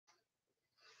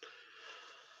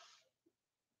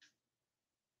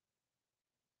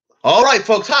All right,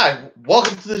 folks. Hi.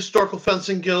 Welcome to the Historical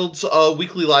Fencing Guild's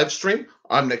weekly live stream.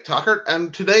 I'm Nick Tockert,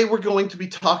 and today we're going to be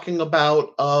talking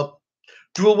about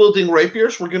dual-wielding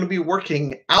rapiers. We're going to be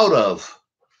working out of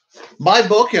my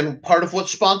book and part of what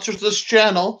sponsors this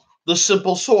channel, The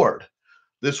Simple Sword.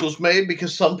 This was made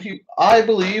because some people, I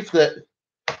believe that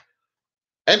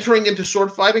entering into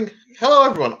sword fighting. Hello,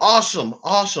 everyone.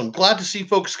 Awesome. Glad to see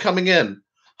folks coming in.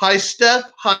 Hi,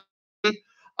 Steph. Hi.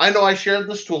 I know I shared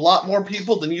this to a lot more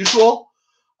people than usual.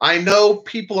 I know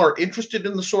people are interested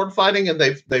in the sword fighting and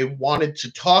they wanted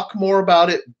to talk more about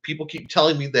it. People keep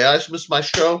telling me they always miss my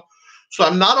show. So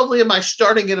I'm not only am I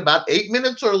starting it about 8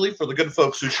 minutes early for the good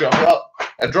folks who show up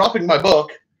and dropping my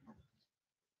book.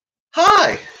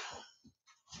 Hi.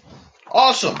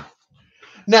 Awesome.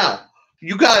 Now,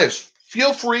 you guys,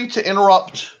 feel free to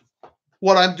interrupt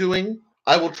what I'm doing.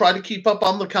 I will try to keep up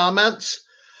on the comments.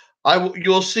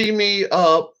 You'll see me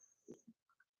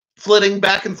flitting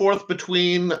back and forth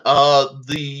between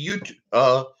the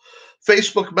YouTube,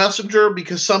 Facebook Messenger,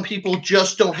 because some people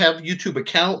just don't have YouTube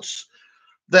accounts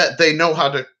that they know how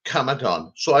to comment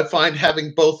on. So I find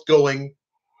having both going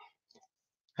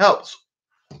helps.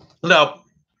 Now,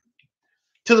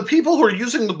 to the people who are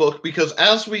using the book, because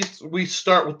as we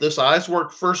start with this, I always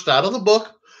work first out of the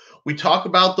book. We talk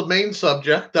about the main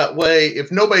subject. That way,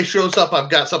 if nobody shows up, I've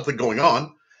got something going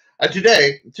on. And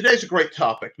today's a great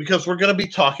topic because we're going to be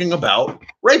talking about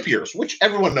rapiers, which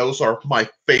everyone knows are my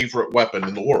favorite weapon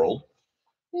in the world.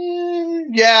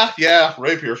 Yeah,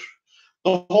 rapiers.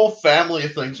 The whole family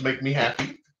of things make me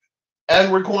happy.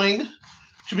 And we're going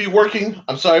to be working.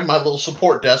 I'm sorry, my little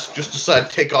support desk just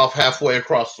decided to take off halfway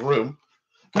across the room.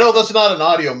 No, that's not an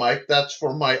audio mic. That's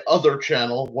for my other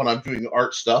channel when I'm doing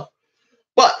art stuff.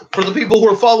 But for the people who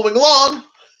are following along,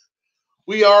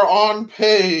 we are on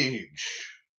page,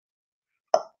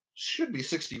 should be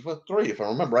 63 if I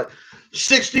remember right.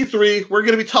 63, we're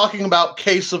going to be talking about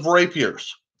Case of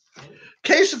Rapiers.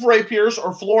 Case of Rapiers,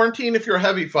 or Florentine if you're a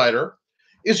heavy fighter,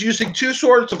 is using two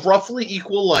swords of roughly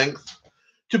equal length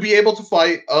to be able to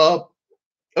fight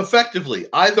effectively,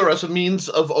 either as a means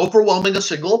of overwhelming a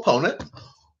single opponent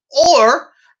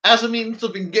or as a means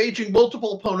of engaging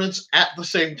multiple opponents at the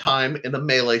same time in a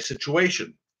melee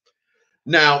situation.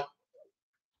 Now,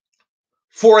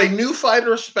 for a new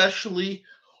fighter especially,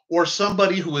 or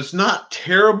somebody who is not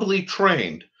terribly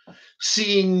trained,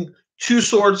 seeing two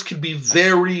swords can be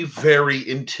very, very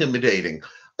intimidating,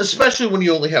 especially when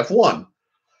you only have one.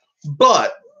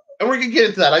 But, and we're going to get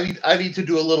into that, I need to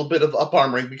do a little bit of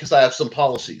up-armoring because I have some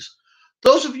policies.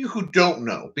 Those of you who don't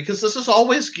know, because this is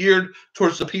always geared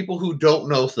towards the people who don't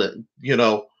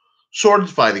know sword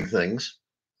fighting things.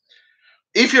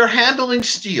 If you're handling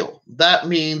steel, that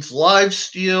means live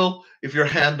steel. If you're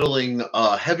handling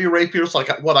heavy rapiers, like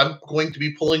what I'm going to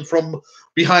be pulling from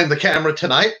behind the camera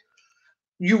tonight,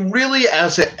 you really,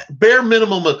 as a bare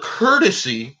minimum of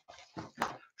courtesy,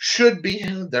 should be,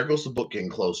 and there goes the book getting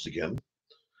closed again,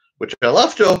 which I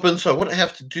left open, so I wouldn't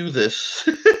have to do this.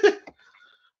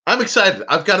 I'm excited.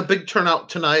 I've got a big turnout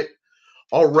tonight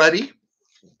already.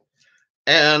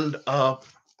 And a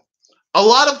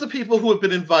lot of the people who have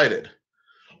been invited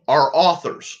are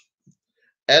authors.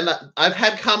 And I've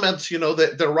had comments,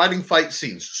 that they're writing fight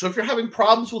scenes. So if you're having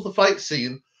problems with the fight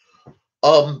scene,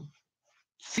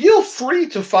 feel free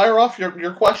to fire off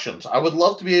your questions. I would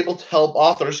love to be able to help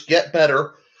authors get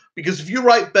better, because if you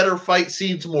write better fight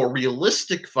scenes, more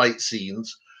realistic fight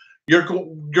scenes, you're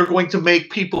going to make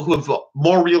people who have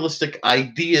more realistic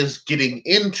ideas getting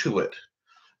into it.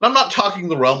 And I'm not talking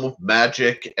the realm of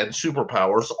magic and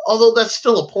superpowers, although that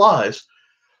still applies.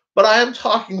 But I am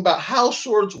talking about how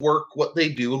swords work, what they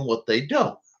do, and what they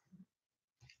don't.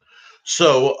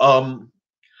 So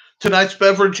tonight's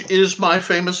beverage is my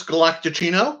famous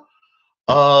Galacticino,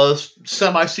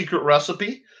 semi-secret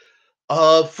recipe.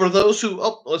 For those who,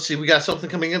 let's see, we got something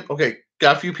coming in. Okay,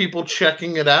 got a few people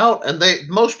checking it out, and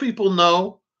most people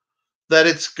know that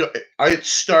it's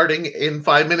starting in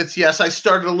 5 minutes. Yes, I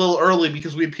started a little early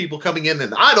because we had people coming in,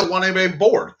 and I don't want anybody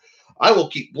bored. I will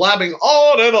keep blabbing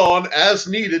on and on as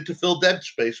needed to fill dead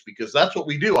space, because that's what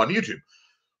we do on YouTube.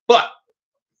 But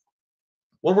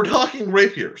when we're talking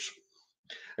rapiers,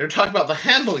 and we're talking about the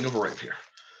handling of a rapier,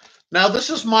 now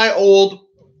this is my old,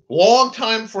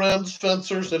 longtime friends,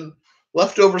 fencers, and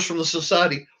leftovers from the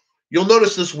society. You'll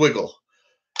notice this wiggle.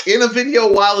 In a video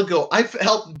a while ago, I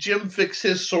helped Jim fix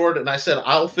his sword, and I said,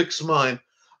 I'll fix mine.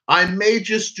 I may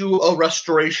just do a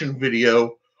restoration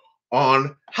video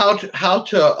on how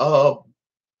to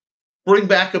bring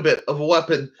back a bit of a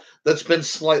weapon that's been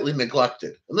slightly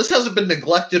neglected. And this hasn't been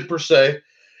neglected per se.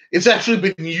 It's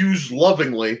actually been used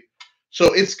lovingly,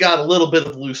 so it's got a little bit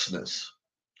of looseness.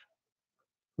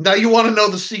 Now you want to know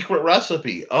the secret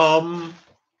recipe. You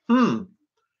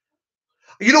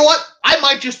know what? I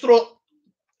might just throw.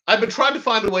 I've been trying to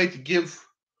find a way to give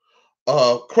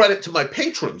credit to my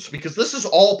patrons because this is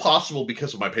all possible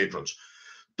because of my patrons.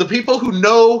 The people who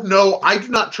know I do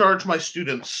not charge my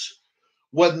students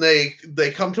when they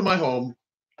come to my home.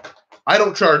 I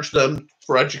don't charge them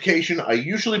for education. I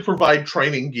usually provide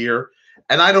training gear,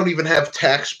 and I don't even have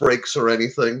tax breaks or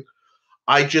anything.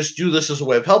 I just do this as a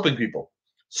way of helping people.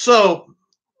 So,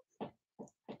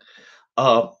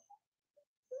 let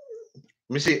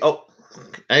me see. Oh,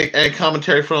 a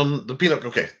commentary from the peanut.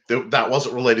 Okay, that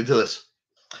wasn't related to this.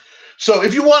 So,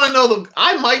 if you want to know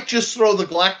I might just throw the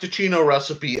Galacticino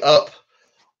recipe up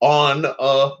on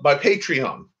my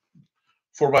Patreon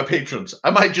for my patrons. I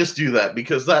might just do that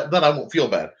because then I won't feel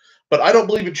bad. But I don't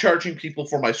believe in charging people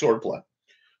for my swordplay.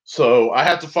 So I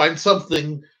have to find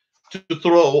something to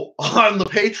throw on the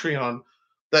Patreon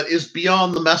that is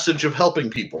beyond the message of helping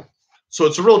people. So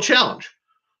it's a real challenge.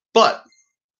 But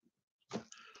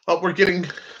we're getting,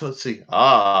 let's see.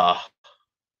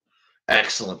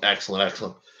 Excellent.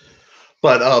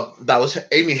 But that was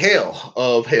Amy Hale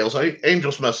of Hale's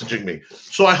Angels messaging me.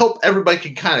 So I hope everybody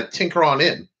can kind of tinker on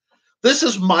in. This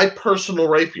is my personal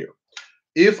rapier.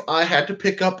 If I had to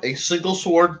pick up a single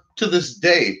sword to this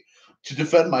day to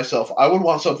defend myself, I would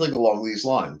want something along these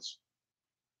lines.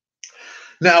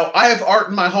 Now, I have art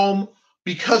in my home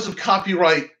because of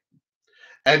copyright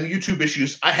and YouTube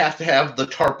issues. I have to have the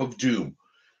Tarp of Doom.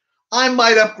 I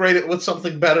might upgrade it with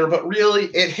something better, but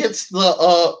really it hits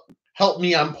the help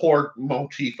me, I'm poor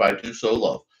motif I do so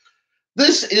love.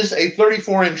 This is a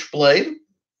 34-inch blade,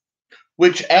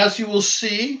 which, as you will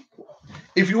see,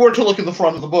 if you were to look at the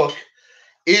front of the book,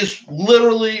 is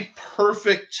literally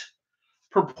perfect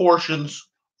proportions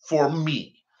for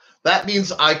me. That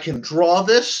means I can draw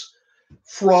this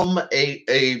from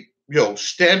a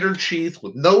standard sheath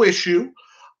with no issue.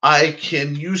 I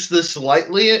can use this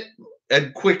lightly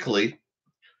and quickly,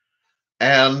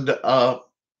 and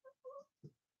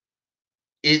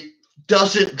it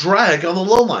doesn't drag on the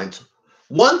low lines.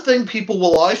 One thing people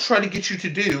will always try to get you to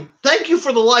do, thank you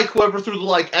for the like, whoever threw the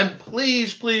like, and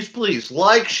please, please, please,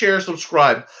 like, share,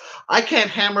 subscribe. I can't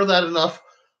hammer that enough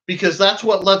because that's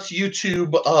what lets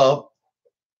YouTube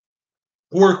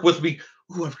work with me.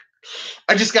 Ooh,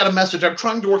 I just got a message. I'm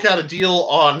trying to work out a deal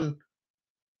on...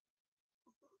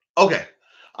 Okay.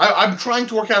 I'm trying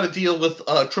to work out a deal with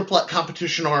Triplet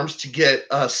Competition Arms to get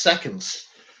seconds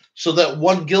so that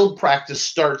one guild practice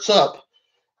starts up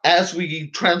as we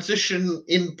transition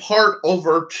in part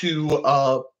over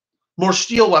to more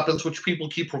steel weapons, which people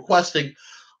keep requesting.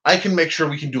 I can make sure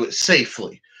we can do it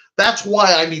safely. That's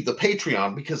why I need the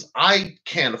Patreon, because I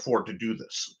can't afford to do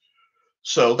this.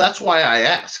 So that's why I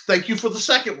ask. Thank you for the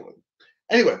second one.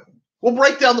 Anyway, we'll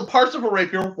break down the parts of a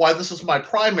rapier, why this is my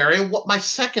primary, and what my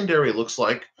secondary looks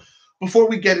like before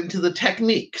we get into the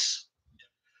techniques.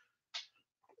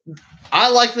 I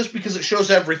like this because it shows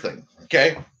everything,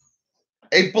 okay?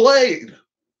 A blade,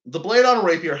 the blade on a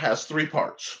rapier has three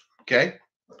parts, okay?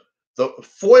 The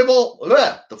foible,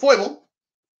 the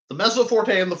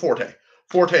mesoforte, and the forte.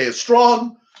 Forte is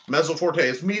strong, mesoforte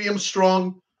is medium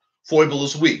strong, foible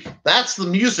is weak. That's the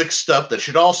music stuff that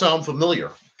should all sound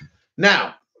familiar.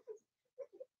 Now,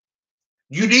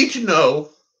 you need to know,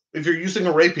 if you're using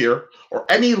a rapier, or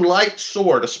any light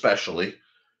sword especially,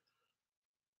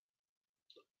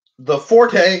 the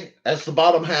forte as the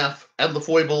bottom half and the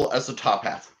foible as the top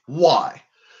half. Why?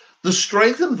 The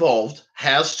strength involved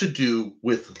has to do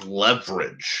with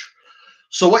leverage.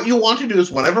 So what you want to do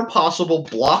is, whenever possible,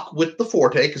 block with the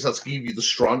forte, because that's going to give you the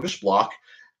strongest block,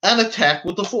 and attack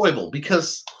with the foible,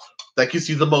 because that gives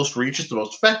you the most reach, it's the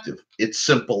most effective. It's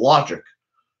simple logic.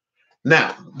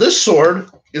 Now, this sword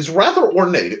is rather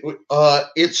ornate.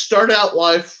 It started out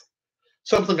life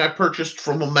something I purchased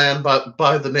from a man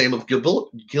by the name of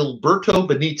Gilberto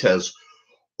Benitez,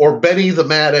 or Benny the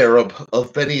Mad Arab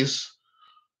of Benny's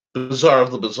Bazaar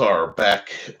of the Bazaar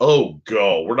back,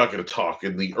 we're not going to talk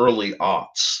in the early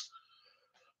aughts.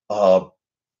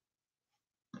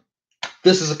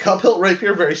 This is a cup hilt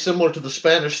rapier, very similar to the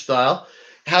Spanish style.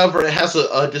 However, it has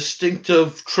a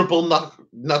distinctive triple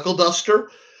knuckle duster.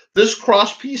 This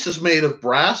cross piece is made of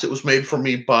brass. It was made for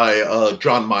me by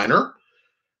John Miner.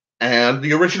 And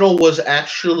the original was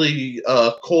actually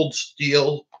mild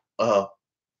steel,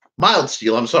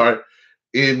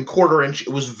 in 1/4 inch. It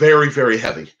was very, very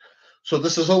heavy. So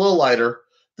this is a little lighter.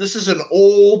 This is an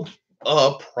old,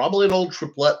 probably an old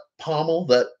triplet pommel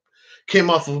that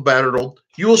came off of a battered old.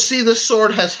 You will see this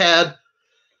sword has had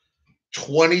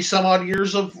 20 some odd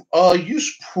years of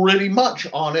use pretty much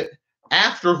on it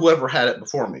after whoever had it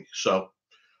before me. So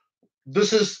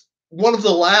this is one of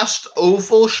the last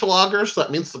oval schlagers.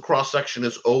 That means the cross section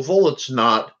is oval. It's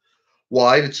not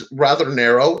wide. It's rather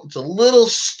narrow. It's a little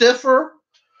stiffer,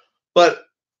 but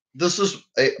this is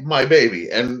my baby.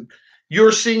 And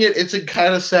you're seeing it. It's in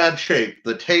kind of sad shape.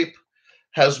 The tape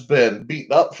has been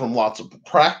beaten up from lots of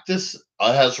practice,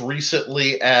 as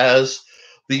recently as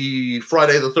the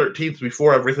Friday the 13th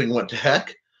before everything went to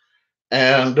heck.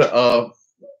 And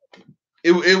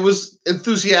it was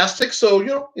enthusiastic, so, you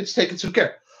know, it's taken some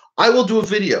care. I will do a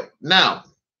video. Now,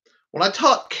 when I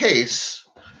taught case,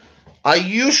 I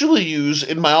usually use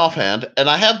in my offhand, and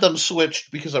I have them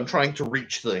switched because I'm trying to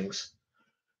reach things.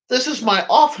 This is my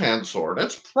offhand sword.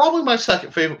 It's probably my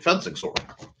second favorite fencing sword.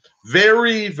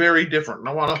 Very, very different. And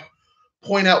I want to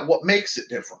point out what makes it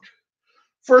different.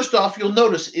 First off, you'll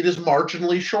notice it is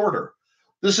marginally shorter.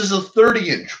 This is a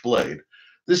 30-inch blade.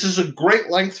 This is a great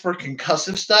length for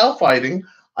concussive style fighting.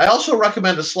 I also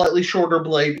recommend a slightly shorter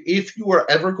blade if you are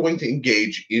ever going to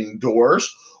engage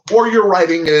indoors or you're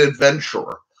riding an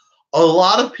adventurer. A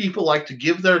lot of people like to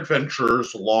give their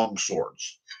adventurers long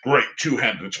swords. Great,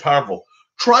 two-handed, it's powerful.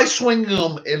 Try swinging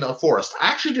them in a forest. I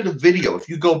actually did a video, if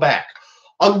you go back,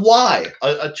 on why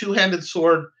a two-handed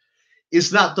sword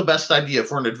is not the best idea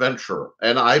for an adventurer.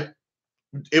 And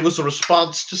it was a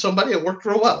response to somebody. It worked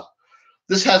real well.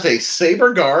 This has a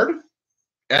saber guard,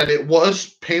 and it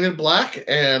was painted black,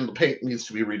 and the paint needs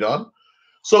to be redone.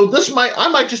 So I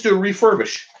might just do a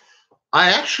refurbish.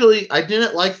 I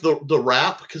didn't like the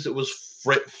wrap because it was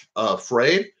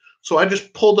frayed, so I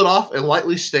just pulled it off and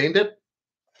lightly stained it.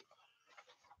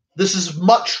 This is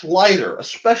much lighter,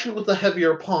 especially with the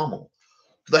heavier pommel.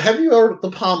 The heavier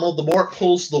the pommel, the more it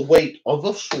pulls the weight of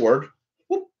the sword,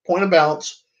 point of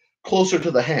balance, closer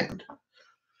to the hand.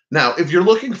 Now, if you're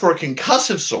looking for a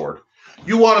concussive sword,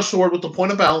 you want a sword with the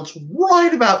point of balance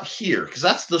right about here, because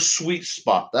that's the sweet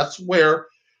spot. That's where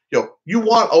you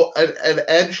want an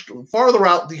edge farther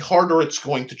out, the harder it's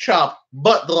going to chop,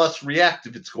 but the less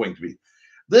reactive it's going to be.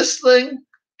 This thing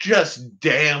just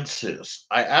dances.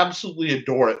 I absolutely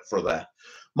adore it for that.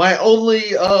 My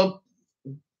only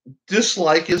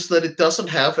dislike is that it doesn't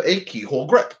have a keyhole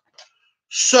grip.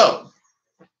 So,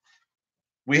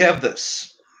 we have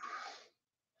this.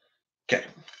 Okay.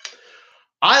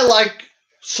 I like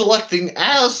selecting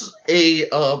as a,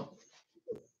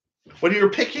 when you're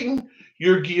picking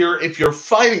your gear, if you're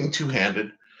fighting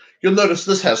two-handed, you'll notice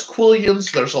this has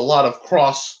quillions. There's a lot of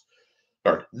cross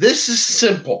guard. This is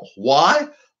simple. Why?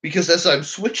 Because as I'm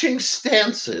switching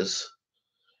stances,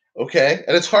 okay,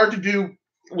 and it's hard to do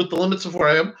with the limits of where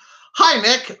I am. Hi,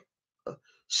 Nick,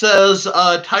 says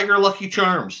Tiger Lucky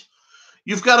Charms.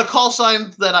 You've got a call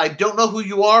sign that I don't know who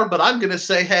you are, but I'm going to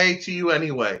say hey to you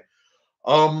anyway.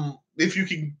 If you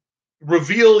can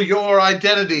reveal your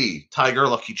identity, Tiger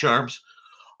Lucky Charms,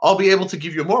 I'll be able to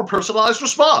give you a more personalized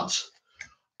response.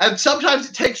 And sometimes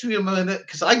it takes me a minute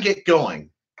because I get going.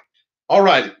 All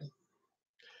right.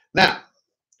 Now,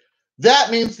 that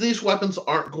means these weapons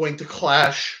aren't going to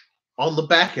clash on the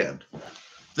back end.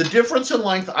 The difference in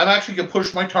length, I'm actually going to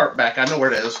push my tarp back. I know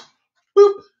where it is.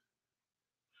 Boop.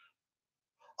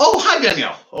 Oh, hi,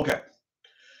 Danielle. Okay.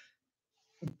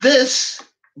 This,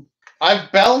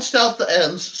 I've balanced out the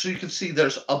ends so you can see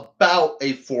there's about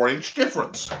a 4-inch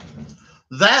difference.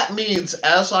 That means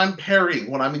as I'm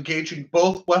parrying, when I'm engaging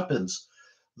both weapons,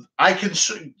 I can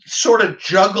sort of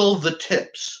juggle the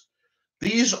tips.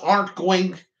 These aren't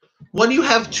going... When you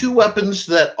have two weapons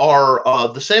that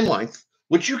are the same length,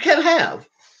 which you can have,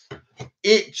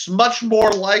 it's much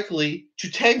more likely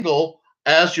to tangle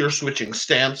as you're switching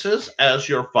stances, as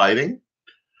you're fighting,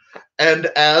 and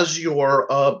as you're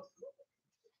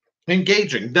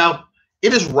engaging. Now,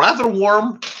 it is rather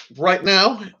warm right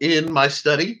now in my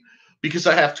study because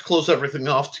I have to close everything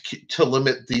off to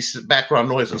limit these background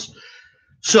noises.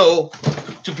 So,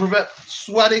 to prevent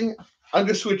sweating, I'm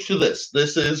going to switch to this.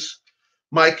 This is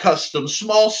my custom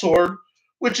small sword,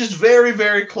 which is very,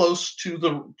 very close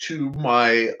to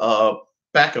my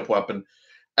backup weapon.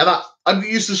 And I'm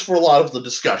use this for a lot of the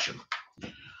discussion,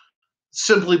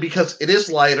 simply because it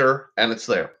is lighter and it's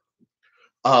there.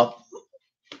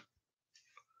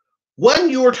 When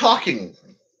you are talking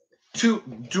to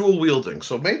dual wielding,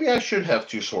 so maybe I should have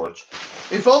two swords.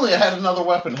 If only I had another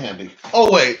weapon handy.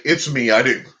 Oh wait, it's me, I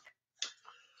do.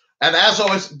 And as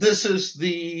always, this is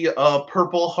the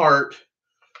Purple Heart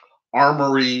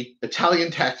Armory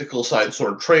Italian Tactical Side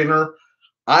Sword Trainer.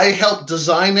 I helped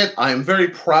design it. I am very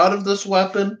proud of this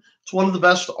weapon. It's one of the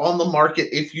best on the market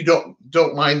if you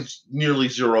don't mind nearly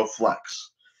zero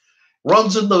flex.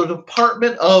 Runs in the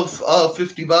department of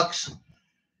 $50.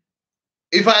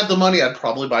 if I had the money, I'd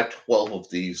probably buy 12 of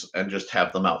these and just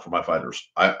have them out for my fighters.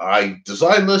 I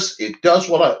designed this. It does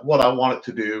what I want it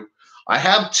to do. I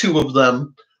have 2 of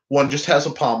them. One just has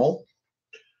a pommel.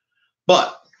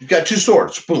 But you've got 2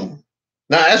 swords. Boom.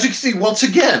 Now, as you can see, once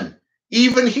again,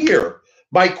 even here,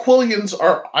 my Quillians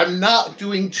are, I'm not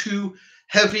doing 2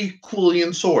 heavy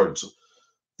Quillian swords.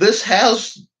 This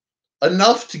has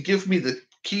enough to give me the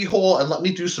keyhole and let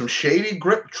me do some shady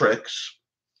grip tricks.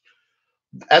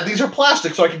 And these are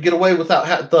plastic, so I can get away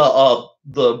without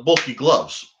the bulky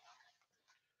gloves.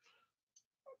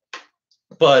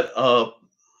 But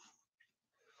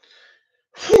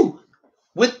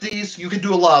with these, you can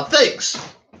do a lot of things.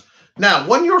 Now,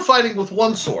 when you're fighting with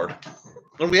one sword,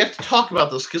 and we have to talk about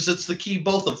this because it's the key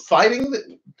both of fighting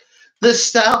this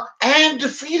style and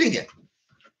defeating it.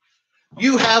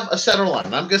 You have a center line.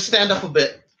 I'm going to stand up a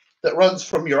bit that runs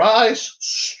from your eyes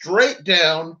straight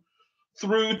down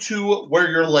through to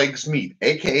where your legs meet,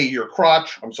 aka your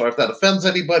crotch. I'm sorry if that offends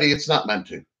anybody. It's not meant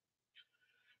to.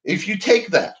 If you take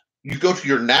that, you go to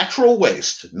your natural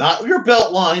waist, not your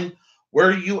belt line,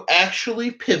 where you actually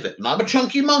pivot. And I'm a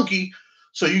chunky monkey,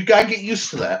 so you got to get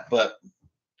used to that. But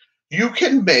you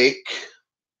can make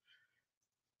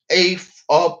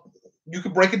you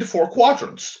can break into 4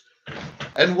 quadrants.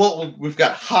 And we've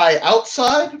got high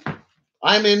outside.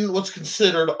 I'm in what's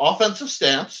considered offensive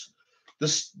stance.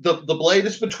 The blade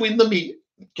is between the meat,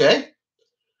 okay?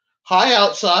 High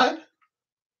outside,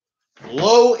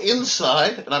 low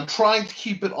inside, and I'm trying to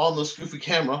keep it on this goofy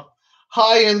camera.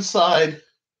 High inside,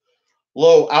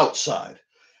 low outside.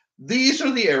 These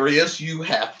are the areas you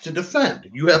have to defend.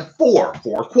 You have 4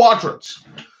 quadrants.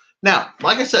 Now,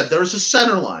 like I said, there's a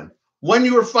center line. When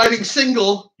you are fighting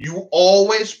single, you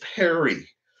always parry.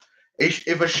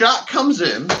 If a shot comes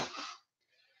in,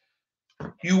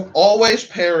 you always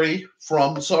parry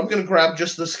from, so I'm going to grab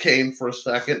just this cane for a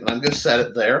second, and I'm going to set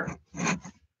it there.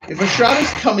 If a shot is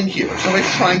coming here,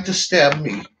 somebody's trying to stab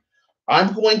me,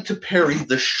 I'm going to parry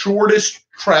the shortest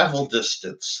travel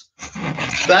distance.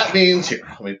 That means, here,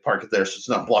 let me park it there so it's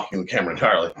not blocking the camera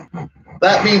entirely.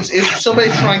 That means if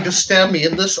somebody's trying to stab me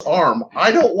in this arm,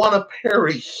 I don't want to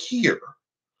parry here.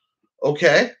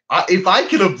 Okay? If I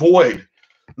can avoid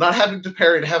not having to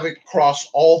parry and have it cross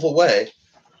all the way,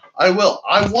 I will.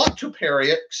 I want to parry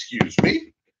it, excuse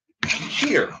me,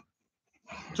 here,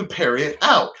 to parry it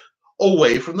out,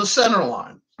 away from the center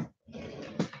line.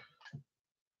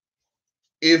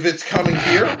 If it's coming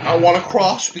here, I want to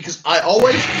cross because I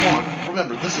always want,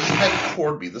 remember, this is headed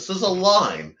toward me. This is a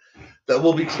line that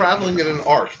will be traveling in an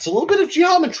arc. It's a little bit of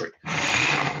geometry.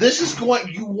 This is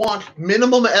you want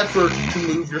minimum effort to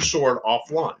move your sword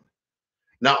offline.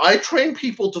 Now, I train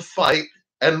people to fight,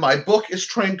 and my book is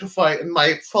Trained to Fight, and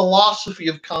my philosophy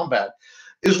of combat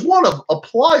is one of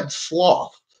applied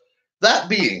sloth. That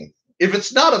being, if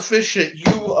it's not efficient,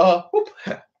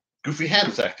 goofy hand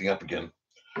is acting up again.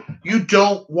 You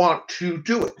don't want to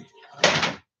do it.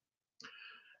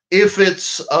 If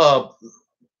it's,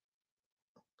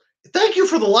 thank you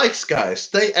for the likes, guys,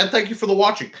 and thank you for the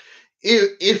watching.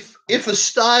 If a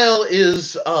style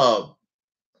is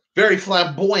very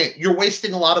flamboyant, you're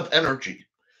wasting a lot of energy.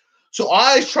 So I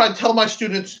always try to tell my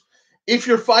students, if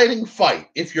you're fighting, fight.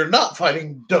 If you're not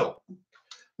fighting, don't.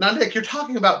 Now, Nick, you're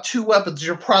talking about 2 weapons.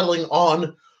 You're prattling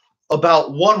on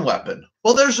about 1 weapon.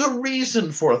 Well, there's a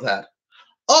reason for that.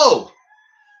 Oh,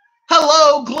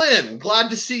 hello, Glenn. Glad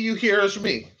to see you here as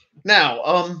me.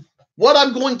 Now, what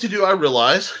I'm going to do, I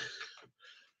realize,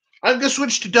 I'm going to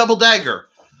switch to double dagger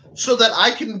so that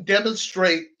I can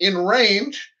demonstrate in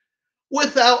range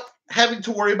without having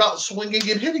to worry about swinging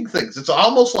and hitting things. It's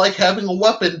almost like having a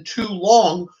weapon too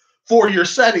long for your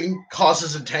setting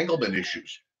causes entanglement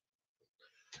issues.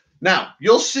 Now,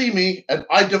 you'll see me, and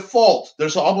by default,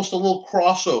 there's almost a little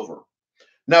crossover.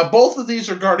 Now, both of these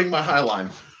are guarding my high line.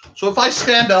 So if I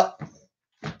stand up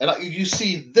and you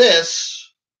see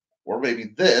this, or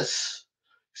maybe this,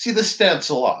 see the stance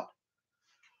a lot.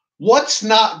 What's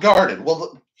not guarded?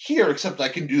 Well, here, except I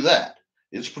can do that.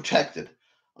 It's protected.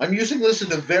 I'm using this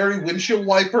in a very windshield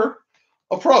wiper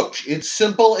approach. It's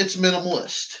simple. It's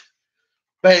minimalist.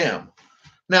 Bam.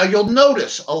 Now, you'll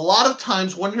notice a lot of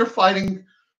times when you're fighting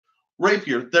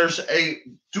rapier, there's a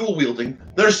dual wielding.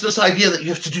 There's this idea that you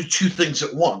have to do 2 things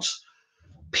at once.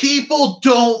 People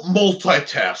don't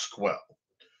multitask well.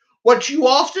 What you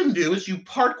often do is you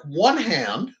park one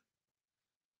hand,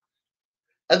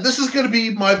 and this is going to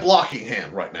be my blocking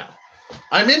hand right now.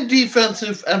 I'm in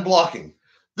defensive and blocking.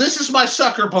 This is my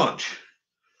sucker punch.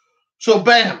 So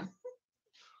bam.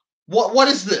 What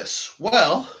is this?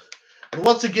 Well,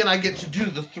 once again, I get to do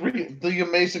the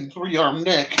amazing 3-arm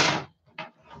Nick.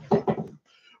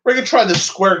 We're going to try this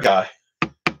square guy.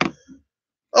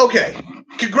 Okay,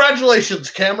 congratulations,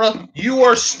 camera. You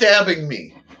are stabbing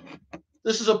me.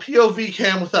 This is a POV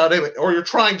cam without aiming, or you're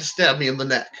trying to stab me in the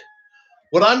neck.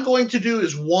 What I'm going to do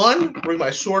is, one, bring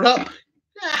my sword up.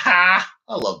 Ah,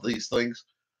 I love these things.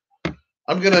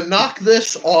 I'm going to knock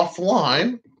this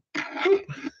offline.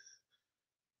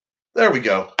 There we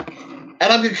go. And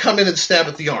I'm going to come in and stab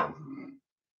at the arm.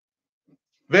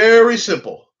 Very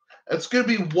simple. It's going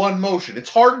to be one motion. It's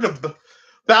harder to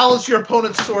balance your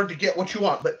opponent's sword to get what you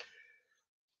want, but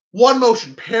one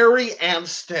motion, parry and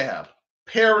stab.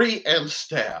 Parry and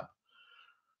stab.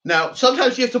 Now,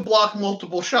 sometimes you have to block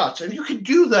multiple shots, and you can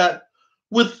do that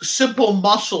with simple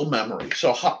muscle memory.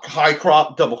 So high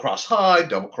cross, double cross high,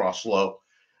 double cross low,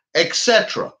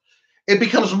 etc. It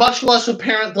becomes much less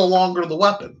apparent the longer the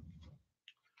weapon.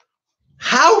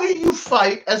 How do you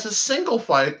fight as a single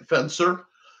fencer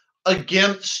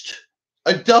against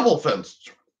a double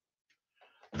fencer?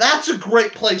 That's a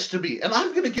great place to be. And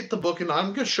I'm going to get the book and I'm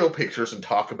going to show pictures and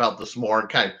talk about this more and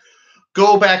kind of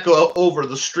go back over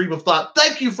the stream of thought.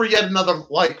 Thank you for yet another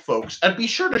like, folks. And be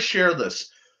sure to share this.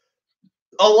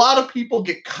 A lot of people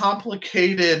get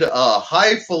complicated,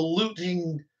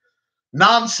 highfalutin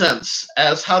nonsense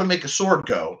as how to make a sword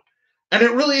go. And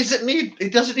it really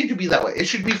it doesn't need to be that way. It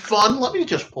should be fun. Let me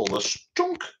just pull this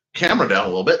camera down a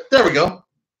little bit. There we go.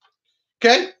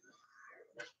 Okay.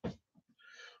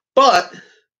 But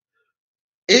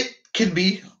it can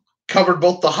be covered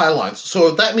both the high lines.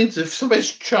 So that means if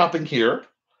somebody's chopping here,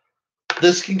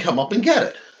 this can come up and get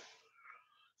it.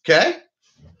 Okay?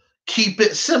 Keep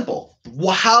it simple.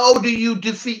 How do you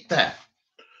defeat that?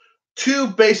 Two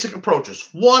basic approaches.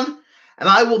 One, and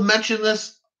I will mention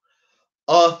this,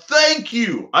 thank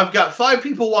you. I've got 5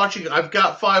 people watching. I've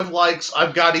got 5 likes.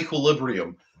 I've got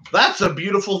equilibrium. That's a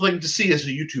beautiful thing to see as a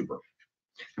YouTuber.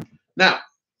 Now,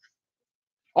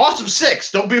 awesome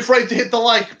 6. Don't be afraid to hit the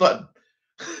like button.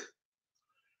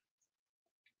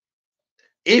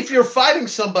 If you're fighting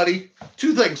somebody,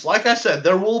 2 things. Like I said,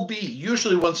 there will be,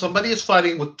 usually when somebody is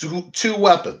fighting with two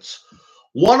weapons,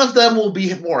 one of them will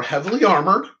be more heavily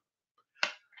armored.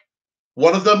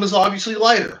 One of them is obviously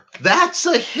lighter. That's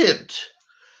a hint.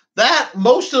 That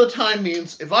most of the time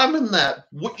means if I'm in that,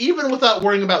 even without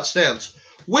worrying about stance,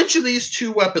 which of these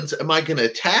 2 weapons am I going to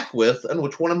attack with and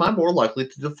which one am I more likely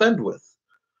to defend with?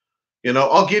 You know,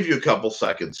 I'll give you a couple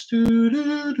seconds.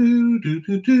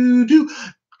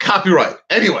 Copyright.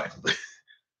 Anyway.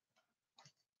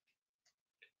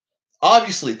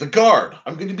 Obviously, the guard.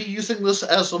 I'm going to be using this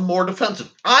as a more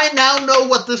defensive. I now know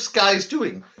what this guy's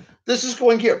doing. This is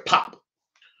going here. Pop.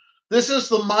 This is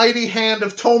the mighty hand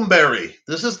of Tomeberry.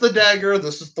 This is the dagger.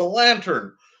 This is the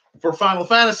lantern for Final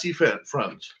Fantasy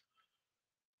front.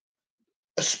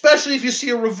 Especially if you see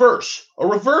a reverse. A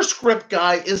reverse grip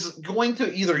guy is going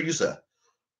to either use a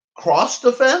cross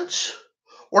defense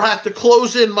or have to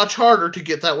close in much harder to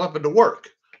get that weapon to work.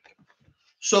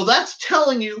 So that's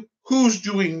telling you who's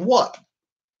doing what.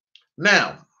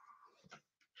 Now,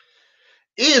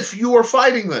 if you are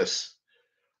fighting this,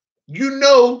 you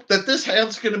know that this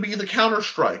hand's going to be the counter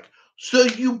strike. So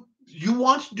you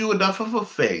want to do enough of a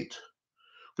fate,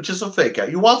 which is a fake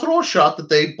out. You want to throw a shot that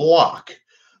they block.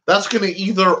 That's going to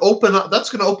either open up, that's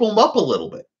going to open them up a little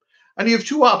bit. And you have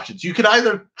 2 options. You can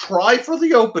either try for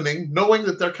the opening, knowing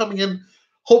that they're coming in,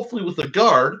 hopefully with a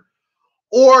guard,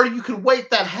 or you can wait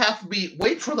that half beat,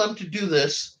 wait for them to do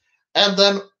this, and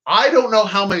then I don't know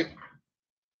how many.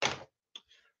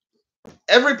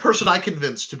 Every person I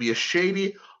convinced to be a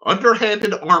shady,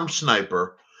 underhanded arm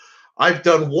sniper, I've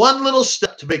done one little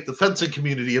step to make the fencing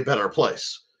community a better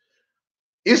place.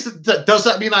 Does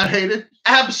that mean I hate it?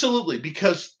 Absolutely,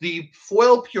 because the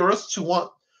foil purists who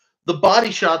want the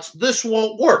body shots, this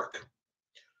won't work.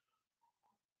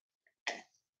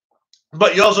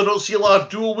 But you also don't see a lot of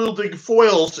dual-wielding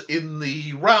foils in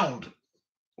the round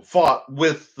fought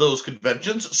with those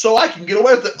conventions, so I can get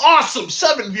away with it. Awesome!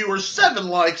 7 viewers, 7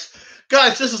 likes.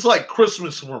 Guys, this is like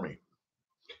Christmas for me.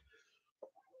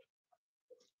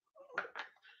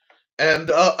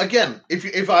 And again, if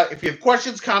you have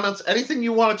questions, comments, anything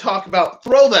you want to talk about,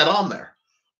 throw that on there.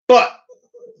 But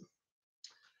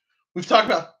we've talked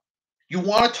about you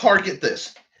want to target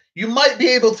this. You might be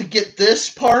able to get this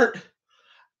part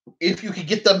if you could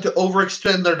get them to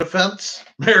overextend their defense.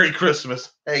 Merry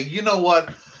Christmas. Hey, you know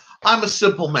what? I'm a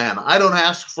simple man. I don't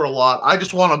ask for a lot. I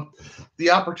just want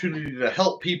the opportunity to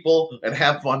help people and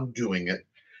have fun doing it.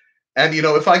 And, you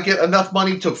know, if I get enough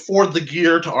money to afford the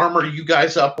gear to armor you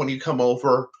guys up when you come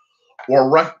over,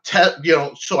 or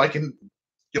so I can,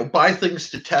 buy things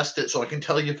to test it so I can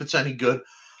tell you if it's any good,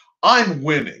 I'm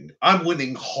winning. I'm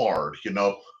winning hard,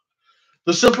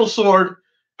 The simple sword,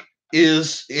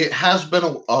 it has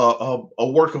been a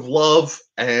work of love,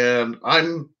 and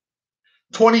I'm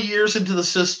 20 years into the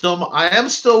system. I am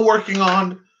still working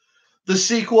on the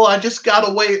sequel. I just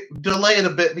gotta delay it a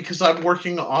bit because I'm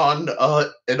working on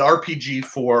an RPG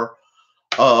for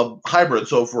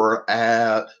hybrids over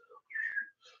at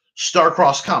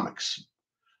Starcross Comics.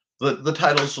 The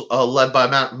title's led by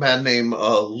a man named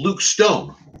Luke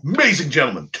Stone. Amazing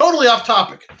gentleman. Totally off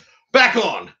topic. Back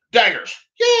on. Daggers.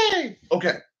 Yay!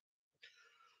 Okay.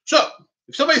 So,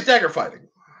 if somebody's dagger fighting,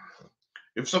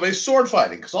 if somebody's sword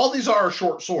fighting, because all these are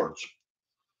short swords,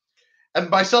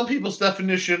 and by some people's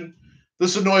definition,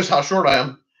 this annoys how short I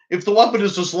am. If the weapon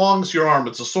is as long as your arm,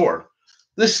 it's a sword.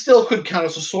 This still could count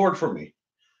as a sword for me.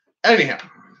 Anyhow.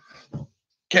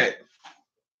 Okay.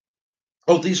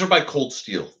 Oh, these are by Cold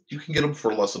Steel. You can get them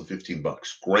for less than $15.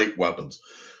 Great weapons.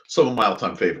 Some of my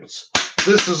all-time favorites.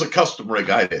 This is a custom rig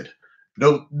I did.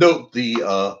 Note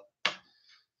the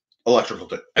electrical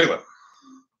thing. Anyway.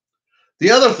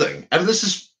 The other thing, and this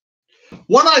is,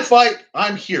 when I fight,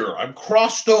 I'm here. I'm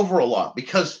crossed over a lot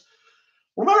because,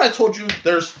 remember I told you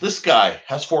there's this guy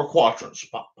has 4 quadrants.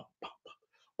 Pop, pop, pop.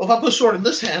 Well, if I put a sword in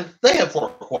this hand, they have 4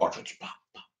 quadrants. Pop,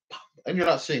 pop, pop. And you're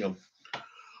not seeing them.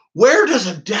 Where does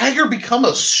a dagger become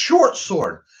a short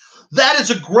sword? That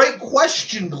is a great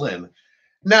question, Glenn.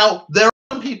 Now, there are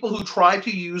some people who try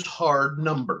to use hard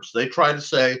numbers. They try to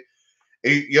say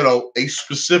a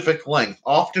specific length,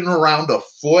 often around a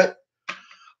foot.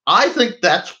 I think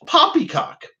that's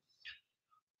poppycock.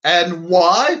 And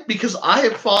why? Because I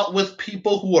have fought with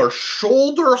people who are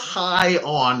shoulder high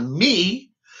on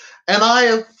me, and I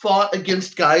have fought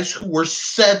against guys who were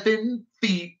 7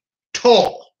 feet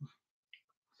tall.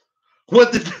 When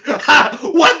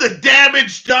the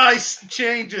damage dice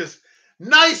changes.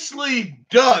 Nicely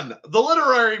done. The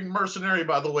literary mercenary,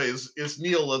 by the way, is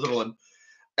Neil Litherland.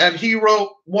 And he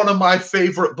wrote one of my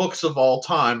favorite books of all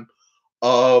time,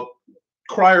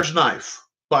 Crier's Knife,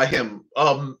 by him.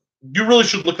 You really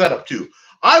should look that up too.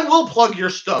 I will plug your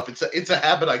stuff. It's a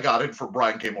habit I got in from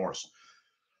Brian K. Morris.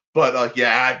 But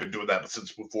yeah, I've been doing that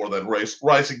since before then.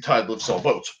 Rising tide lifts all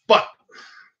boats. But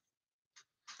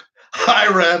hi,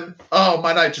 Ren. Oh,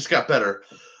 my night just got better.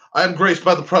 I am graced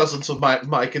by the presence of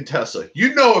my Contessa.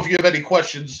 You know, if you have any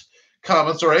questions,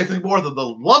 comments, or anything more than the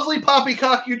lovely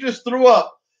poppycock you just threw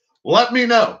up, let me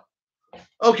know.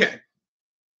 Okay.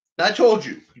 I told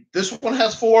you, this one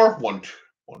has 4. 1,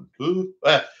 2.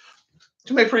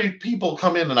 Too many pretty people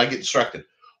come in and I get distracted.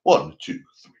 1, 2, 3,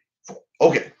 4.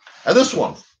 Okay. And this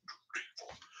one,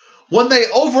 when they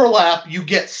overlap, you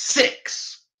get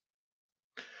 6.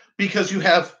 Because you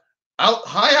have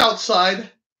high outside,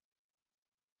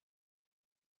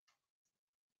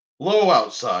 low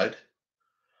outside,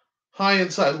 high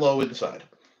inside, low inside.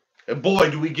 And boy,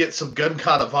 do we get some gun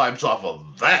kata vibes off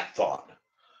of that thought.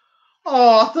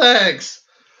 Oh, thanks.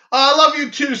 I love you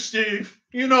too, Steve.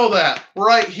 You know that.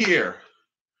 Right here.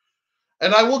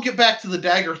 And I will get back to the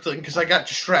dagger thing because I got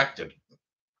distracted.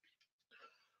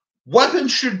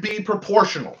 Weapons should be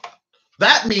proportional.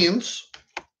 That means,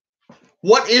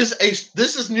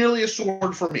 this is nearly a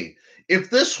sword for me. If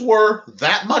this were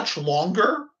that much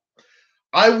longer,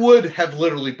 I would have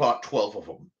literally bought 12 of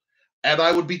them. And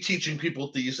I would be teaching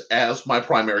people these as my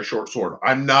primary short sword.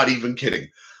 I'm not even kidding.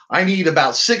 I need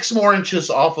about 6 more inches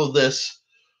off of this.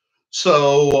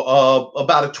 So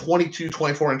about a 22,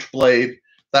 24-inch blade.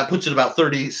 That puts it about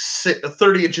 30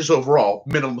 inches overall,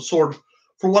 minimum sword,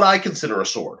 for what I consider a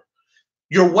sword.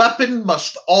 Your weapon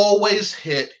must always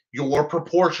hit your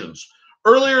proportions.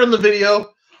 Earlier in the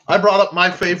video, I brought up my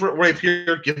favorite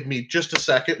rapier. Give me just a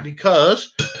second,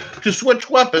 because to switch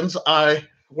weapons,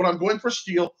 when I'm going for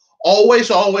steel, always,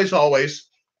 if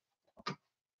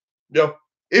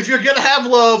you're going to have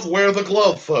love, wear the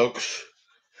glove, folks.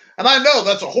 And I know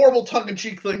that's a horrible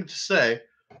tongue-in-cheek thing to say,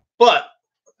 but,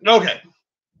 okay.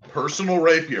 Personal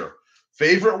rapier.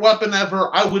 Favorite weapon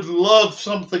ever. I would love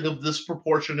something of this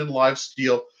proportion in live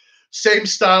steel. Same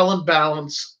style and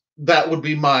balance. That would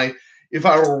be if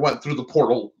I went through the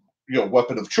portal,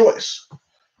 weapon of choice.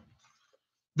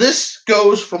 This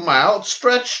goes from my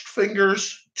outstretched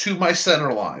fingers to my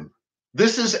center line.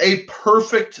 This is a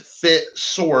perfect fit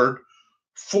sword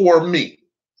for me.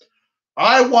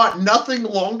 I want nothing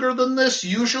longer than this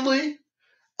usually,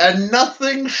 and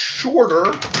nothing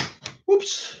shorter,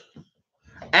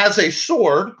 as a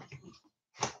sword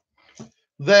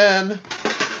than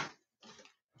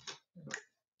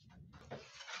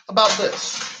about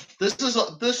this.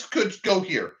 This could go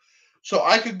here. So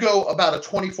I could go about a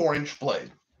 24-inch blade.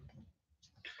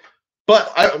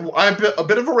 But I'm a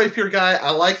bit of a rapier guy.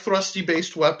 I like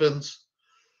thrusty-based weapons.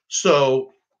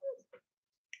 So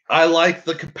I like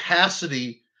the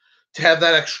capacity to have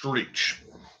that extra reach.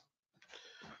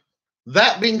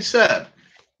 That being said,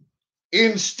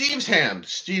 in Steve's hand,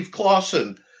 Steve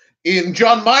Clausen, in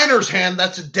John Miner's hand,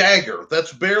 that's a dagger.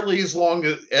 That's barely as long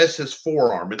as his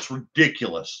forearm. It's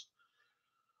ridiculous.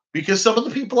 Because some of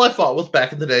the people I fought with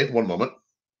back in the day, one moment,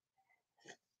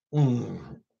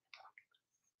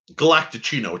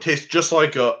 Galacticino. It tastes just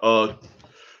like a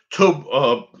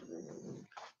Toblerone.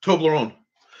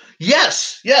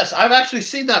 Yes, I've actually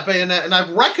seen that bayonet, and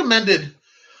I've recommended.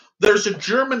 There's a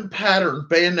German pattern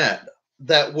bayonet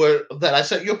that I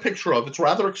sent you a picture of. It's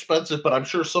rather expensive, but I'm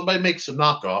sure somebody makes a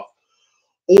knockoff.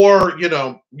 Or,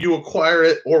 you acquire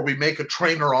it, or we make a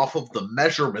trainer off of the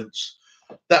measurements.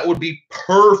 That would be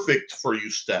perfect for you,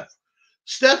 Steph.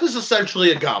 Steph is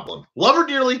essentially a goblin. Love her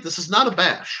dearly. This is not a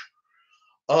bash.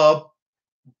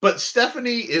 But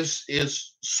Stephanie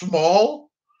is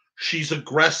small. She's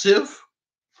aggressive.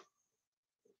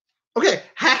 Okay,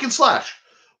 hack and slash.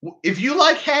 If you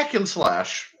like hack and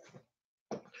slash,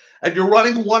 and you're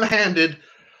running one-handed,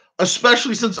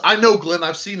 especially since I know Glenn,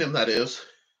 I've seen him, that is,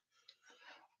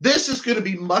 this is going to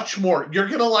be much more. You're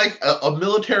going to like a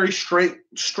military straight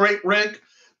rig.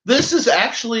 This is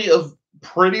actually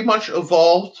pretty much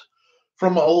evolved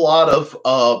from a lot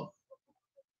of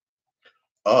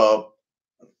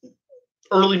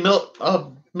early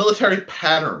military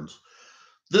patterns.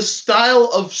 This style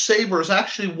of saber is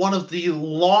actually one of the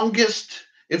longest,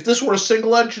 if this were a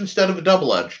single edge instead of a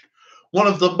double edged, one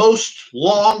of the most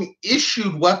long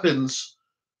issued weapons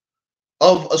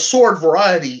of a sword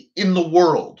variety in the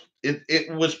world.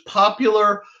 It was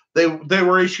popular. They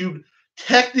were issued.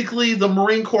 Technically, the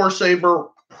Marine Corps saber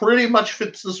pretty much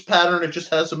fits this pattern. It just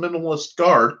has a minimalist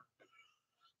guard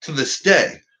to this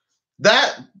day.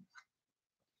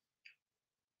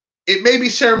 It may be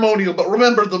ceremonial, but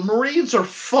remember, the Marines are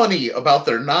funny about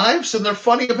their knives, and they're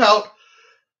funny about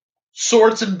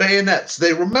swords and bayonets.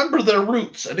 They remember their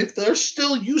roots, and if they're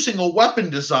still using a weapon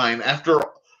design after a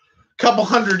couple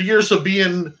hundred years of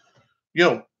being,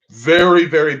 very,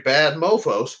 very bad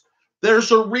mofos,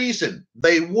 there's a reason.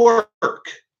 They work.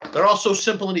 They're also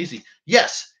simple and easy.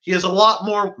 Yes, he has a lot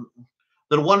more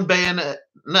than one bayonet,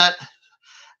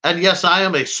 and yes, I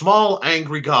am a small,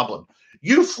 angry goblin.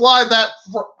 You fly that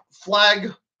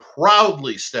flag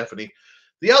proudly, Stephanie.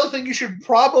 The other thing you should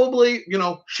probably,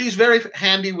 she's very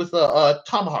handy with a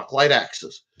tomahawk, light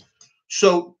axes.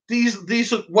 So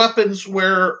these are weapons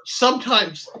where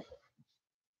sometimes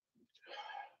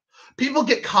people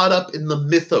get caught up in the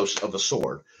mythos of a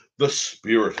sword, the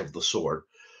spirit of the sword.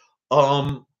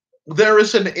 There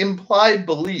is an implied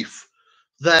belief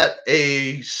that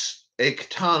a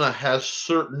katana has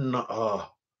certain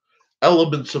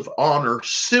elements of honor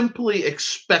simply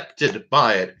expected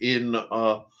by it in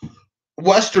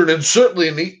Western and certainly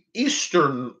in the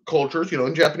Eastern cultures,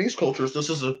 in Japanese cultures,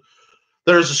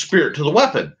 there's a spirit to the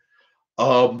weapon.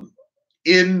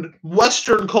 In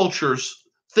Western cultures,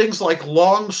 things like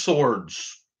long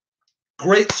swords,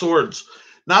 great swords,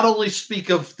 not only speak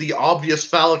of the obvious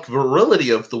phallic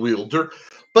virility of the wielder,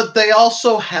 but they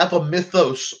also have a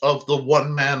mythos of the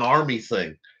one-man army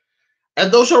thing.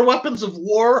 And those are weapons of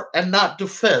war and not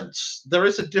defense. There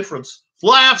is a difference.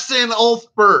 Laughs in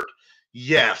Ulfbert.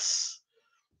 Yes.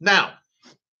 Now,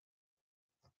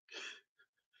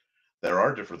 there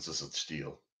are differences in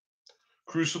steel.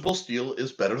 Crucible steel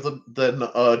is better than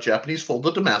Japanese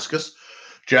folded Damascus.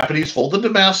 Japanese folded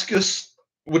Damascus,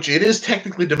 which it is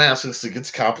technically Damascus, it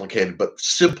gets complicated, but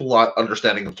simple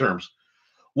understanding of terms,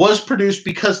 was produced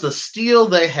because the steel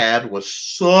they had was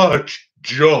such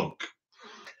junk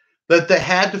that they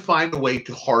had to find a way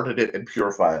to harden it and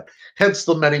purify it. Hence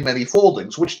the many, many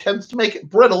foldings, which tends to make it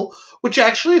brittle, which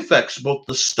actually affects both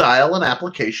the style and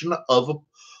application of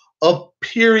a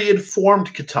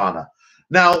period-formed katana.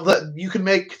 Now, that you can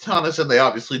make katanas, and they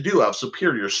obviously do have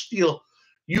superior steel,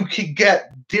 you can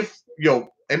get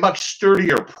a much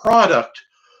sturdier product,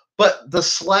 but the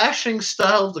slashing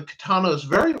style of the katana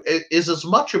is as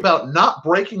much about not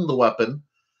breaking the weapon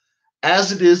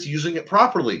as it is using it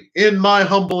properly, in my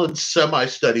humble and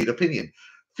semi-studied opinion.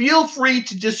 Feel free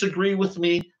to disagree with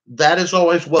me. That is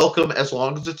always welcome, as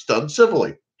long as it's done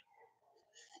civilly.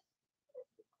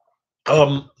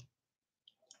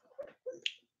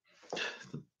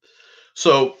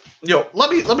 So, let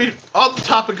me on the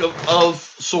topic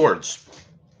of swords.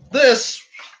 This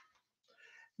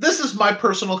is my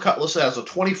personal cutlass. It has a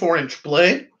 24-inch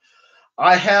blade.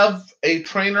 I have a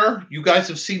trainer. You guys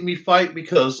have seen me fight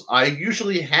because I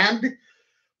usually hand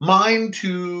mine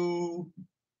to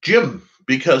Jim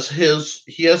because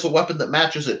he has a weapon that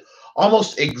matches it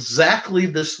almost exactly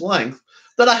this length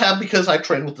that I have because I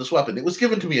train with this weapon. It was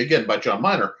given to me again by John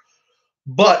Miner,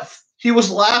 but he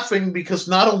was laughing because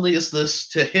not only is this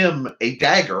to him a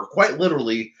dagger, quite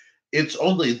literally, it's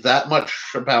only that much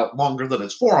about longer than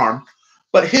his forearm,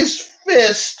 but his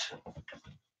fist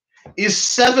is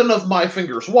 7 of my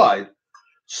fingers wide.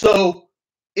 So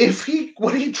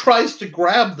when he tries to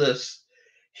grab this,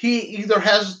 he either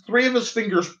has 3 of his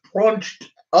fingers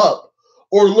crunched up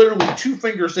or literally 2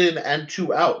 fingers in and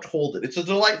 2 out to hold it. It's a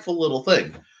delightful little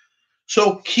thing.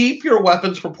 So keep your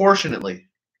weapons proportionately.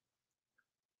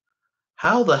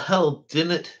 How the hell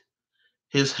didn't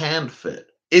his hand fit?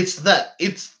 Yeah,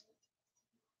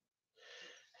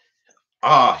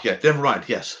 never mind.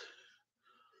 Yes.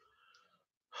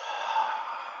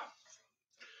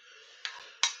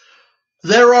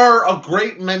 There are a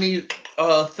great many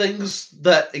things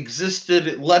that existed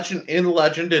in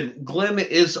legend, and Glenn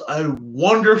is a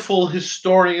wonderful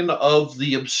historian of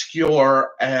the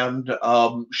obscure and,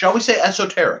 shall we say,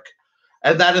 esoteric,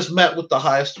 and that is met with the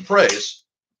highest of praise.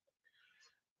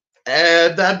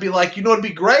 And that'd be like, it'd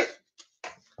be great?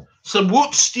 Some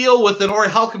Woot steel with an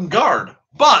Orichalcum guard,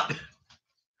 but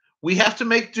we have to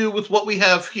make do with what we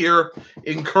have here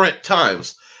in current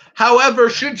times. However,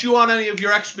 should you on any of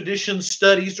your expeditions,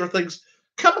 studies, or things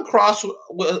come across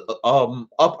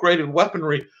upgraded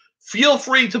weaponry, feel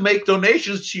free to make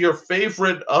donations to your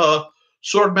favorite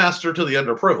swordmaster to the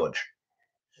underprivileged.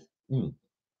 In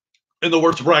the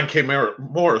words of Brian K.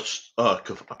 Morris,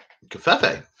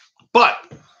 Covfefe.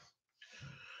 But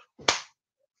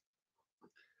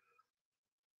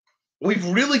we've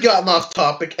really gotten off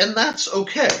topic, and that's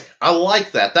okay. I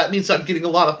like that. That means I'm getting a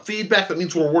lot of feedback. That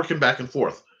means we're working back and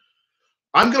forth.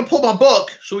 I'm going to pull my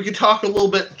book so we can talk a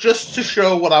little bit just to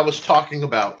show what I was talking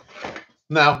about.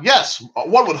 Now, yes,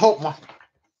 one would hope my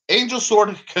Angel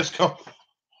Sword has come.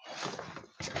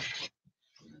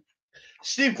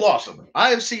 Steve Clausen. I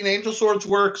have seen Angel Sword's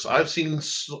works. I've seen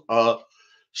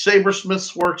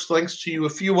Sabersmith's works, thanks to you, a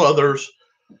few others.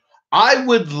 I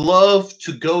would love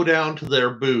to go down to their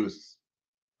booth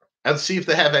and see if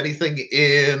they have anything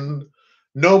in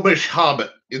Gnomish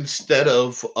Hobbit instead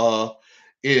of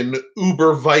in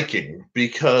Uber Viking,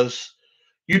 because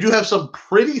you do have some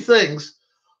pretty things,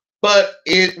 but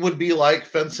it would be like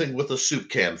fencing with a soup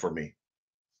can for me.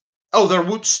 Oh, their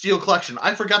Woot Steel collection.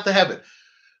 I forgot to have it.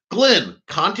 Glenn,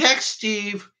 contact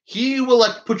Steve. He will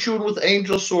put you in with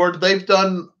Angel Sword. They've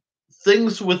done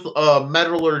things with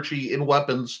metallurgy in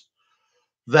weapons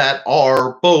that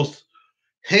are both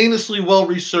heinously well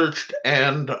researched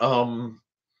and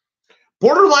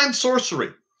borderline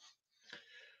sorcery.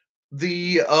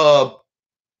 The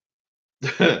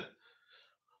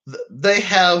they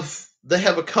have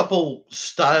a couple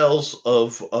styles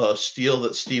of steel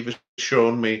that Steve has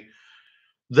shown me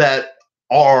that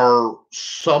are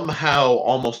somehow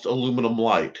almost aluminum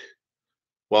light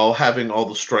while having all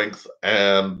the strength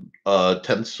and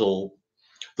tensile,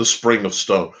 the spring of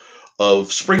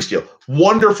spring steel.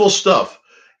 Wonderful stuff.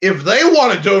 If they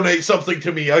want to donate something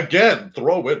to me, again,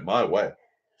 throw it my way.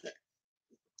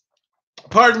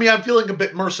 Pardon me, I'm feeling a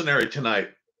bit mercenary tonight.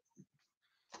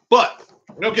 But,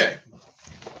 okay.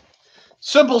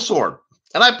 Simple sword.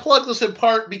 And I plug this in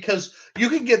part because you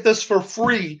can get this for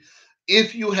free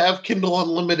if you have Kindle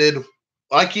Unlimited.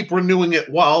 I keep renewing it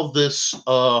while this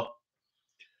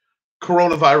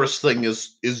coronavirus thing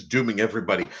is dooming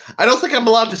everybody. I don't think I'm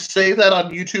allowed to say that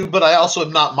on YouTube, but I also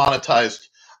am not monetized.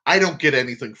 I don't get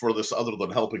anything for this other than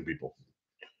helping people.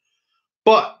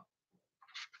 But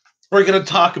we're going to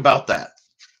talk about that.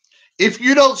 If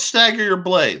you don't stagger your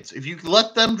blades, if you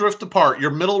let them drift apart, your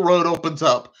middle road opens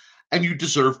up and you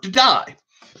deserve to die.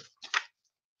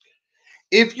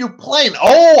 If you plane,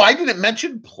 I didn't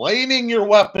mention planing your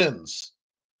weapons.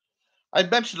 I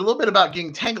mentioned a little bit about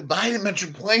getting tangled, but I didn't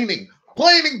mention planing.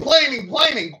 Planing.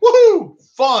 Woohoo!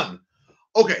 Fun.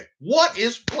 Okay, what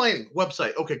is planing?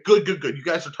 Website. Okay, good. You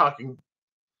guys are talking.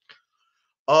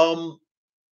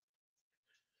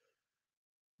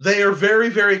 They are very,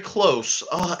 very close.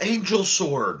 Angel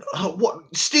Sword.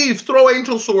 Steve, throw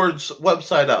Angel Sword's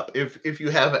website up if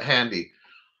you have it handy.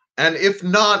 And if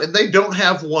not, and they don't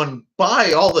have one,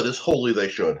 buy all that is holy they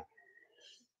should.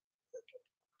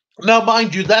 Now,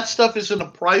 mind you, that stuff is in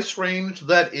a price range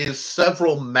that is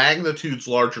several magnitudes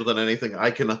larger than anything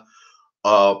I can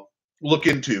look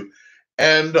into.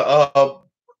 And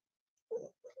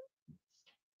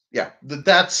yeah,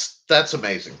 that's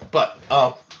amazing. But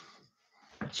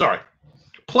sorry.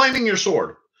 Planing your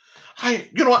sword.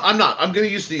 You know what? I'm not. I'm going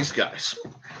to use these guys.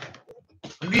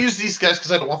 I'm going to use these guys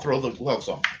because I don't want to throw the gloves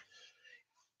on.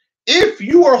 If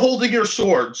you are holding your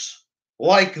swords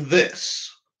like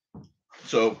this,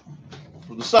 so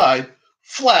from the side,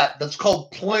 flat, that's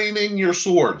called planing your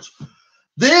swords.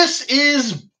 This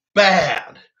is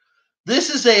bad This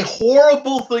is a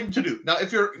horrible thing to do. Now,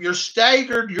 if you're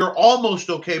staggered, you're almost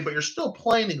okay, but you're still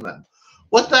planing them.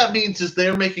 What that means is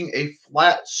they're making a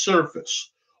flat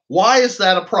surface. Why is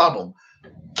that a problem?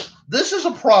 This is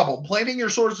a problem. Planing your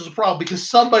swords is a problem because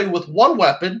somebody with one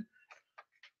weapon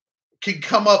can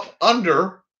come up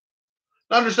under.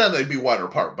 I understand they'd be wider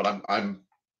apart, but I'm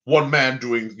one man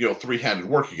doing three-handed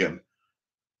work again.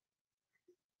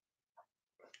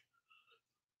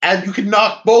 And you can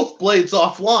knock both blades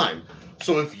offline.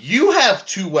 So if you have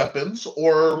two weapons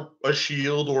or a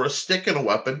shield or a stick and a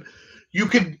weapon, you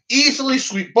can easily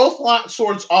sweep both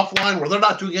swords offline where they're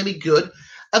not doing any good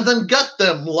and then gut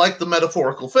them like the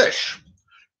metaphorical fish.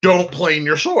 Don't plane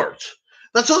your swords.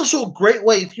 That's also a great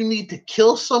way if you need to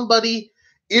kill somebody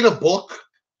in a book.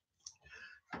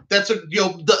 That's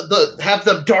have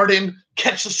them dart in,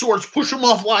 catch the swords, push them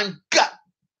offline, gut.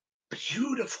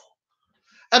 Beautiful.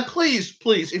 And please,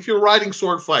 if you're writing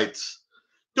sword fights,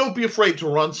 don't be afraid to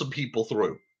run some people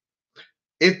through.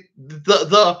 I've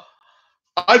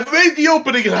made the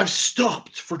opening and I've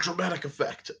stopped for dramatic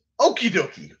effect. Okie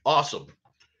dokie, awesome.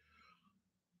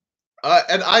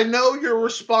 And I know your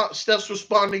Steph's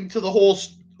responding to the whole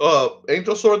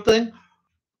angel sword thing,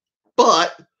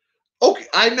 but okay,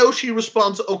 I know she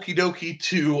responds okie dokie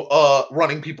to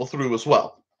running people through as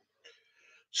well.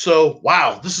 So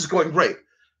wow, this is going great.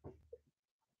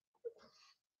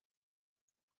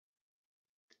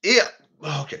 Yeah.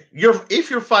 Okay. If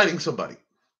you're fighting somebody,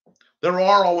 there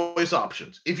are always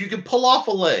options. If you can pull off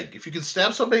a leg, if you can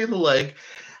stab somebody in the leg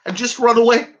and just run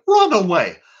away, run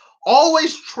away.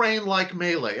 Always train like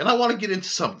melee. And I want to get into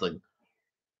something.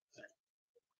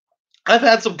 I've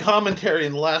had some commentary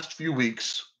in the last few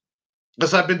weeks,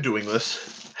 as I've been doing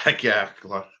this. Heck yeah.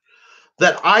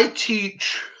 That I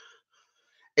teach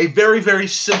a very, very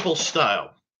simple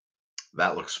style.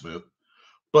 That looks smooth.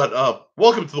 But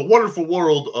welcome to the wonderful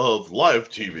world of live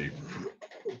TV.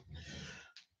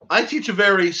 I teach a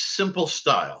very simple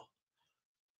style.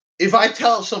 If I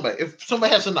tell somebody, if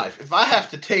somebody has a knife, if I have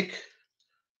to take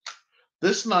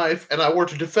this knife and I were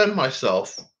to defend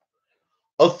myself,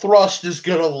 a thrust is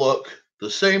going to look the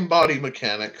same body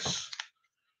mechanics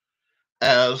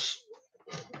as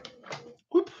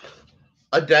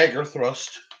a dagger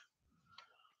thrust.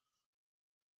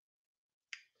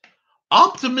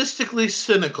 Optimistically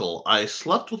cynical. I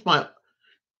slept with my...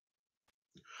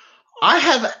 I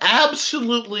have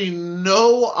absolutely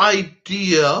no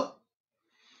idea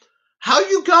how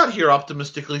you got here,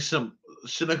 optimistically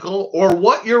cynical, or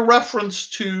what your reference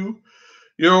to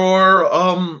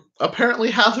your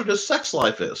apparently hazardous sex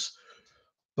life is.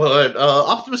 But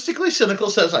optimistically cynical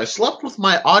says, I slept with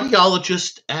my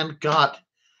audiologist and got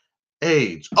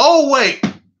AIDS. Oh, wait.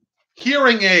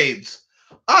 Hearing aids.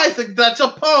 I think that's a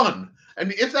pun.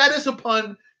 And if that is a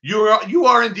pun, you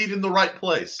are indeed in the right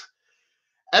place.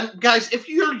 And guys, if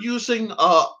you're using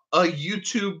a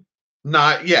YouTube,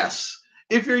 yes.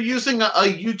 If you're using a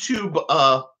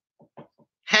YouTube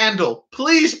handle,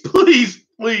 please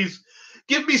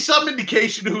give me some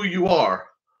indication who you are.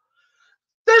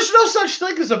 There's no such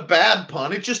thing as a bad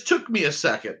pun. It just took me a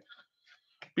second.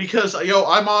 Because,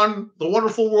 I'm on the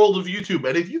wonderful world of YouTube.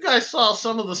 And if you guys saw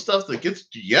some of the stuff that gets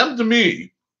DM'd to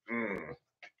me.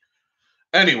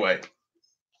 Anyway.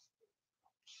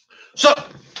 So,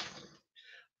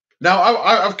 now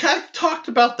I've kind of talked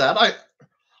about that.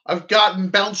 I've gotten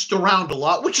bounced around a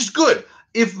lot, which is good.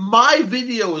 If my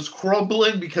video is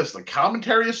crumbling because the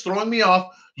commentary is throwing me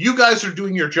off, you guys are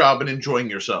doing your job and enjoying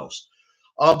yourselves.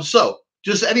 So,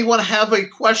 does anyone have a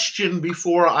question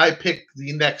before I pick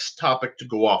the next topic to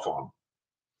go off on?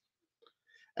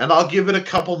 And I'll give it a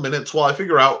couple minutes while I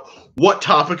figure out what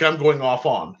topic I'm going off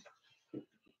on.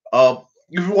 If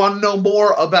you want to know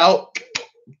more about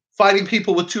fighting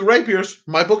people with two rapiers,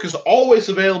 my book is always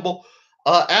available.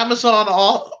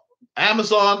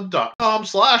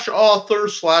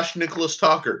 Amazon.com/author/Nicholas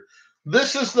Tucker.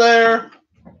 This is there.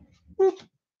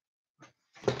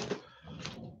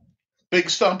 Big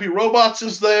Stumpy Robots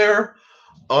is there.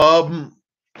 A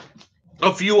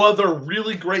few other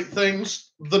really great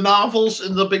things. The novels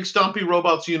in the Big Stumpy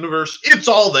Robots universe. It's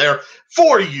all there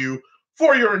for you,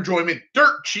 for your enjoyment.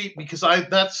 Dirt cheap, because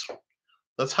that's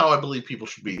how I believe people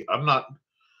should be.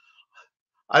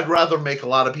 I'd rather make a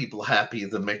lot of people happy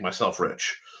than make myself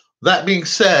rich. That being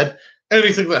said,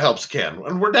 anything that helps can.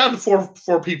 And we're down to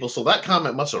four people, so that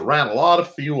comment must have ran a lot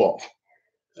of you off.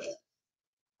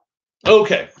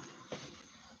 Okay.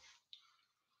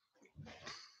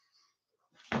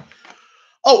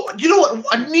 Oh, you know what?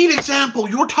 A neat example.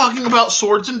 You were talking about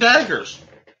swords and daggers.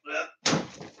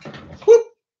 Whoop.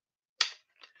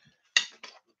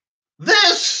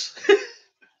 This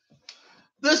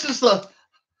is the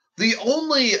the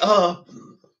only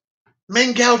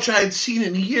main couch I had seen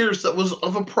in years that was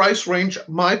of a price range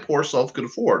my poor self could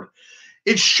afford.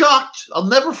 It shocked. I'll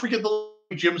never forget the look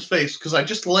on Jim's face because I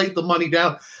just laid the money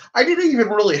down. I didn't even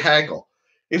really haggle.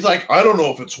 He's like, I don't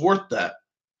know if it's worth that.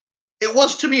 It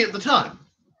was to me at the time.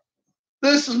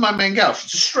 This is my main couch.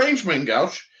 It's a strange main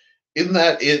couch in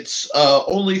that it's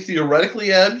only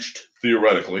theoretically edged,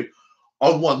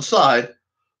 on one side.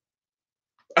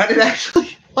 And it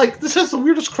actually, like, this has the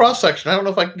weirdest cross-section. I don't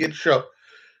know if I can get to show.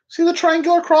 See the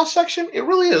triangular cross-section? It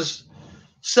really is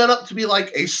set up to be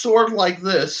like a sword like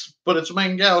this, but it's a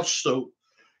main couch, so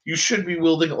you should be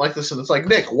wielding it like this. And it's like,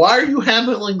 Nick, why are you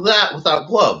handling that without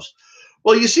gloves?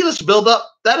 Well, you see this buildup?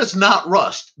 That is not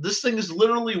rust. This thing is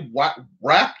literally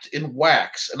wrapped in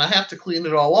wax, and I have to clean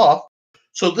it all off.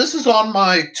 So this is on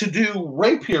my to-do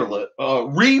repair,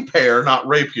 not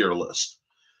rapier list.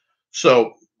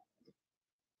 So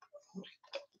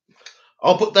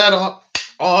I'll put that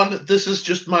on. This is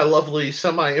just my lovely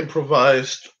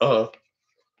semi-improvised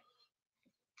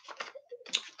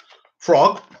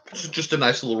frog. This is just a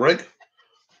nice little rig.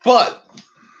 But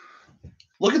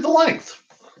look at the length.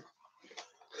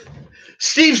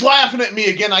 Steve's laughing at me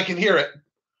again. I can hear it.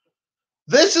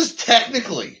 This is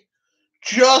technically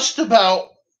just about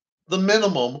the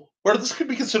minimum where this could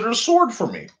be considered a sword for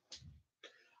me.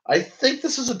 I think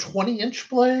this is a 20-inch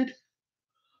blade.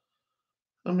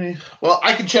 Well,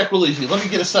 I can check real easy. Let me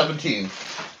get a 17.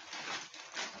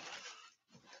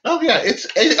 Oh, yeah, it's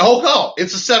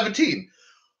a 17.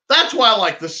 That's why I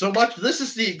like this so much. This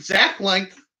is the exact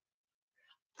length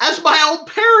as my old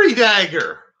parry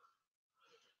dagger.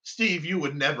 Steve, you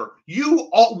would never. You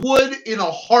would in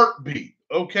a heartbeat,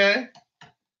 okay?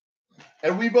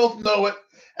 And we both know it.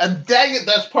 And dang it,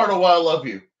 that's part of why I love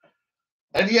you.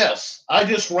 And yes, I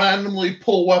just randomly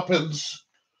pull weapons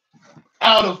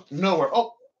out of nowhere.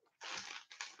 Oh,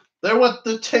 there went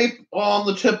the tape on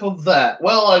the tip of that.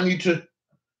 Well, I need to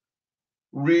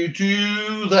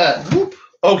redo that. Whoop.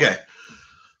 Okay.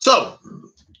 So,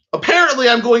 apparently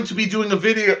I'm going to be doing a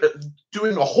video,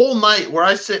 doing a whole night where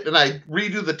I sit and I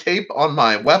redo the tape on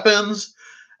my weapons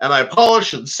and I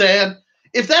polish and sand.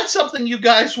 If that's something you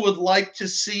guys would like to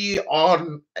see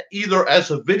on either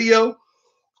as a video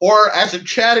or as a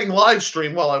chatting live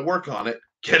stream while I work on it,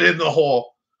 get in the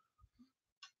hole.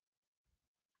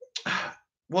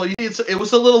 Well, it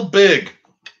was a little big,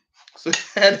 so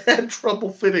I had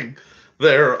trouble fitting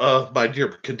there, my dear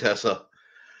Contessa.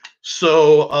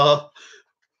 So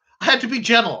I had to be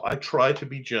gentle. I try to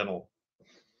be gentle.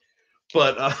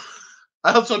 But I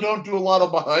also don't do a lot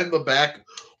of behind the back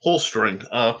holstering.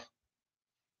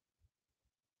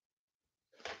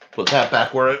 Put that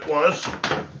back where it was.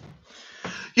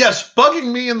 Yes,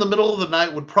 bugging me in the middle of the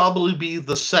night would probably be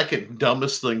the second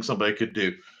dumbest thing somebody could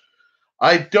do.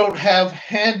 I don't have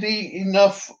handy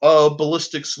enough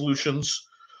ballistic solutions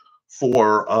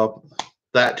for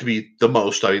that to be the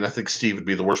most. I mean, I think Steve would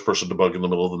be the worst person to bug in the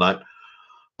middle of the night.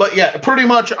 But yeah, pretty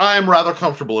much I am rather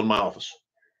comfortable in my office.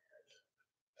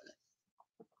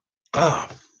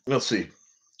 Let's see.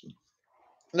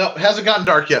 No, it hasn't gotten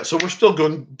dark yet, so we're still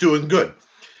doing good.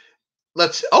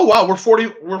 Oh wow,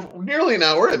 we're nearly an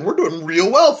hour in. We're doing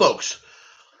real well, folks.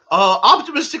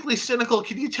 Optimistically cynical,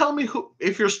 can you tell me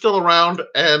if you're still around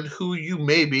and who you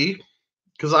may be?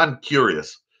 Because I'm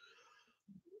curious.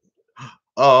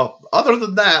 Other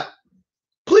than that,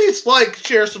 please like,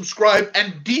 share, subscribe,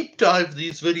 and deep dive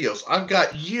these videos. I've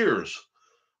got years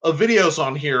of videos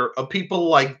on here of people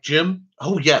like Jim.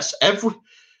 Oh yes,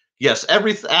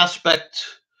 every aspect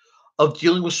of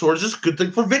dealing with swords is a good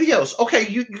thing for videos. Okay,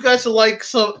 you guys would like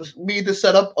me to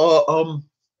set up a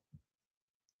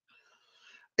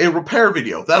repair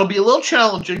video. That'll be a little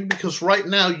challenging because right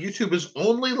now YouTube is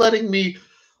only letting me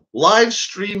live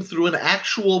stream through an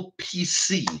actual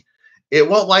PC. It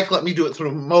won't let me do it through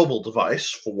a mobile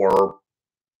device for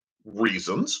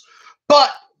reasons, but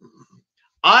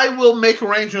I will make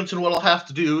arrangements, and what I'll have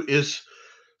to do is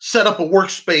set up a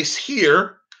workspace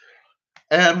here,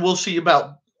 and we'll see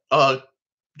about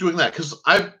doing that, because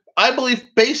I believe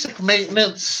basic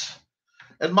maintenance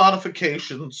and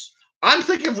modifications. I'm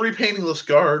thinking of repainting this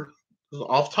guard.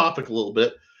 Off topic a little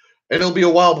bit, and it'll be a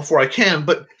while before I can,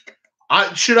 but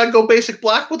should I go basic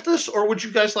black with this, or would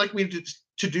you guys like me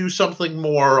to do something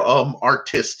more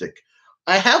artistic?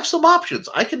 I have some options.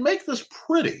 I can make this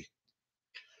pretty.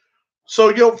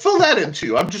 So, fill that in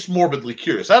too. I'm just morbidly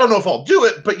curious. I don't know if I'll do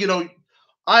it, but,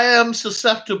 I am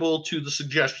susceptible to the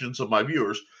suggestions of my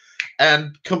viewers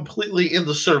and completely in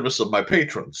the service of my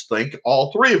patrons. Thank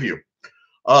all three of you.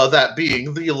 That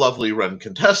being the lovely Ren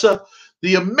Contessa,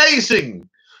 the amazing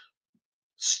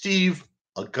Steve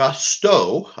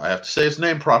Augusto, I have to say his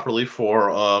name properly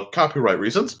for copyright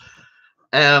reasons,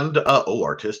 and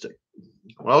artistic.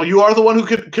 Well, you are the one who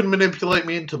can manipulate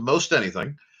me into most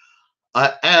anything.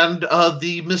 And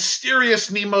the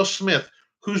mysterious Nemo Smith,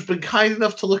 who's been kind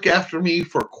enough to look after me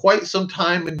for quite some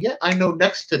time, and yet I know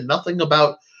next to nothing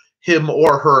about him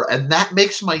or her, and that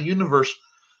makes my universe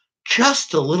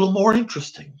just a little more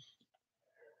interesting.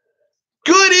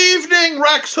 Good evening,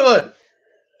 Rex Hood!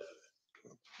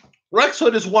 Rex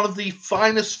Hood is one of the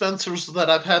finest fencers that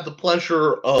I've had the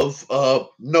pleasure of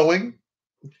knowing.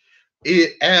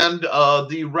 And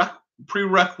the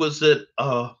prerequisite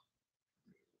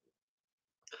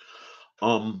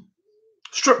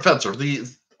strip fencer.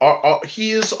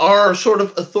 He is our sort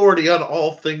of authority on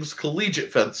all things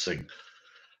collegiate fencing.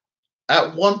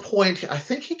 At one point, I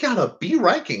think he got a B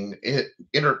ranking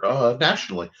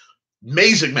nationally.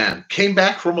 Amazing man. Came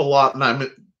back from a lot, and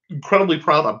I'm incredibly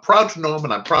proud. I'm proud to know him,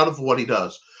 and I'm proud of what he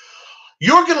does.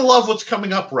 You're going to love what's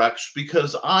coming up, Rex,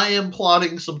 because I am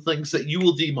plotting some things that you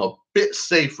will deem a bit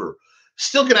safer.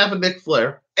 Still going to have a Nick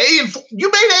Flair.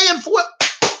 You made A and foil?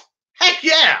 Heck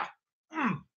yeah!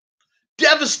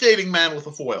 Devastating man with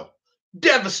a foil.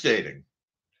 Devastating.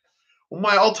 One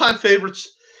of my all-time favorites,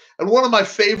 and one of my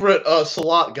favorite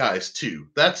Salat guys, too.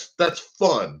 That's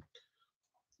fun.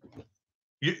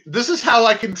 This is how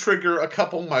I can trigger a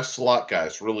couple of my Salat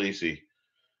guys real easy.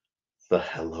 The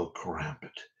Hello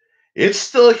Karambit. It's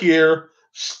still here,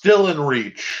 still in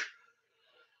reach.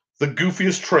 The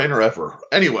goofiest trainer ever.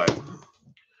 Anyway.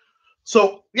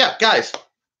 So, yeah, guys.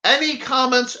 Any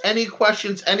comments, any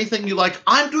questions, anything you like?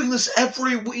 I'm doing this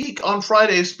every week on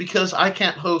Fridays because I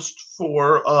can't host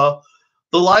for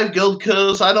the Live Guild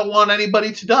because I don't want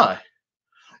anybody to die.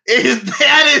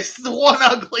 That is the one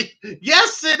ugly.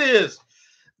 Yes, it is.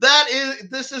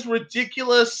 This is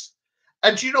ridiculous.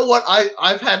 And you know what?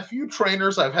 I've had few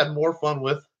trainers I've had more fun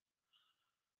with.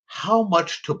 How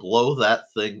much to blow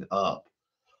that thing up?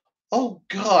 Oh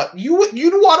God, you want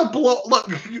to blow?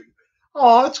 Look,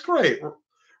 oh, that's great.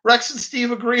 Rex and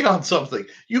Steve agree on something.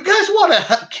 You guys want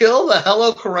to kill the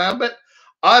Hello Karambit?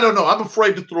 I don't know. I'm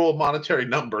afraid to throw a monetary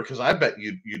number because I bet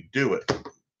you'd do it.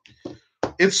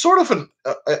 It's sort of an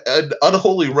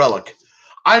unholy relic.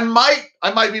 I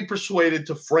might be persuaded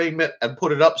to frame it and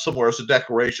put it up somewhere as a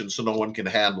decoration so no one can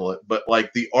handle it. But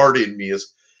like the art in me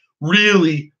is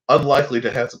really unlikely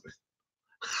to have it.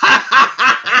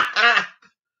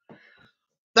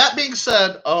 That being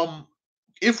said,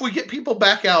 if we get people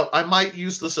back out, I might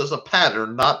use this as a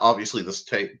pattern, not obviously this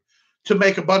tape, to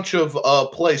make a bunch of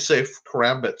play-safe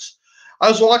karambits. I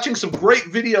was watching some great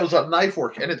videos on knife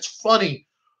work, and it's funny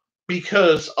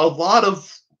because a lot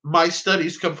of my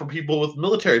studies come from people with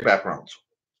military backgrounds.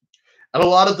 And a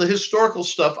lot of the historical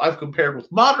stuff I've compared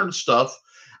with modern stuff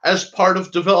as part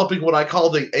of developing what I call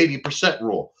the 80%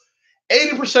 rule.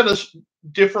 80% of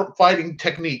different fighting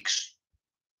techniques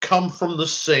come from the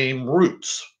same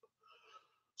roots.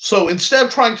 So instead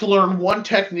of trying to learn one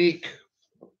technique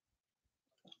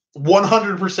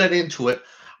 100% into it,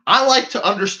 I like to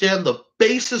understand the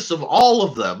basis of all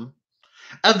of them.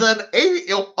 And then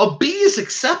a B is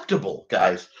acceptable,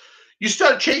 guys. You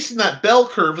start chasing that bell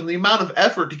curve, and the amount of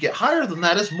effort to get higher than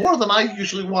that is more than I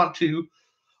usually want to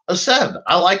ascend.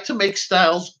 I like to make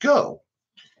styles go.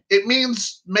 It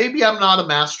means maybe I'm not a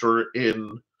master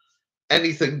in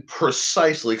anything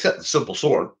precisely except the simple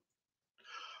sword.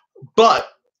 But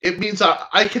it means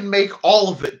I can make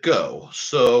all of it go.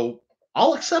 So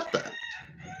I'll accept that.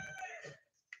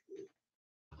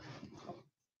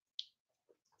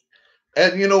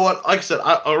 And you know what? Like I said,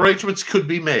 arrangements could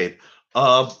be made.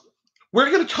 We're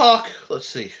going to talk. Let's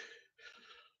see.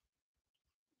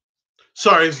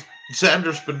 Sorry,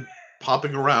 Xander's been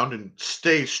popping around and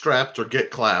stay strapped or get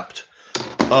clapped.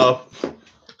 I'm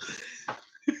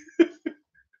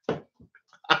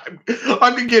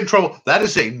going to get in trouble. That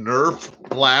is a Nerf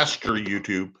blaster,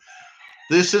 YouTube.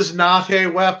 This is not a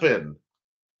weapon.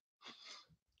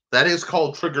 That is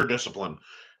called trigger discipline.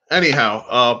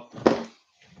 Anyhow,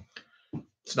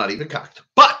 it's not even cocked.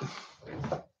 But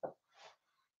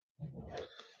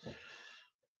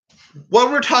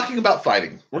when we're talking about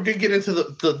fighting, we're going to get into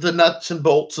the nuts and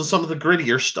bolts and some of the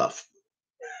grittier stuff.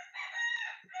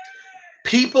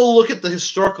 People look at the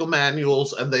historical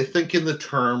manuals and they think in the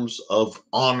terms of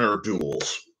honor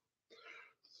duels.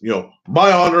 You know,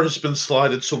 my honor has been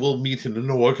slighted, so we'll meet in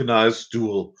an organized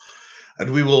duel,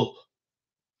 and we will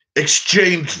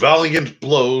exchange valiant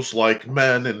blows like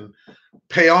men and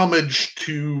pay homage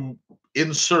to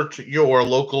insert your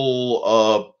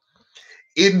local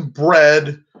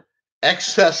inbred,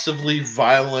 excessively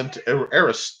violent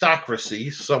aristocracy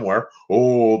somewhere.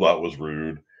 Oh, that was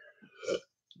rude.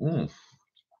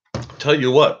 Tell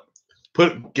you what,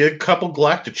 get a couple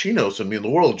Galactichinos in me and the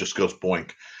world just goes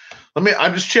boink.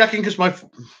 I'm just checking because my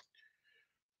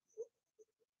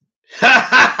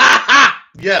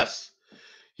yes.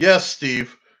 Yes,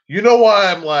 Steve. You know why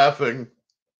I'm laughing.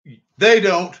 They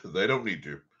don't need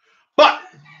to. But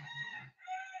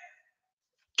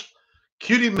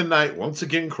Cutie Midnight once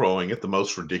again crowing at the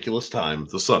most ridiculous time.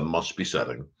 The sun must be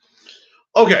setting.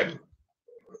 Okay.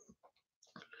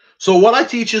 So what I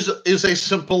teach is a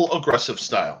simple aggressive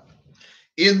style.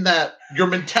 In that your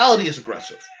mentality is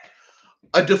aggressive.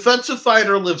 A defensive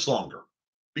fighter lives longer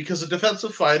because a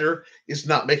defensive fighter is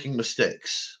not making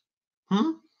mistakes.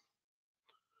 I'm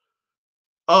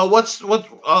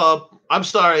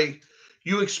sorry.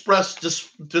 You expressed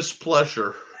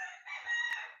displeasure.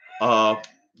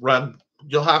 Ren,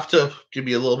 you'll have to give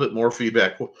me a little bit more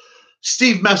feedback.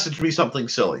 Steve messaged me something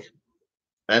silly,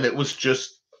 and it was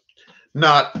just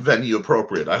not venue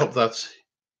appropriate. I hope that's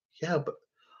but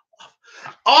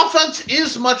offense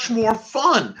is much more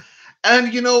fun.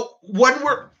 And when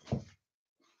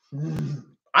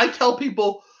I tell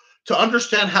people to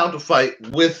understand how to fight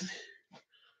with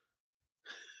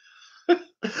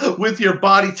your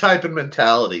body type and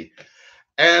mentality.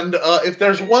 And if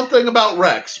there's one thing about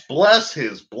Rex, bless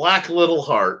his black little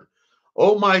heart,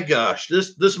 oh my gosh,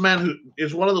 this man who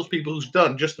is one of those people who's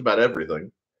done just about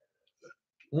everything.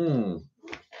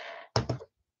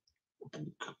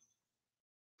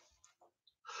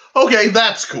 Okay,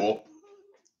 that's cool.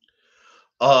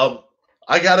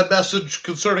 I got a message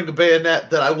concerning a bayonet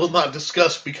that I will not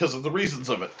discuss because of the reasons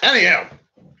of it. Anyhow,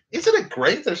 isn't it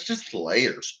great? There's just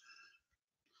layers.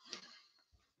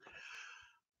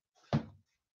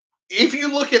 If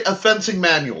you look at a fencing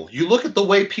manual, you look at the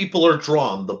way people are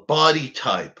drawn, the body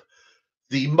type,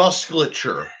 the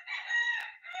musculature.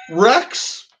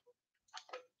 Rex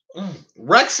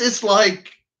is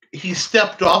like he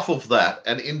stepped off of that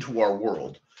and into our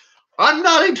world. I'm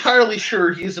not entirely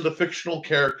sure he's a fictional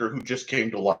character who just came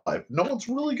to life. No one's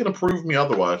really going to prove me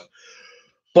otherwise.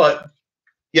 But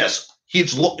yes,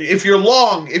 if you're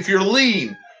long, if you're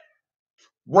lean,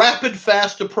 rapid,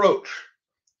 fast approach,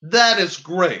 that is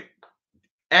great.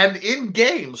 And in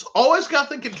games, always got to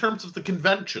think in terms of the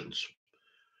conventions.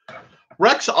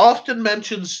 Rex often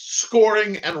mentions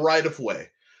scoring and right of way.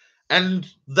 And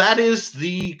that is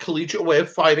the collegiate way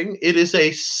of fighting. It is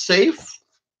a safe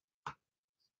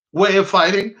way of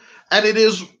fighting. And it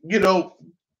is,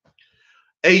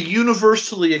 a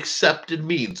universally accepted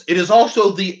means. It is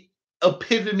also the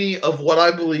epitome of what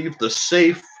I believe the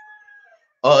safe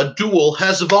duel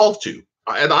has evolved to.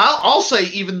 And I'll say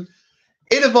even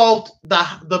it evolved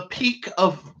the peak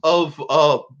of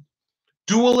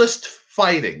duelist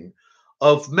fighting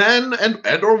of men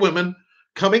and or women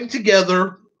coming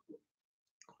together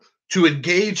to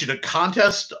engage in a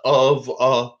contest of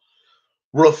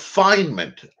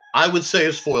refinement, I would say,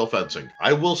 is foil fencing.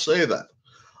 I will say that.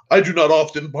 I do not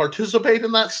often participate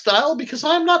in that style because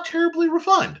I'm not terribly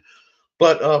refined.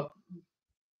 But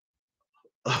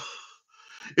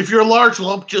if you're a large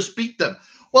lump, just beat them.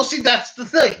 Well, see, that's the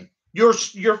thing.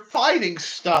 Your fighting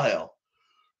style,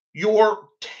 your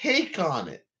take on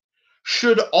it,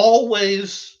 should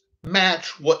always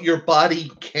match what your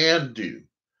body can do.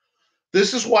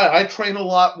 This is why I train a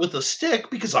lot with a stick,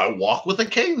 because I walk with a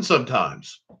cane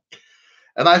sometimes.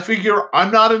 And I figure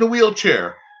I'm not in a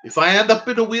wheelchair. If I end up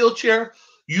in a wheelchair,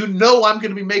 I'm going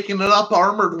to be making an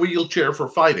up-armored wheelchair for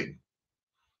fighting.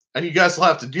 And you guys will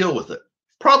have to deal with it.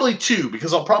 Probably two,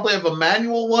 because I'll probably have a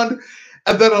manual one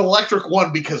and then an electric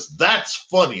one, because that's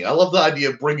funny. I love the idea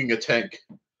of bringing a tank.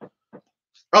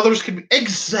 Others can be...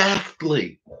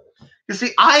 Exactly. You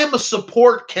see, I am a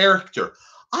support character.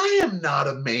 I am not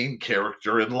a main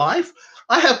character in life.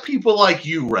 I have people like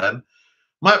you, Ren,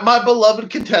 my beloved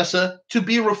Contessa, to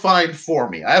be refined for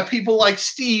me. I have people like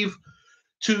Steve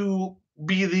to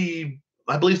be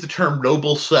I believe the term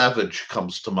noble savage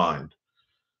comes to mind.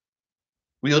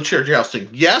 Wheelchair jousting.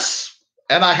 Yes,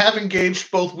 and I have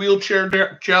engaged both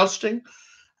wheelchair jousting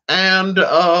and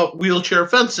wheelchair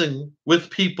fencing with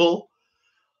people.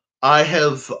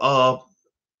 I've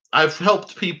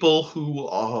helped people who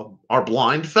are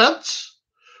blind fence.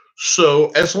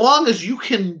 So as long as you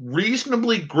can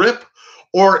reasonably grip,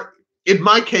 or in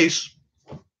my case,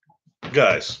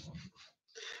 guys,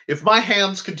 if my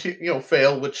hands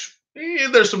fail, which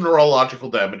there's some neurological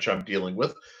damage I'm dealing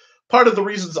with, part of the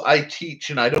reasons I teach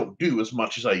and I don't do as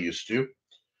much as I used to,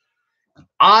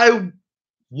 I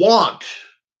want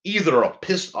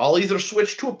I'll either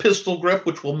switch to a pistol grip,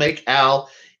 which will make Al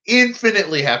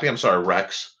infinitely happy. I'm sorry,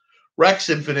 Rex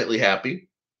infinitely happy.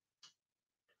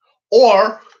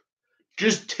 Or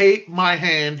just take my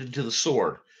hand into the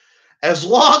sword. As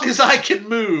long as I can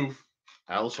move.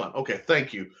 Al's fine. Okay,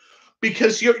 thank you.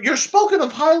 Because you're spoken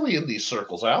of highly in these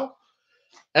circles, Al.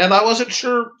 And I wasn't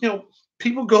sure,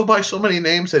 people go by so many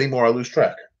names anymore, I lose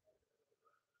track.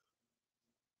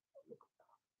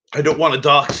 I don't want to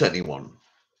dox anyone.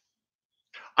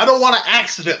 I don't want to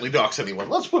accidentally dox anyone.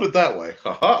 Let's put it that way.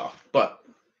 Haha. But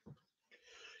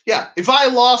yeah, if I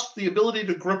lost the ability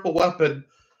to grip a weapon,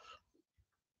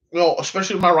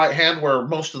 especially with my right hand where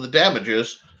most of the damage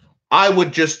is, I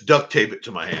would just duct tape it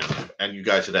to my hand, and you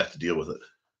guys would have to deal with it.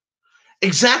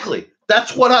 Exactly.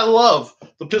 That's what I love.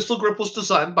 The pistol grip was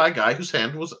designed by a guy whose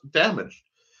hand was damaged.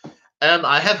 And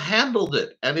I have handled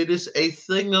it, and it is a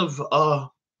thing of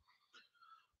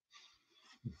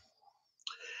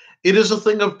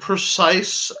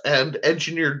precise and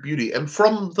engineered beauty. And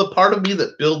from the part of me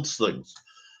that builds things,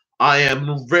 I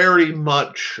am very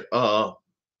much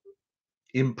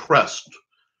impressed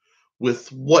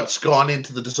with what's gone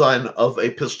into the design of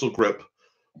a pistol grip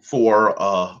for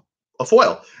a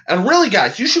foil. And really,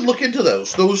 guys, you should look into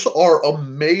those. Those are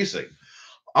amazing.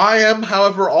 I am,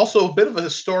 however, also a bit of a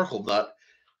historical nut.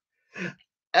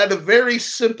 And a very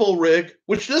simple rig,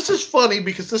 which this is funny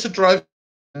because this would drive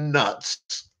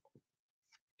nuts.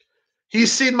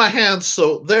 He's seen my hands,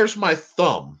 so there's my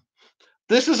thumb.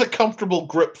 This is a comfortable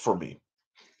grip for me.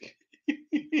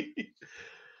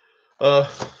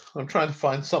 I'm trying to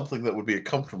find something that would be a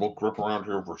comfortable grip around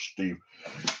here for Steve.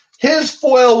 His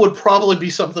foil would probably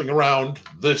be something around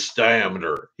this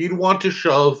diameter. He'd want to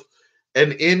shove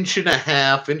an 1.5 inch,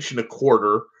 1.25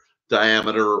 inch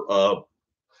diameter,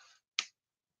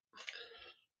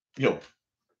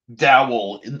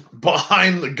 dowel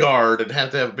behind the guard and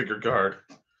have to have a bigger guard.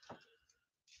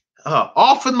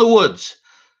 Off in the woods.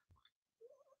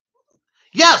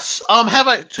 Yes. Have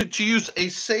I to use a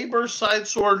saber side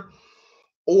sword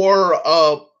or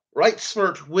right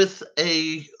swirt with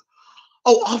a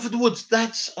off in the woods.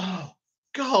 That's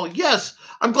God. Yes,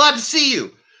 I'm glad to see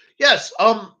you. Yes.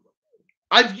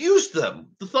 I've used them.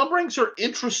 The thumb rings are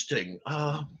interesting.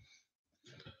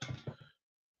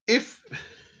 Because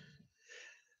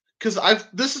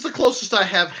this is the closest I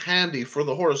have handy for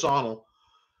the horizontal.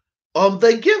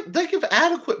 They give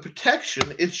adequate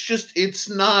protection. It's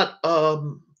not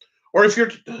or if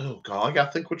you're I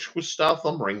gotta think which style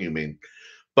thumb ring you mean.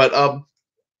 But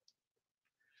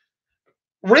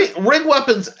ring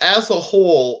weapons as a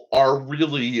whole are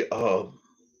really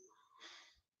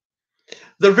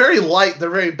they're very light, they're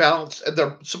very balanced, and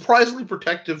they're surprisingly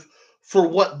protective for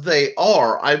what they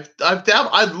are. I'd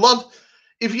love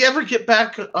if you ever get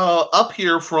back up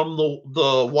here from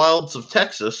the wilds of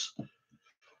Texas.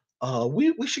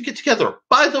 We should get together.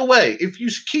 By the way, if you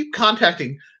keep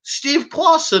contacting, Steve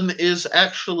Clausen is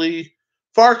actually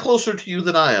far closer to you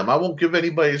than I am. I won't give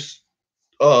anybody's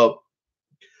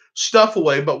stuff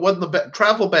away, but when the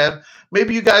travel ban,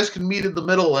 maybe you guys can meet in the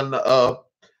middle and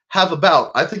have a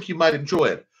bout. I think you might enjoy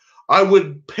it. I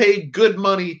would pay good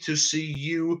money to see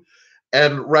you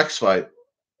and Rex fight.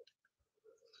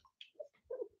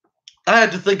 I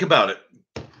had to think about it.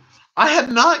 I had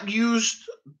not used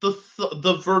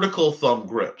the vertical thumb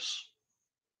grips.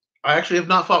 I actually have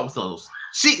not fought with those.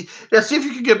 See if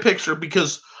you can get a picture,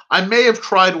 because I may have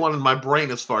tried one and my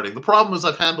brain is farting. The problem is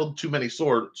I've handled too many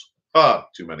swords.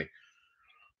 Too many.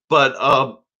 But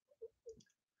I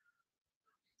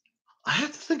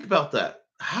have to think about that.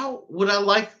 How would I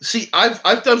like? See, I've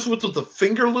done this with the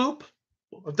finger loop.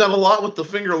 I've done a lot with the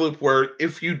finger loop where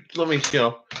if you let me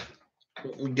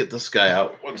get this guy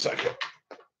out 1 second.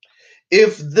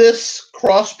 If this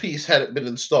cross piece hadn't been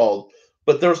installed,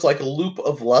 but there's like a loop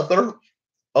of leather,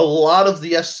 a lot of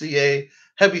the SCA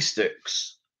heavy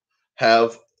sticks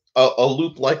have a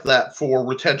loop like that for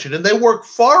retention, and they work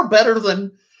far better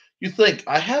than you think.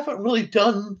 I haven't really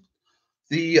done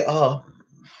the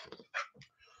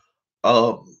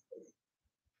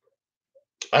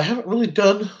I haven't really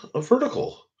done a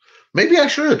vertical. Maybe I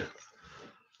should.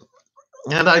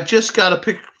 And I just got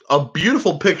a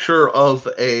beautiful picture of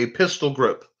a pistol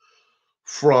grip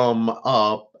from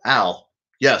Al.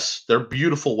 Yes, they're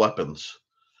beautiful weapons.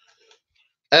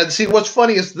 And see, what's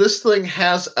funny is this thing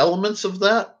has elements of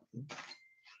that.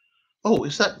 Oh,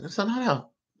 is that not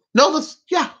Al? No,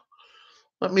 yeah.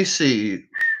 Let me see.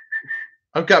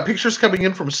 I've got pictures coming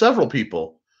in from several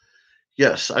people.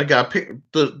 Yes, I got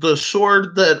the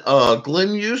sword that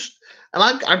Glenn used, and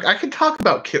I can talk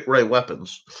about Kit Ray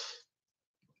weapons.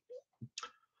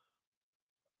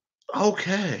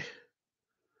 Okay.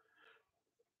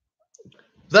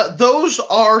 Those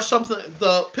are something,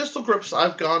 the pistol grips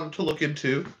I've gone to look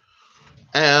into,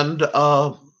 and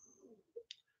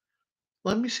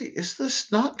let me see. Is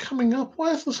this not coming up?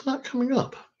 Why is this not coming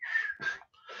up?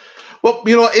 Well,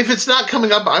 you know, if it's not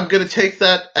coming up, I'm going to take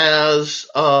that as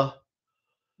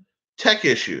tech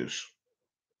issues.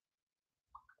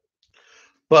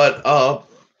 But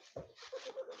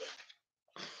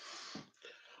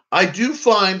I do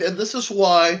find, and this is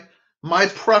why my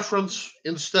preference,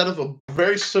 instead of a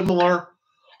very similar,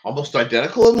 almost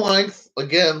identical in length,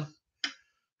 again,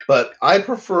 but I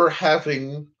prefer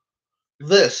having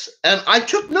this. And I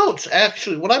took notes,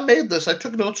 actually. When I made this, I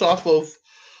took notes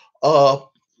uh,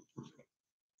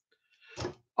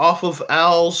 off of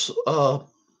Al's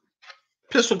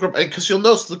pistol grip, because you'll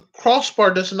notice the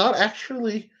crossbar does not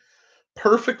actually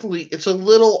perfectly, it's a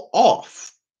little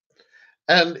off.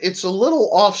 And it's a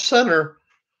little off center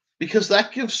because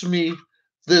that gives me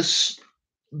this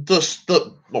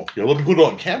well, here, let me put it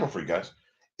on camera for you guys.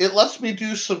 It lets me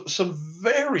do some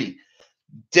very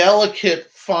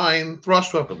delicate, fine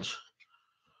thrust weapons.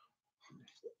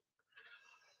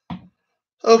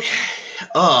 Okay,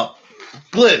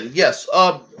 Glyn, yes.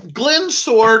 Glyn's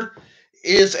sword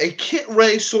is a Kit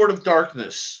Ray Sword of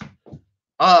Darkness.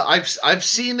 I've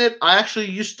seen it. I actually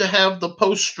used to have the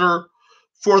poster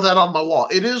for that on my wall.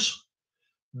 It is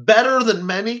better than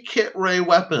many Kit Ray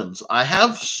weapons. I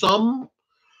have some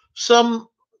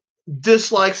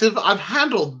dislikes. I've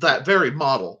handled that very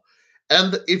model,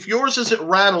 and if yours isn't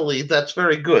rattly, that's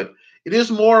very good. It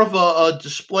is more of a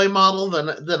display model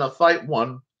than a fight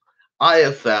one. I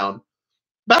have found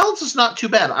balance is not too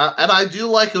bad, and I do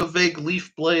like a vague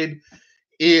leaf blade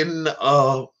in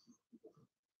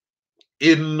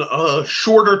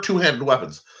shorter two-handed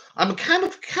weapons. I'm kind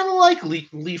of like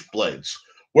leaf blades,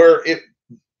 where it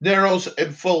narrows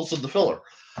and fills in the filler.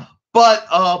 But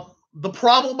the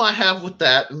problem I have with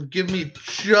that, and give me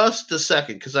just a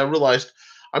second, because I realized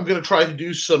I'm going to try to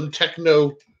do some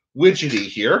techno widgety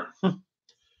here.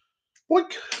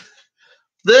 Boink.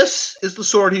 This is the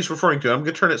sword he's referring to. I'm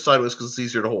going to turn it sideways because it's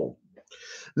easier to hold.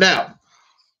 Now,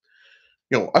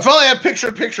 you know, I finally have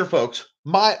picture-in-picture, folks.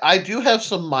 I do have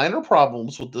some minor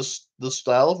problems with this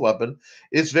style of weapon.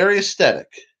 It's very aesthetic.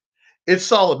 It's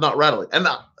solid, not rattling, and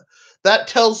that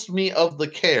tells me of the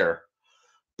care.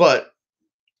 But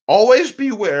always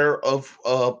beware of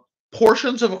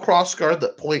portions of a crossguard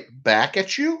that point back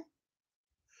at you,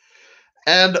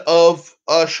 and of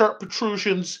sharp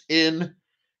protrusions in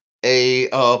a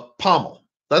pommel.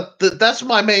 That's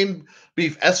my main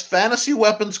beef. As fantasy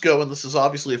weapons go, and this is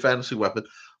obviously a fantasy weapon,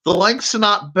 the length's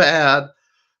not bad.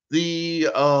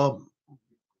 The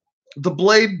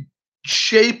blade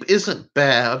shape isn't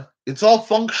bad. It's all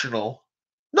functional.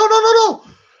 No.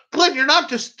 Glenn, you're not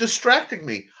just distracting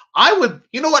me. I would,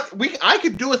 you know what? I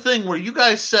could do a thing where you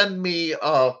guys send me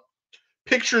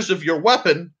pictures of your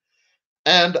weapon,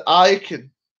 and I could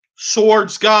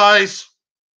swords, guys.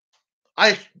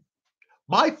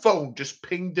 My phone just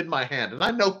pinged in my hand, and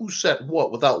I know who sent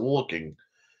what without looking.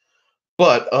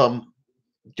 But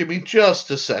give me just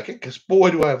a second, because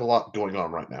boy, do I have a lot going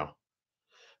on right now.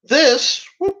 This,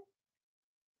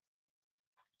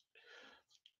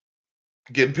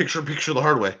 getting picture the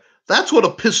hard way. That's what a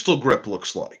pistol grip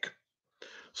looks like.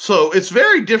 So it's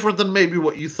very different than maybe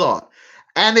what you thought.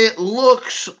 And it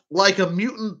looks like a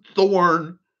mutant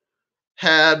thorn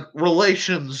had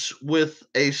relations with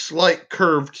a slight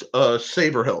curved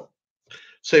saber hilt.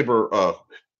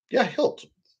 Hilt.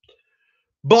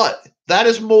 But that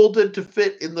is molded to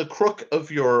fit in the crook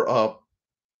of your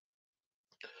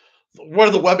where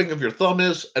the webbing of your thumb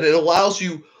is, and it allows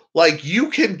you, like, you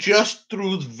can just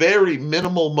through very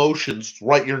minimal motions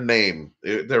write your name.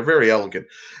 They're very elegant.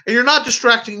 And you're not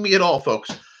distracting me at all,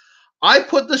 folks. I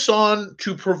put this on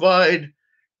to provide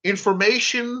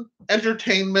information,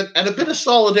 entertainment, and a bit of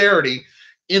solidarity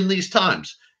in these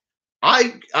times.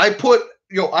 I put,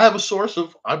 you know, I have a source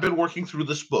of, I've been working through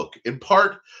this book, in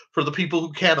part for the people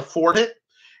who can't afford it,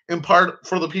 in part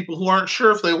for the people who aren't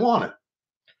sure if they want it.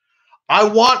 I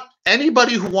want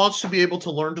anybody who wants to be able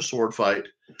to learn to sword fight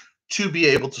to be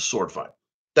able to sword fight.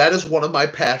 That is one of my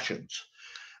passions.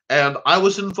 And I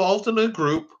was involved in a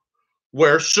group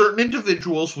where certain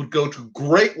individuals would go to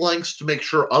great lengths to make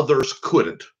sure others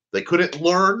couldn't. They couldn't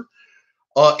learn.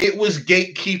 It was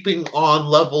gatekeeping on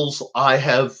levels I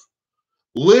have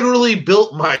literally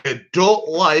built my adult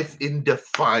life in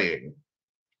defying.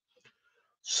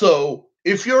 So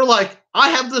if you're like, I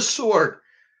have this sword,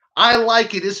 I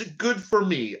like it, is it good for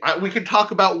me? We can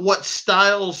talk about what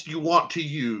styles you want to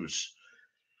use.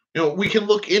 You know, we can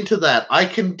look into that. I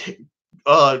can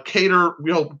cater,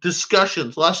 you know,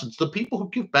 discussions, lessons. The people who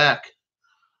give back.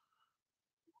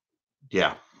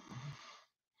 Yeah.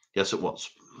 Yes, it was.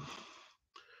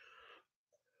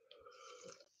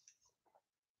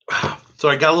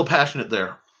 Sorry, I got a little passionate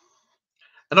there.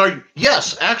 And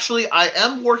yes, actually, I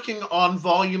am working on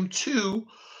volume 2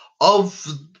 of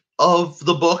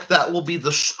the book that will be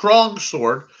the Strong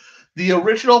Sword. The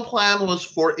original plan was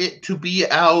for it to be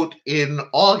out in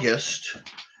August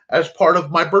as part of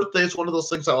my birthday. Is one of those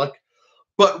things I like.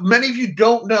 But many of you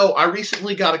don't know, I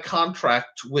recently got a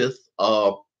contract with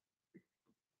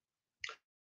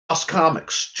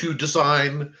Comics to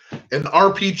design an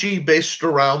RPG based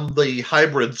around the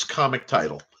Hybrids comic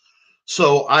title.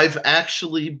 So I've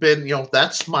actually been,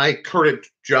 that's my current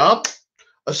job,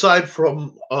 aside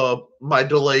from my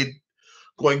delayed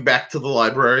going back to the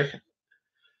library.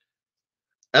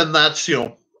 And that's,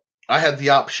 I had the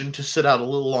option to sit out a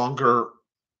little longer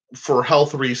for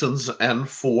health reasons and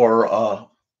for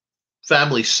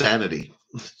family sanity.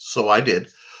 So I did.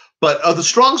 But the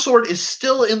Strong Sword is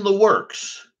still in the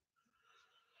works.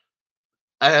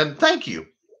 And thank you.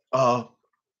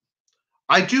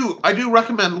 I do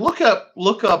recommend look up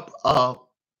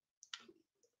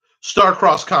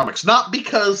Starcross Comics. Not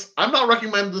because I'm not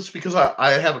recommending this because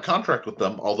I have a contract with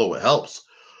them, although it helps.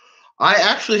 I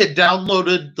actually had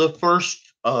downloaded the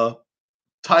first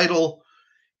title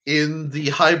in the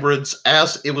Hybrids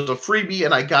as it was a freebie,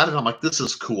 and I got it. I'm like, this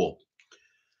is cool,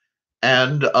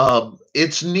 and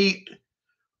it's neat.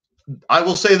 I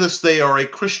will say this: they are a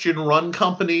Christian-run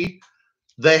company.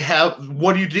 They have,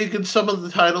 when you dig in some of the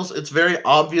titles, it's very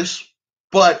obvious,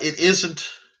 but it isn't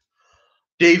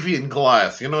Davy and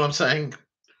Goliath. You know what I'm saying?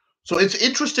 So it's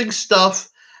interesting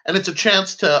stuff, and it's a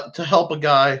chance to help a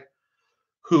guy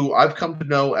who I've come to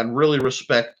know and really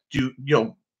respect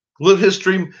live his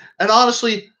dream. And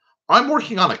honestly, I'm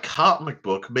working on a comic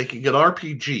book, making an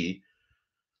RPG.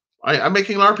 I'm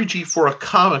making an RPG for a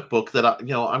comic book that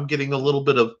I'm getting a little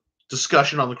bit of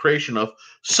discussion on the creation of.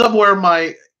 Somewhere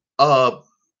my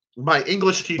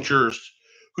English teachers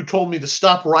who told me to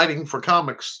stop writing for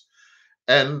comics,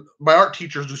 and my art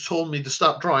teachers who told me to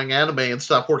stop drawing anime and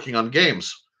stop working on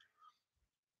games.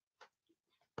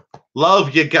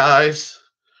 Love you guys.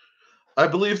 I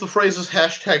believe the phrase is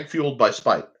 #fueled by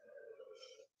spite.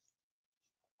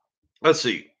 Let's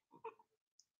see.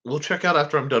 We'll check out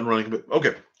after I'm done running.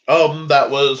 Okay. That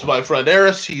was my friend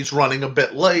Eris. He's running a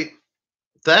bit late.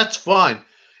 That's fine.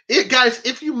 Guys,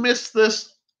 if you missed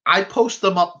this, I post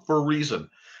them up for a reason.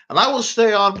 And I will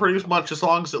stay on pretty much as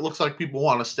long as it looks like people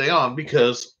want to stay on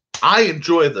because I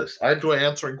enjoy this. I enjoy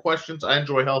answering questions. I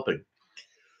enjoy helping.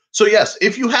 So yes,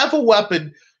 if you have a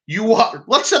weapon,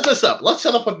 let's set this up. Let's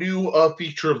set up a new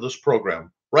feature of this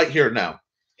program right here now.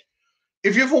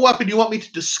 If you have a weapon you want me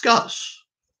to discuss,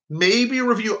 maybe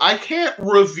review. I can't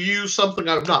review something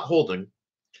I'm not holding.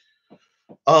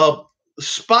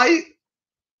 Spite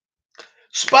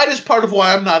is part of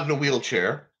why I'm not in a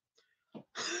wheelchair.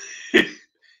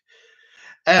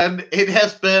 And it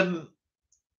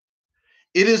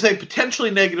is a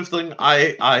potentially negative thing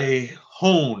I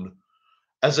hone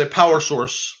as a power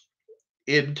source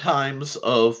in times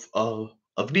of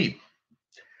need.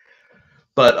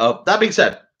 But that being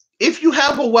said, if you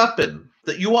have a weapon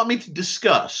that you want me to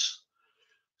discuss,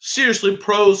 seriously,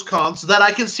 pros, cons, that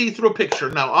I can see through a picture.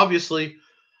 Now, obviously,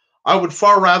 I would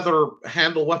far rather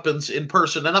handle weapons in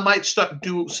person, and I might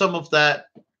do some of that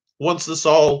once this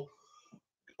all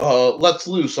lets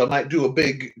loose. I might do a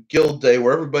big guild day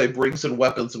where everybody brings in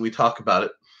weapons and we talk about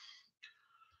it.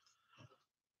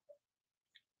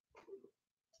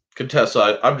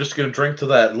 Contessa, I'm just going to drink to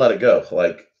that and let it go.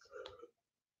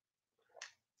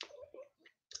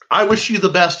 I wish you the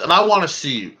best, and I want to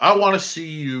see you. I want to see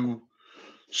you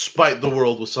spite the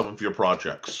world with some of your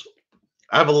projects.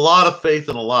 I have a lot of faith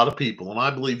in a lot of people, and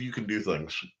I believe you can do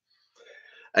things.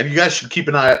 And you guys should keep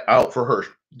an eye out for her.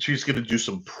 She's going to do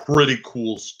some pretty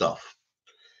cool stuff.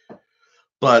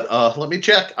 But let me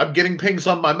check. I'm getting pings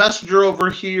on my messenger over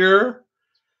here.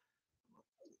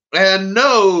 And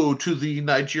no to the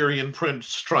Nigerian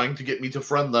prince trying to get me to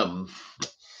friend them.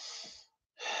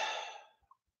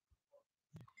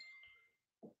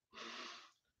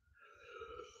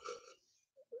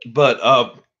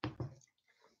 But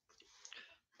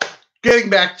getting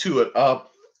back to it, I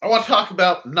want to talk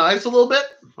about knives a little bit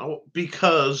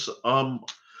because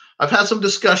I've had some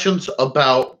discussions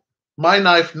about my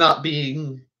knife not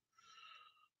being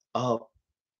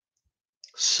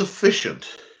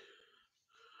sufficient.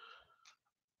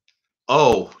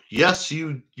 Oh, yes,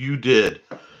 you did.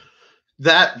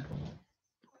 That,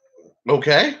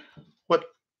 okay? What?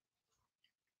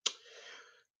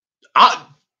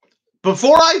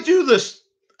 Before I do this,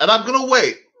 and I'm going to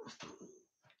wait,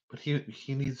 but he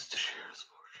needs to share his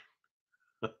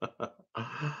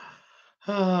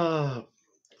fortune.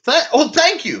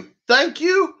 Thank you. Thank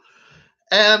you.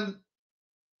 And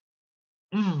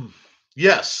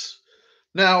yes,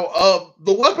 Now,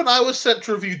 the weapon I was sent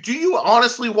to review, do you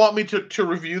honestly want me to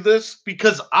review this?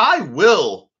 Because I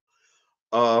will,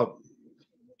 uh,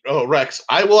 oh, Rex,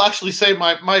 I will actually say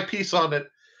my piece on it,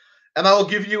 and I will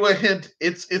give you a hint.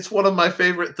 It's one of my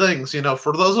favorite things,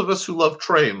 for those of us who love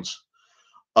trains.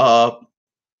 Uh,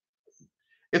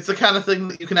 it's the kind of thing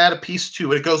that you can add a piece to,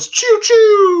 and it goes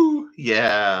choo-choo!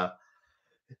 Yeah.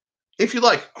 If you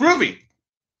like. Groovy.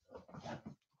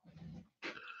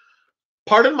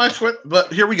 Pardon my sweat,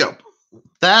 but here we go.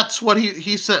 That's what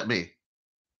he sent me.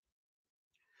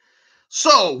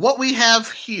 So, what we have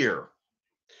here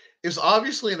is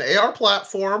obviously an AR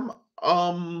platform.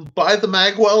 By the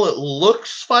Magwell, it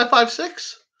looks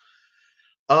 5.56.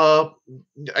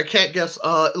 I can't guess.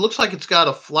 It looks like it's got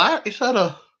a flat. Is that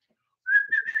a...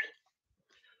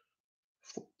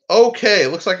 Okay,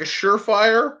 it looks like a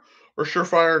Surefire or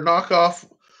Surefire knockoff.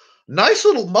 Nice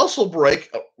little muscle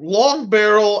brake, long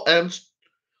barrel, and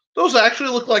those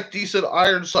actually look like decent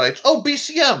iron sights. Oh,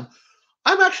 BCM.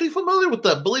 I'm actually familiar with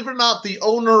them. Believe it or not, the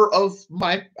owner of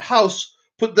my house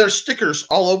put their stickers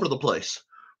all over the place.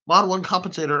 Mod 1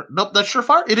 compensator. Nope, that's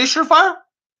Surefire. It is Surefire?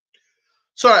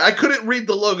 Sorry, I couldn't read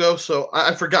the logo, so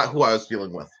I forgot who I was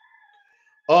dealing with.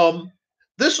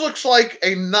 This looks like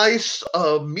a nice,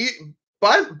 by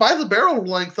the barrel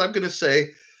length, I'm going to say,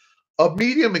 a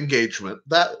medium engagement.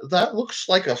 That looks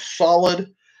like a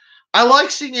solid... I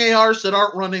like seeing ARs that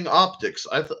aren't running optics.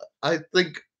 I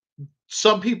think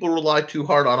some people rely too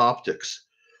hard on optics.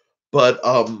 But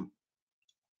I'm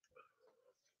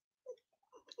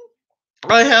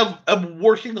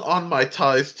working on my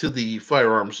ties to the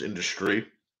firearms industry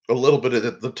a little bit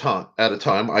at a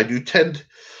time. I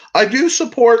do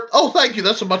support. Oh, thank you.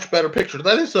 That's a much better picture.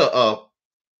 That is a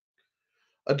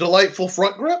delightful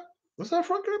front grip. Is that a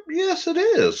front grip? Yes, it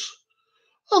is.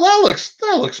 Oh,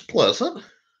 that looks pleasant.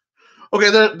 Okay,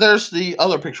 there's the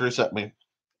other picture he sent me.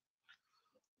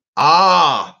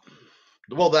 Ah,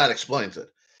 well, that explains it.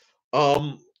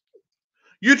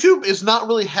 YouTube is not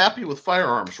really happy with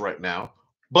firearms right now,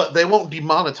 but they won't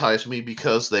demonetize me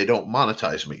because they don't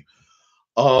monetize me.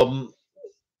 I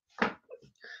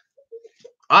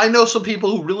know some people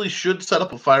who really should set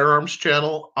up a firearms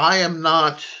channel. I am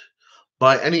not,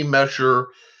 by any measure,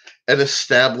 an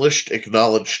established,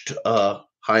 acknowledged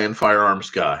high-end firearms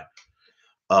guy.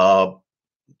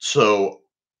 So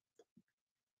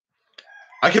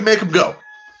I can make them go.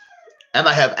 And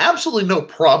I have absolutely no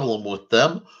problem with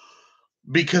them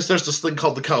because there's this thing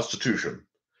called the Constitution.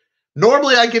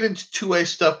 Normally I get into 2A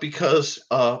stuff because,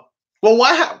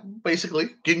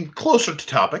 basically, getting closer to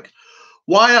topic,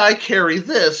 why I carry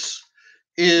this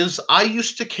is I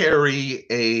used to carry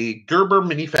a Gerber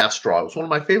Mini Fast Draw. It was one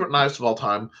of my favorite knives of all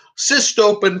time. Cyst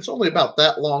open. It's only about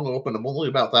that long open. I'm only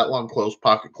about that long closed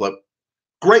pocket clip.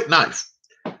 Great knife.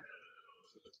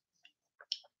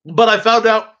 But I found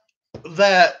out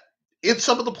that in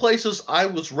some of the places I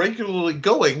was regularly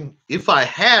going, if I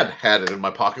had it in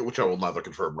my pocket, which I will neither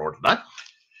confirm nor deny,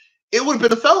 it would have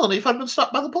been a felony if I'd been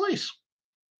stopped by the police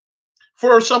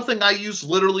for something I use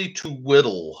literally to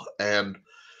whittle. And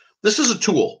this is a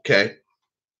tool, okay?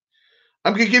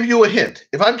 I'm going to give you a hint.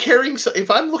 If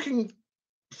I'm looking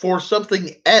for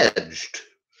something edged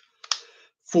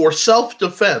for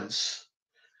self-defense,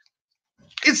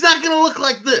 it's not going to look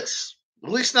like this. At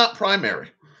least not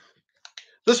primary.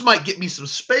 This might get me some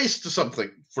space to something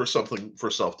for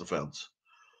self-defense.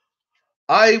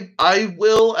 I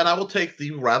will take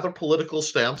the rather political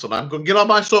stance, and I'm going to get on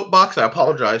my soapbox. I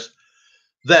apologize.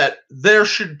 That there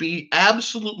should be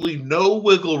absolutely no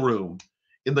wiggle room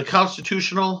in the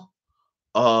constitutional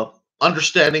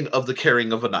understanding of the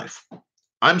carrying of a knife.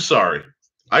 I'm sorry.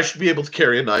 I should be able to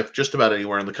carry a knife just about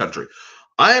anywhere in the country.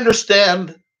 I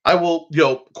understand. I will,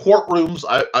 courtrooms,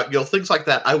 things like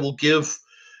that. I will give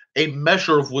a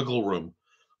measure of wiggle room.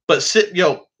 But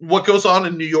what goes on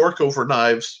in New York over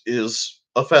knives is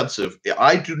offensive.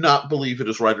 I do not believe it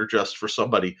is right or just for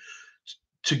somebody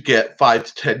to get 5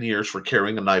 to 10 years for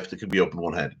carrying a knife that can be opened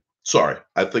one-handed. Sorry,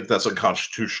 I think that's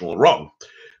unconstitutional and wrong.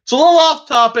 It's a little off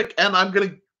topic, and I'm going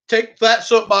to take that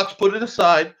soapbox, put it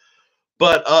aside.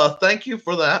 But thank you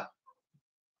for that.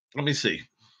 Let me see.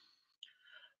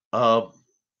 Now,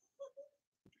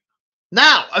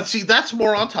 let's see. That's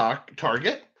more on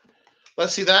target.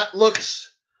 Let's see. That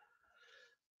looks...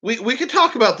 We can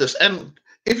talk about this. And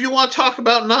if you want to talk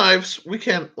about knives, we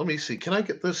can. Let me see. Can I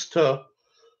get this to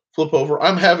flip over?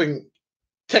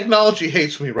 Technology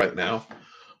hates me right now,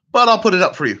 but I'll put it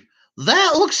up for you.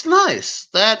 That looks nice.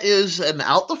 That is an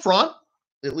out the front.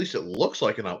 At least it looks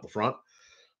like an out the front.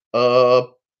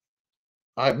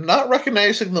 I'm not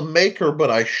recognizing the maker, but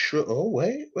I should. Oh,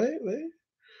 wait.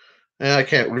 I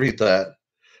can't read that.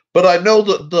 But I know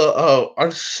that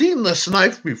I've seen this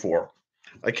knife before.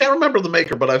 I can't remember the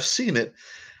maker, but I've seen it,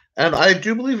 and I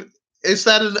do believe is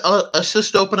that an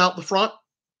assist open out the front?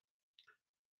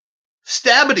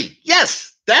 Stabity,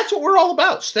 yes, that's what we're all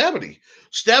about. Stabity,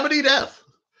 stabity death.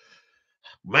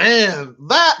 Man,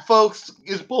 that folks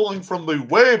is pulling from the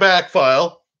way back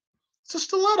file. It's a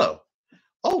stiletto.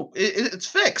 Oh, it's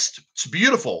fixed. It's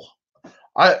beautiful.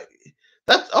 That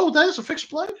is a fixed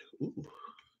blade. Ooh.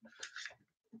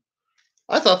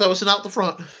 I thought that was an out the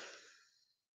front.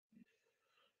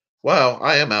 Wow,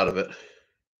 I am out of it.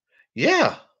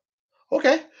 Yeah.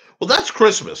 Okay. Well, that's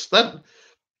Christmas. That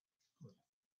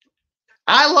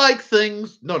I like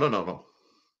things. No, no, no, no.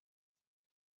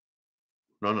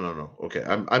 No, no, no, no. Okay,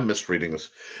 I'm misreading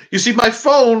this. You see, my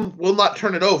phone will not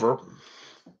turn it over,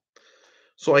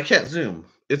 so I can't zoom.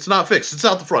 It's not fixed. It's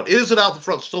out the front. Is it out the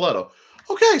front stiletto?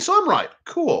 Okay, so I'm right.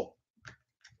 Cool.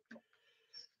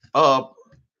 Uh,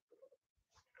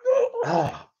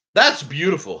 that's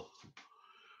beautiful.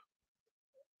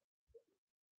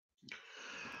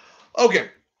 Okay,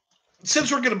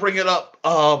 since we're going to bring it up,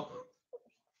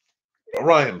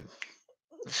 Ryan.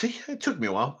 See, it took me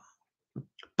a while,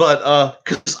 but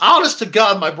because honest to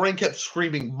God, my brain kept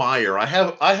screaming Meyer. I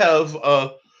have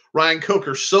Ryan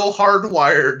Coker so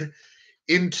hardwired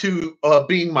into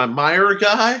being my Meyer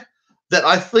guy that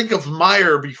I think of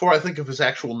Meyer before I think of his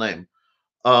actual name.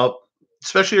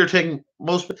 Especially you're taking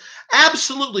most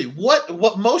absolutely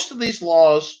what most of these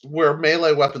laws where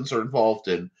melee weapons are involved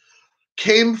in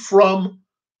came from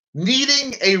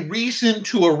needing a reason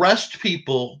to arrest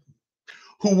people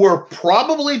who were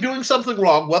probably doing something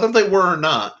wrong, whether they were or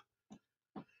not,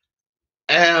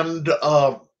 and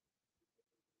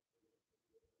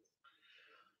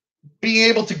being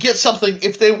able to get something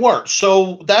if they weren't.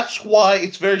 So that's why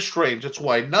it's very strange. It's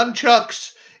why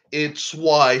nunchucks, it's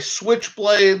why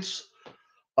switchblades.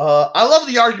 I love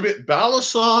the argument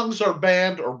balisongs are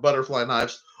banned or butterfly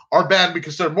knives are banned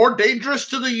because they're more dangerous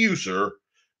to the user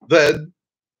than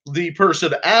the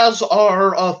person, as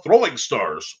are throwing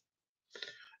stars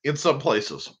in some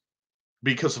places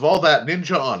because of all that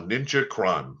ninja on ninja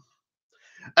crime.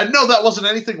 And no, that wasn't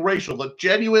anything racial. That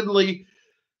genuinely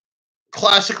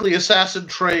classically assassin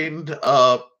trained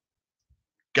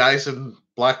guys in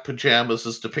black pajamas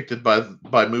as depicted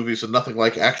by movies and nothing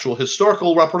like actual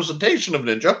historical representation of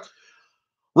ninja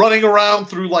running around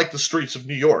through like the streets of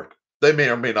New York. They may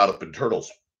or may not have been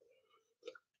turtles.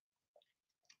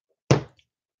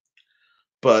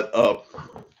 But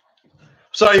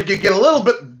sorry, you get a little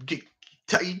bit.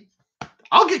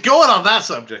 I'll get going on that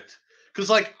subject because,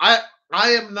 like, I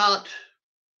am not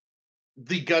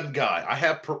the gun guy.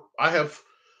 I have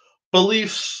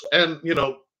beliefs and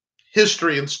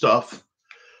history and stuff,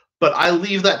 but I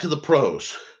leave that to the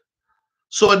pros.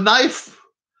 So a knife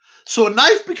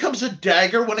becomes a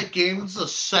dagger when it gains a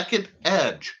second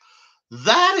edge.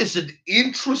 That is an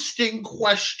interesting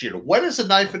question. When is a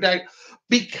knife a dagger?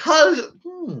 Because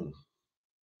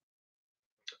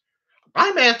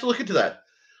I may have to look into that.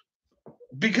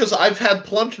 Because I've had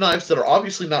plunge knives that are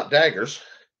obviously not daggers.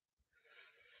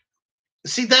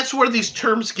 See, that's where these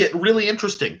terms get really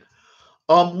interesting.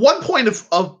 One point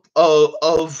of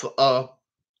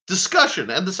discussion,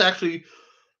 and this actually.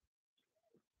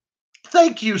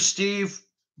 Thank you, Steve.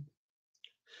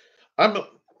 I'm.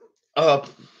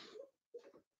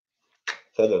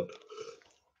 Hold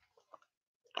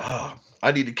on.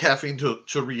 I needed caffeine to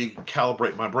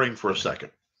recalibrate my brain for a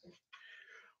second.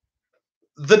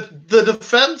 The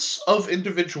defense of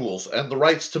individuals and the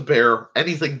rights to bear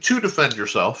anything to defend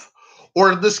yourself,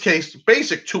 or in this case,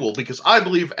 basic tool, because I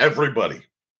believe everybody.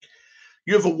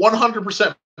 You have a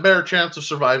 100% better chance of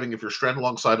surviving if you're stranded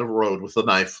alongside of a road with a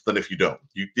knife than if you don't.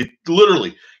 It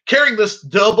literally carrying this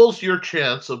doubles your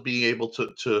chance of being able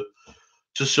to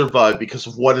survive because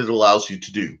of what it allows you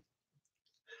to do.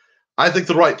 I think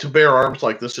the right to bear arms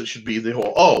like this, it should be the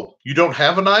whole, oh, you don't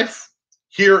have a knife?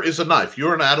 Here is a knife.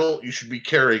 You're an adult. You should be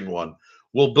carrying one.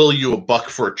 We'll bill you $1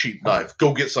 for a cheap knife.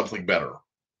 Go get something better.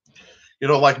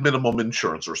 Like minimum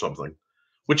insurance or something,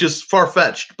 which is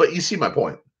far-fetched, but you see my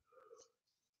point.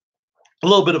 A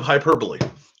little bit of hyperbole.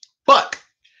 But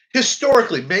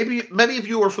historically, maybe many of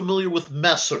you are familiar with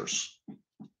Messers.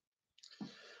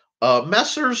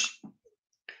 Messers,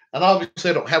 and obviously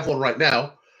I don't have one right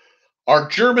now, are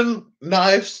German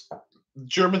knives,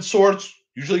 German swords,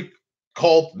 usually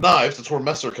called knives. That's where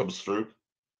Messer comes through.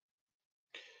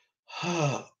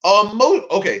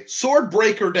 Okay, sword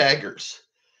breaker daggers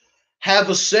have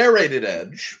a serrated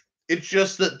edge. It's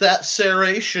just that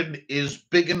serration is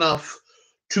big enough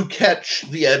to catch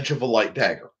the edge of a light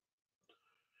dagger.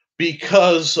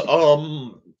 Because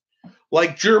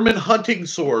like German hunting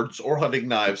swords or hunting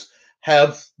knives,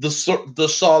 have the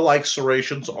saw-like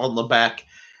serrations on the back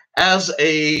as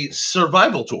a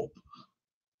survival tool.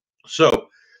 So,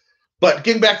 but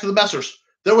getting back to the messers,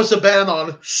 there was a ban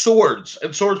on swords,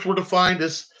 and swords were defined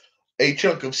as a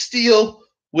chunk of steel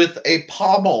with a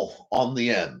pommel on the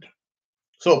end.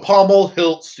 So pommel,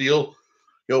 hilt, steel,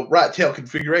 rat tail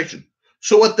configuration.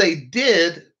 So what they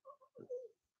did,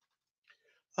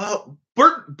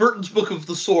 Burton's Book of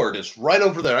the Sword is right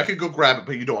over there. I could go grab it,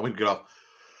 but you don't want me to get off.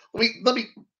 Let me.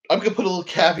 I'm gonna put a little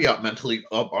caveat mentally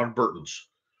up on Burton's.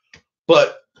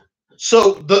 But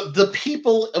so the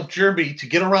people of Germany, to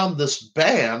get around this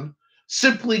ban,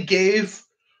 simply gave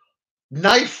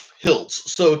knife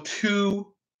hilts, so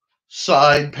 2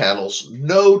 side panels,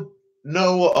 no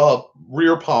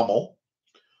rear pommel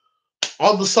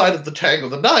on the side of the tang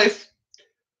of the knife,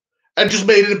 and just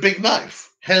made it a big knife.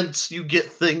 Hence, you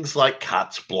get things like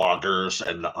Katz bloggers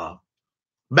and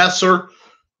Messer,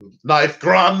 knife,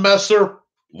 Grand Messer,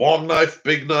 long knife,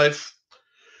 big knife.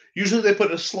 Usually they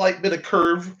put a slight bit of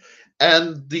curve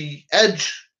and the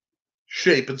edge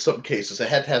shape in some cases. It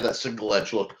had to have that single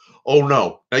edge look. Oh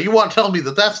no. Now you want to tell me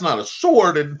that that's not a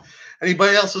sword and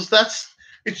anybody else's,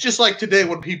 it's just like today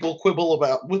when people quibble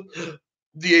about with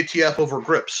the ATF over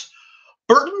grips.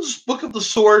 Burton's Book of the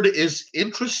Sword is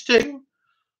interesting.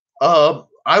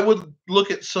 I would look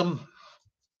at some.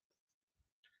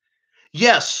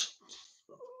 Yes,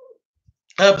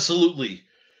 absolutely.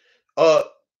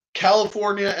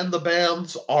 California and the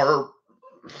bans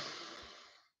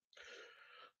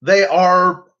they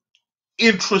are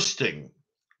interesting.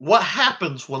 What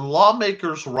happens when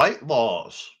lawmakers write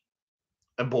laws?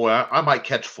 And boy, I might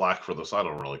catch flack for this. I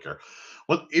don't really care.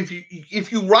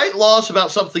 If you write laws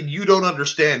about something you don't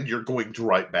understand, you're going to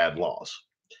write bad laws.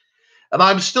 And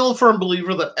I'm still a firm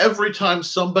believer that every time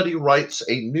somebody writes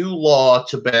a new law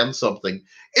to ban something,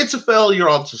 it's a failure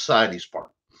on society's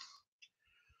part.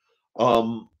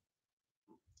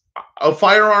 A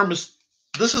firearm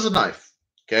this is a knife,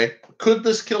 okay? Could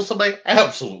this kill somebody?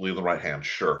 Absolutely in the right hand,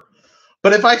 sure.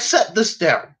 But if I set this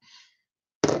down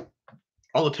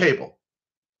on the table,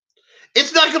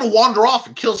 it's not going to wander off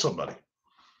and kill somebody.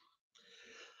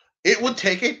 It would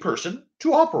take a person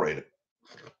to operate it.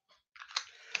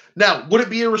 Now, would it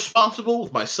be irresponsible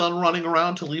with my son running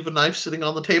around to leave a knife sitting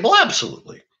on the table?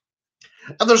 Absolutely.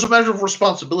 And there's a measure of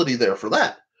responsibility there for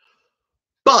that.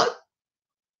 But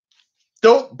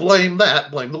don't blame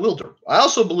that, blame the wielder. I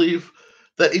also believe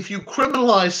that if you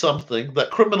criminalize something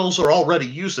that criminals are already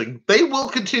using, they will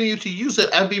continue to use it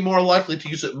and be more likely to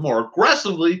use it more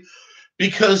aggressively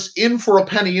because in for a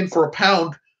penny, in for a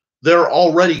pound, they're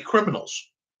already criminals.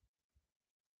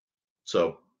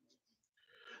 So,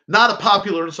 not a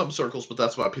popular in some circles, but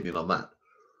that's my opinion on that.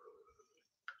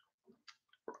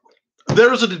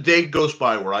 There isn't a day goes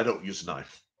by where I don't use a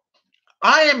knife.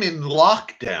 I am in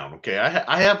lockdown, okay?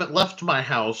 I haven't left my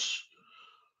house,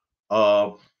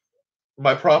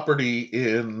 my property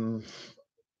in,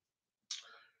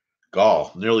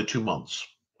 nearly 2 months.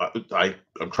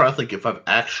 I'm trying to think if I've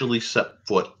actually set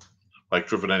foot, like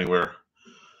driven anywhere.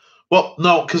 Well,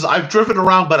 no, because I've driven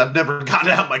around, but I've never gotten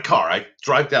out of my car. I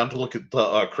drive down to look at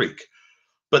the creek.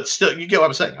 But still, you get what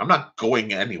I'm saying. I'm not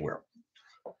going anywhere.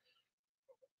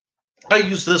 I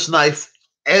use this knife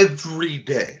every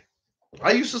day.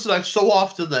 I use this knife so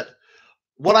often that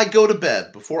when I go to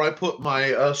bed, before I put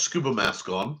my scuba mask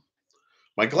on,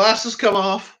 my glasses come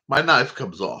off, my knife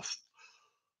comes off.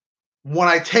 When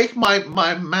I take my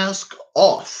mask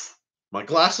off, my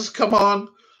glasses come on,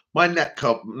 my neck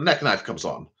knife comes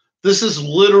on. This is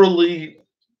literally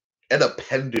an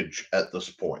appendage at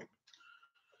this point.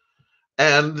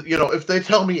 And, if they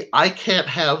tell me I can't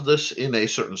have this in a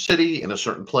certain city, in a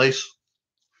certain place,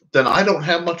 then I don't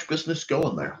have much business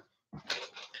going there.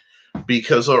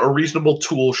 Because a reasonable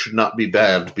tool should not be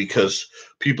banned because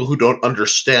people who don't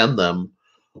understand them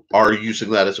are using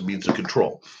that as a means of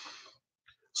control.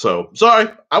 So, sorry,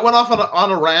 I went off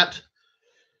on a rant.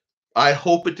 I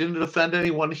hope it didn't offend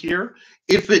anyone here.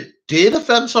 If it did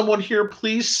offend someone here,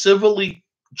 please civilly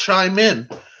chime in.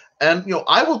 And,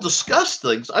 I will discuss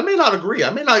things. I may not agree.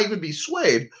 I may not even be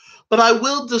swayed. But I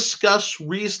will discuss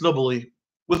reasonably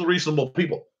with reasonable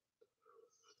people.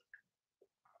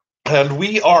 And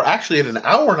we are actually at an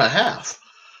hour and a half.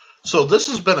 So this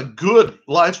has been a good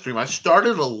live stream. I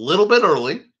started a little bit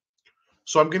early.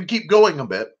 So I'm going to keep going a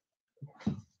bit.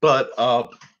 But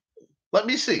let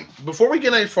me see. Before we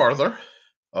get any farther,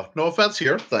 no offense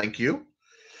here. Thank you.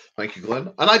 Thank you,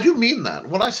 Glenn. And I do mean that.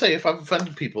 When I say if I've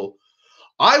offended people,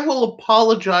 I will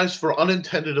apologize for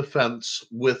unintended offense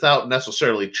without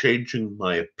necessarily changing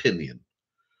my opinion.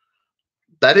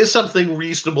 That is something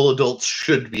reasonable adults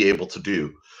should be able to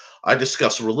do. I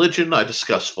discuss religion, I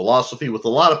discuss philosophy with a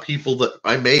lot of people that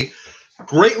I may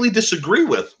greatly disagree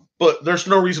with, but there's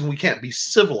no reason we can't be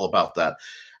civil about that.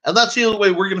 And that's the only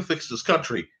way we're going to fix this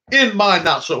country, in my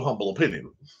not so humble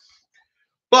opinion.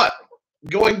 But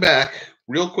going back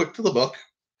real quick to the book.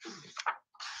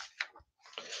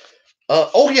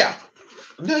 Oh, yeah.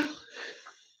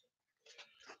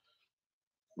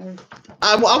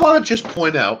 I want to just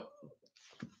point out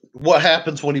what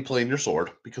happens when you play in your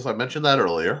sword, because I mentioned that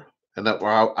earlier, and that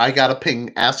I got a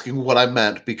ping asking what I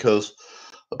meant because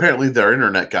apparently their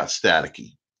internet got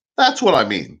staticky. That's what I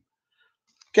mean.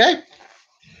 Okay?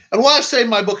 And when I say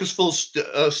my book is full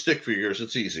of stick figures,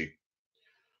 it's easy.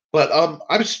 But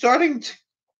I'm starting to...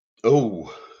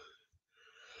 Oh.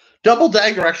 Double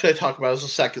Dagger, actually, I talk about as a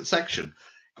second section.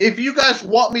 If you guys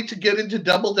want me to get into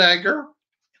Double Dagger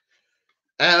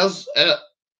as a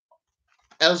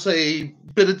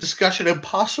bit of discussion and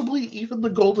possibly even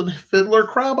the Golden Fiddler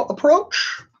Crab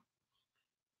approach,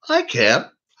 I can.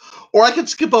 Or I can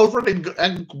skip over it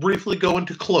and briefly go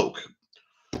into Cloak.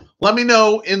 Let me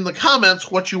know in the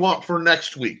comments what you want for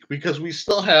next week, because we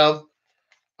still have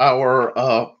our...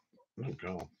 oh,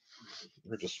 God.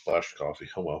 We're just splashed coffee.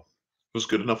 Oh, well. It was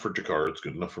good enough for Jakar. It's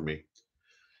good enough for me.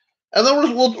 And then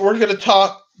we're going to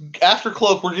talk, after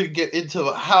Cloak, we're going to get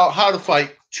into how to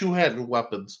fight two-handed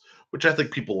weapons, which I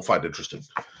think people will find interesting.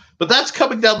 But that's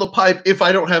coming down the pipe if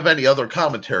I don't have any other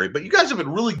commentary. But you guys have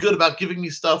been really good about giving me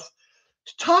stuff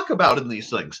to talk about in these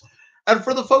things. And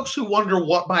for the folks who wonder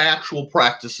what my actual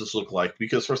practices look like,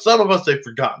 because for some of us, they've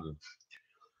forgotten.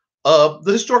 The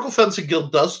Historical Fencing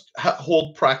Guild does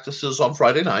hold practices on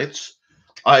Friday nights.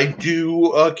 I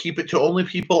do keep it to only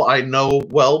people I know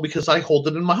well because I hold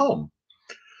it in my home.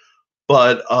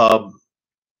 But,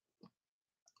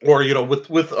 or, you know,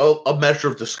 with a measure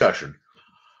of discussion.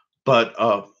 But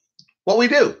what we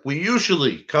do, we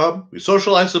usually come, we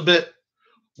socialize a bit,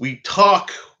 we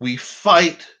talk, we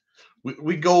fight,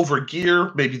 we go over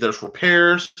gear, maybe there's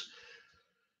repairs,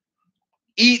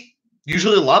 eat,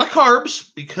 usually a lot of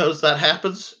carbs, because that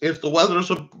happens if the weather's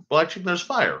obliging, there's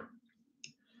fire.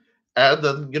 And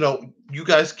then, you know, you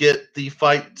guys get the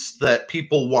fights that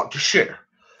people want to share.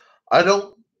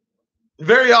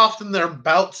 Very often there are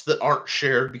bouts that aren't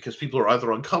shared because people are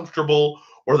either uncomfortable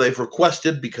or they've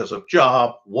requested because of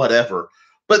job, whatever.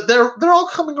 But they're all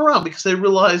coming around because they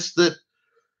realize that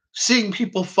seeing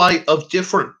people fight of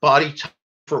different body types,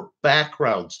 for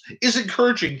backgrounds, is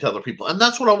encouraging to other people. And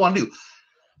that's what I want to do.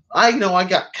 I know I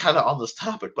got kind of on this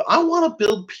topic, but I want to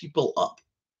build people up.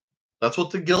 That's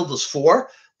what the guild is for.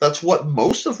 That's what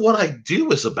most of what I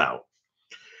do is about.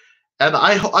 And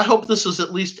I hope this is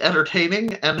at least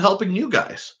entertaining and helping you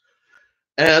guys.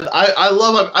 And I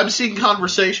love it. I'm seeing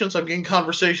conversations. I'm getting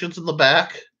conversations in the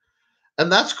back.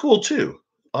 And that's cool, too.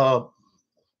 I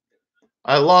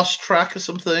lost track of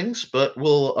some things, but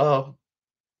we'll...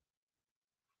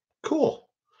 cool.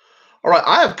 All right,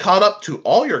 I have caught up to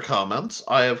all your comments.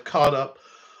 I have caught up...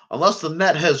 Unless the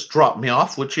net has dropped me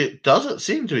off, which it doesn't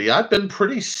seem to be. I've been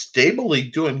pretty stably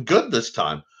doing good this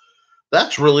time.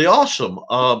 That's really awesome.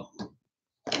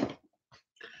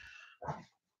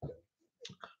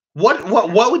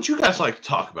 What would you guys like to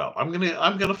talk about? I'm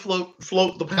gonna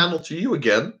float the panel to you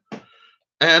again.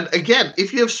 And again,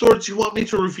 if you have swords you want me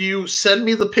to review, send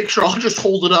me the picture. I'll just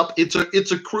hold it up.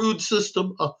 It's a crude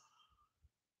system.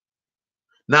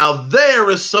 Now there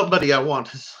is somebody I want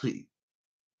to see.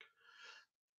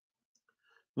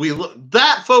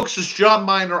 That, folks, is John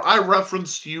Miner. I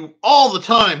reference you all the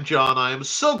time, John. I am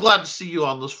so glad to see you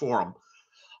on this forum.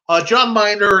 John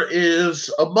Miner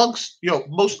is amongst,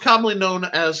 most commonly known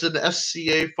as an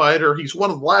SCA fighter. He's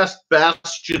one of the last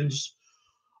bastions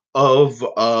of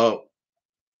a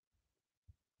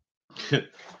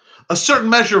certain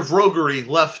measure of roguery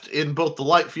left in both the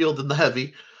light field and the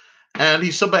heavy. And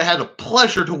he's somebody I had a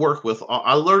pleasure to work with.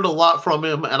 I learned a lot from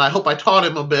him, and I hope I taught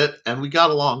him a bit, and we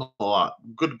got along a lot.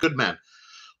 Good man.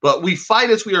 But we fight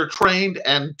as we are trained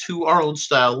and to our own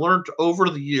style, learned over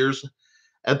the years,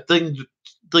 and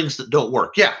things that don't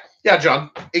work. Yeah, John,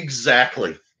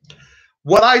 exactly.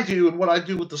 What I do and what I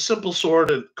do with the simple sword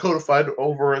and codified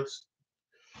over its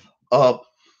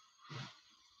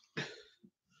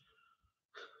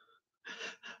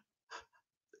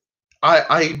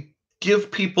I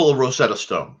give people a Rosetta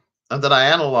Stone, and then I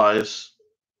analyze,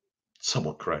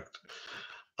 somewhat correct,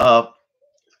 I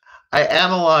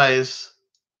analyze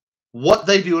what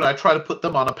they do, and I try to put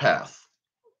them on a path.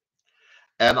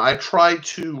 And I try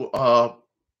to, I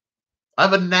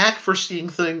have a knack for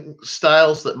seeing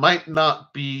styles that might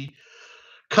not be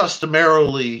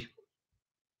customarily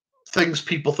things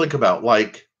people think about,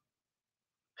 like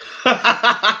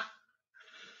I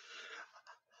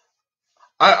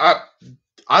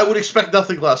would expect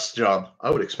nothing less, John. I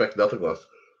would expect nothing less.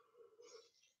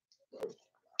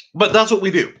 But that's what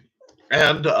we do.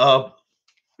 And I'm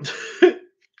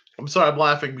sorry, I'm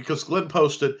laughing because Glenn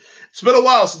posted, it's been a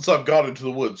while since I've gone into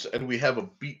the woods and we have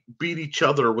beat each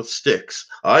other with sticks.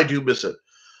 I do miss it.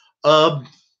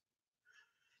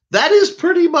 That is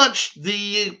pretty much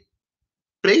the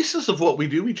basis of what we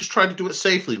do. We just try to do it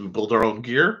safely. We build our own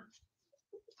gear.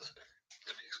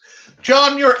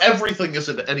 John, your everything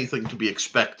isn't anything to be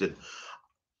expected.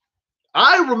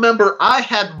 I remember I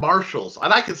had marshals,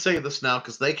 and I can say this now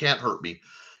because they can't hurt me,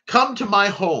 come to my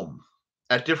home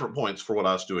at different points for what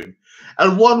I was doing.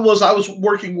 And one was I was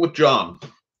working with John,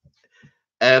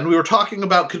 and we were talking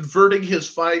about converting his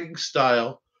fighting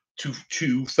style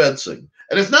to fencing.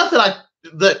 And it's not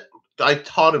that I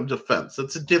taught him to fence.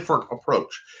 It's a different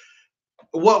approach.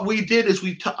 What we did is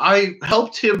I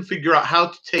helped him figure out how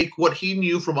to take what he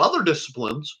knew from other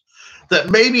disciplines that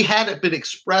maybe hadn't been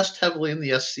expressed heavily in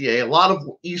the SCA, a lot of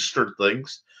Eastern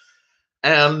things,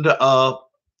 and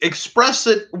express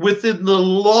it within the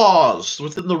laws,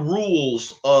 within the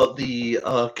rules of the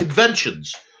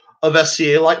conventions of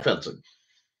SCA light fencing.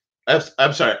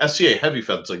 I'm sorry, SCA heavy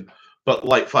fencing, but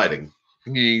light fighting.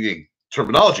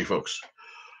 Terminology, folks.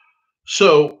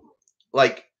 So,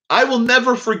 like, I will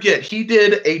never forget, he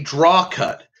did a draw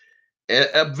cut.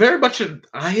 Very much an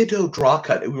Idaho draw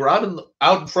cut. We were out in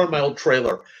front of my old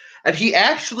trailer, and he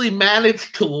actually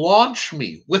managed to launch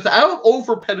me without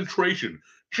over penetration,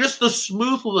 just the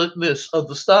smoothness of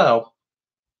the style,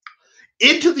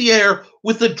 into the air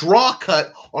with a draw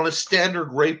cut on a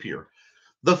standard rapier.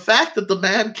 The fact that the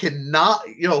man cannot,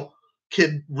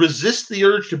 can resist the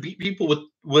urge to beat people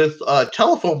with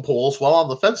telephone poles while on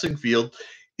the fencing field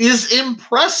is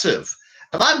impressive.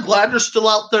 And I'm glad they're still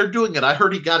out there doing it. I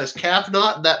heard he got his calf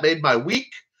knot, and that made my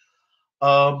week.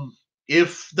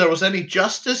 If there was any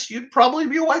justice, you'd probably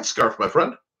be a white scarf, my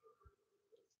friend.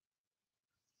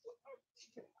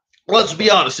 Let's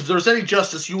be honest. If there was any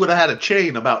justice, you would have had a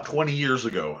chain about 20 years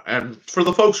ago. And for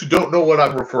the folks who don't know what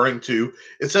I'm referring to,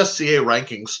 it's SCA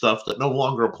ranking stuff that no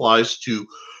longer applies to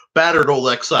battered old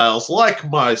exiles like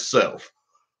myself.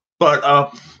 But,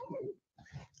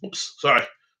 oops, sorry.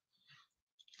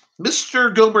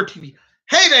 Mr. Gomer TV.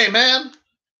 Hey day, man.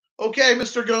 Okay,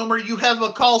 Mr. Gomer, you have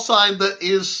a call sign that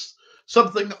is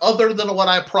something other than what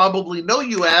I probably know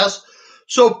you as.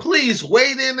 So please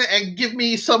wade in and give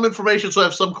me some information so I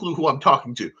have some clue who I'm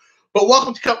talking to. But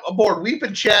welcome to come aboard. We've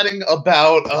been chatting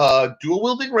about dual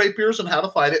wielding rapiers and how to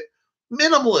fight it.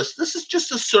 Minimalist. This is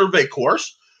just a survey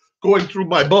course going through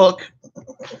my book.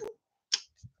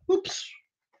 Oops.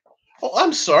 Oh,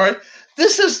 I'm sorry.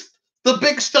 This is the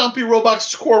Big Stompy Robot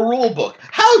Score Rule Book.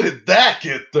 How did that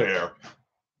get there?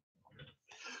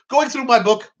 Going through my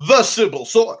book, The Sybil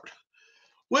Sword,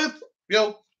 with,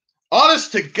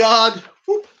 honest to God,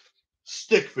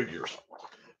 stick figures.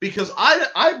 Because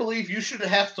I believe you should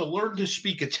have to learn to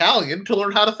speak Italian to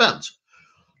learn how to fence.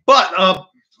 But,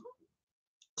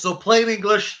 so plain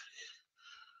English,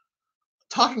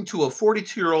 talking to a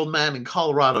 42-year-old man in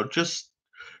Colorado, just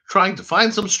trying to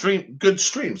find some good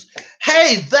streams.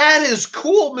 Hey, that is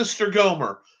cool, Mr.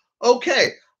 Gomer.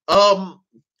 Okay, I'm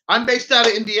based out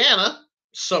of Indiana,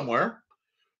 somewhere.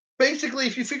 Basically,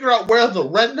 if you figure out where the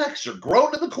rednecks are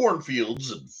grown in the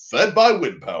cornfields and fed by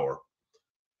wind power.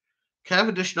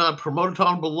 Cavendish non promoted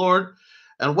honorable lord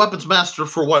and weapons master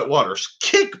for White Waters.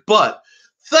 Kick butt.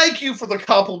 Thank you for the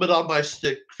compliment on my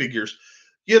stick figures.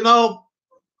 I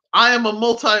am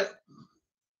a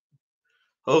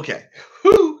Okay.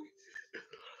 Whew.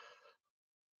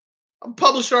 I'm a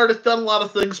published artist, done a lot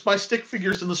of things. My stick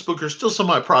figures in this book are still some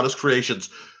of my proudest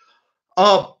creations.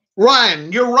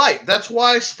 Ryan, you're right. That's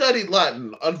why I studied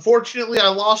Latin. Unfortunately, I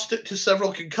lost it to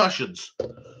several concussions.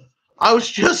 I was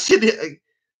just sitting.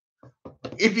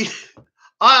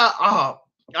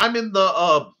 I'm in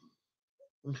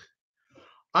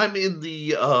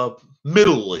the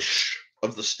middle-ish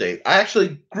of the state. I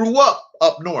actually grew up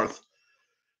north,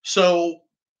 so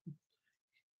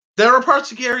there are parts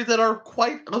of Gary that are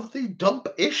quite of the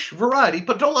dump-ish variety.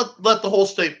 But don't let the whole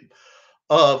state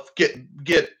get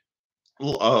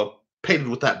painted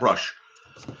with that brush.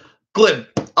 Glenn,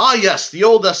 yes, the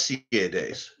old SCA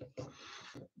days.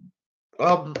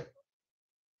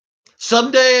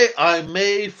 Someday I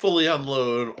may fully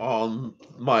unload on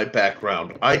my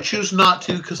background. I choose not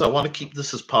to because I want to keep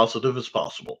this as positive as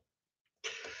possible.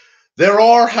 There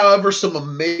are, however, some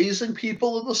amazing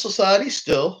people in the society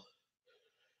still.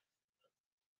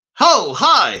 Oh,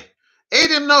 hi!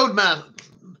 Aiden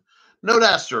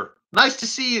Nodeaster. Nice to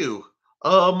see you.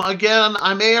 Again,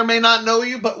 I may or may not know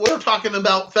you, but we're talking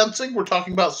about fencing. We're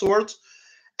talking about swords.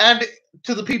 And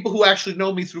to the people who actually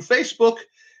know me through Facebook,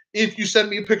 if you send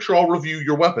me a picture, I'll review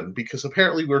your weapon, because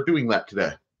apparently we're doing that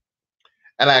today.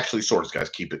 And actually, swords, guys,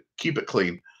 keep it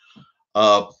clean.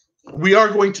 We are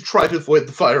going to try to avoid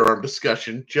the firearm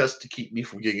discussion just to keep me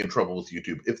from getting in trouble with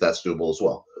YouTube, if that's doable as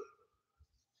well.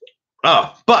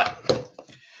 But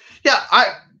yeah,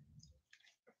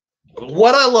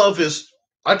 what I love is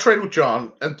I trade with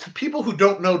John, and to people who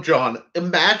don't know John,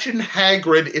 imagine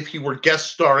Hagrid if he were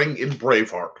guest starring in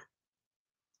Braveheart.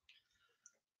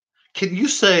 Can you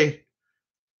say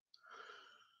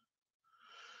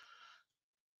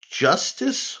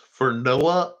justice for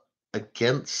Noah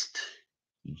against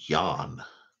Jan?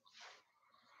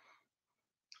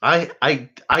 I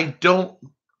don't.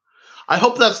 I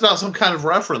hope that's not some kind of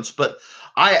reference, but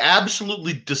I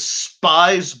absolutely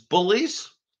despise bullies.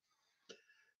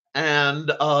 And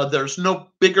there's no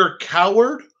bigger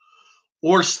coward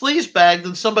or sleazebag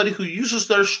than somebody who uses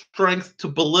their strength to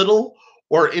belittle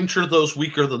or injure those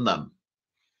weaker than them.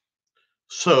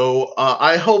 So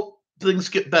I hope things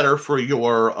get better for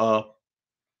your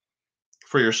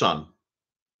son.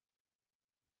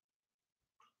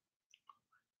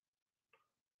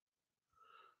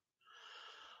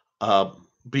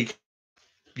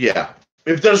 Yeah,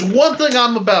 if there's one thing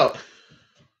I'm about.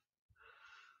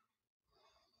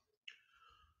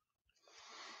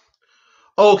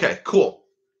 Okay, cool.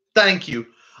 Thank you.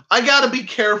 I gotta be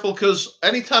careful, because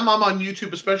anytime I'm on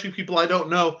YouTube, especially people I don't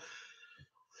know,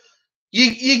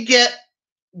 you get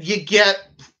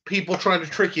people trying to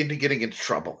trick you into getting into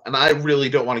trouble, and I really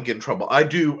don't want to get in trouble. I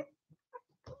do.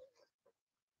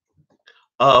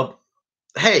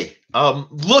 Hey,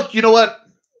 look, you know what?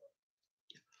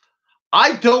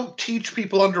 I don't teach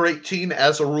people under 18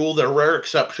 as a rule. There are rare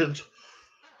exceptions.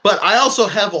 But I also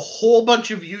have a whole bunch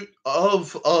of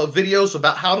videos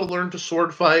about how to learn to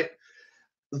sword fight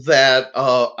that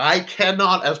I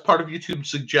cannot, as part of YouTube,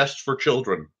 suggest for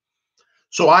children.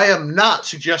 So I am not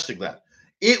suggesting that.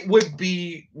 It would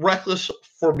be reckless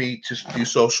for me to do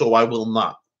so, so I will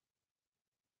not.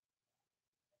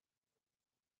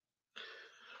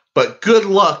 But good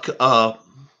luck,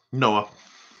 Noah.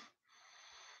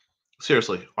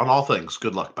 Seriously, on all things,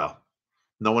 good luck, pal.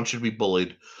 No one should be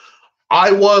bullied.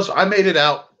 I made it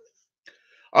out.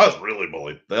 I was really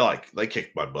bullied. They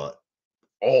kicked my butt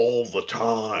all the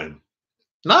time.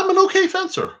 And I'm an okay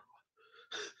fencer.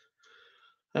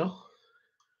 You know?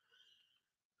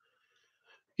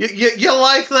 You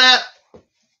like that?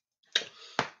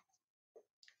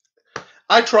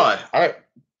 I try.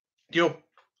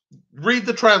 Read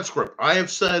the transcript. I have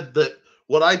said that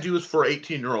what I do is for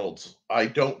 18-year-olds. I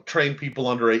don't train people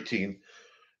under 18.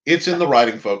 It's in the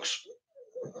writing, folks.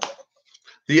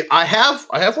 I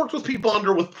have worked with people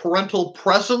with parental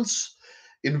presence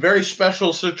in very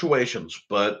special situations,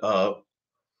 but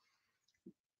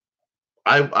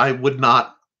I would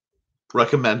not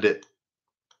recommend it.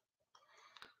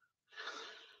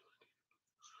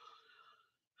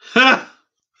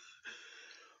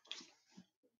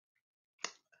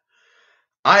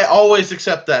 I always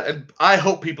accept that, and I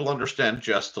hope people understand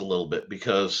just a little bit,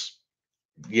 because,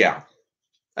 yeah.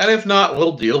 And if not,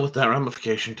 we'll deal with that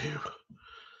ramification too.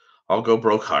 I'll go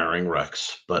broke hiring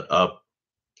Rex. But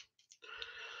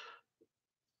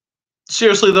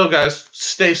seriously though, guys,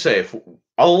 stay safe.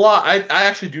 I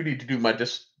actually do need to do my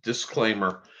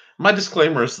disclaimer. My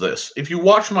disclaimer is this: if you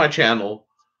watch my channel,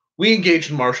 we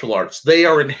engage in martial arts. They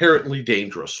are inherently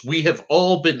dangerous. We have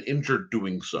all been injured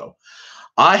doing so.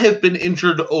 I have been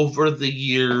injured over the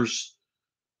years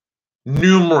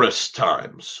numerous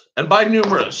times. And by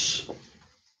numerous,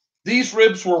 these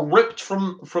ribs were ripped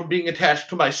from being attached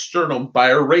to my sternum by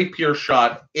a rapier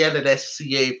shot and an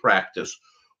SCA practice.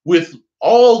 With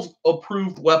all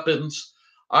approved weapons,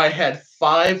 I had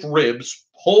 5 ribs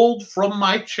pulled from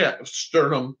my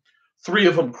sternum, 3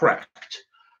 of them cracked.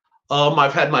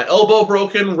 I've had my elbow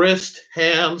broken, wrist,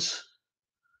 hands.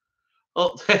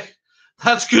 Oh,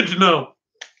 that's good to know.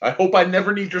 I hope I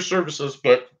never need your services,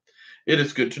 but it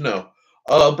is good to know.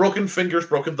 Broken fingers,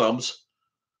 broken thumbs.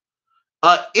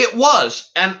 It was,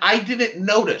 and I didn't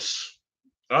notice.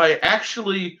 I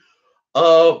actually,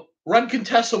 Ren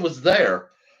Contessa was there.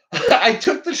 I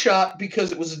took the shot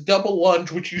because it was a double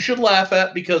lunge, which you should laugh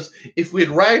at, because if we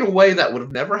had ran away, that would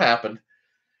have never happened.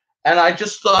 And I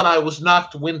just thought I was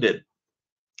knocked winded.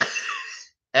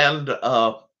 And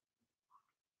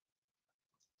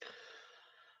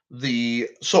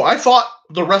so I fought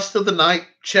the rest of the night,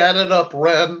 chatted up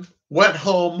Ren, went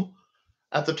home.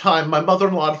 At the time, my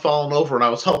mother-in-law had fallen over, and I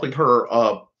was helping her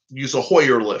use a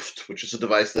Hoyer lift, which is a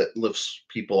device that lifts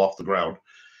people off the ground.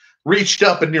 reached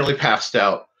up and nearly passed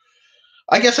out.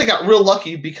 I guess I got real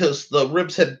lucky because the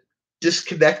ribs had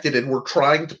disconnected and were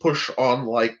trying to push on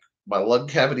like my lung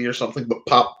cavity or something, but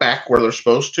pop back where they're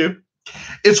supposed to.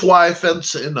 It's why I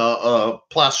fence in a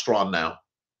plastron now.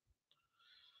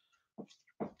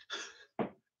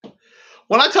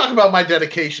 When I talk about my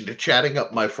dedication to chatting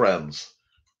up my friends,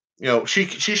 she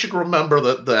should remember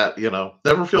that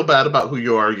never feel bad about who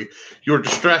you are. You're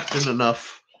distracted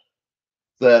enough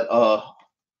that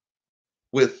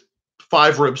with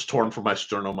 5 ribs torn from my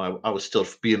sternum, I was still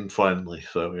being friendly.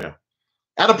 So yeah,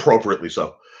 and appropriately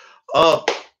so.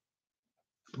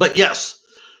 But yes,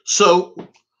 so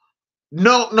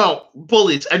no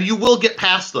bullies, and you will get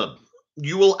past them.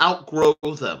 You will outgrow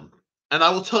them. And I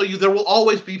will tell you, there will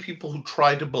always be people who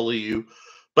try to bully you,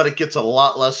 but it gets a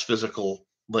lot less physical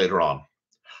later on.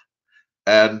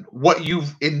 And what you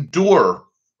endure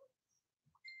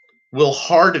will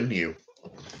harden you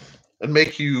and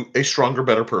make you a stronger,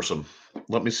 better person.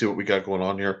 Let me see what we got going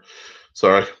on here.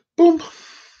 Sorry. Boom.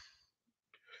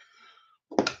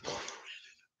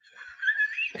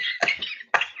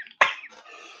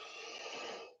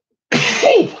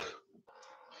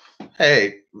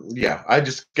 Hey, yeah, I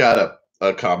just got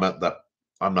a comment that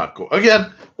I'm not going.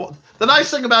 Again, well, the nice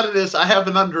thing about it is I have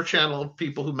an under channel of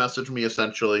people who message me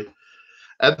essentially.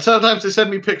 And sometimes they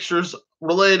send me pictures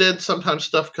related. Sometimes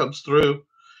stuff comes through.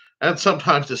 And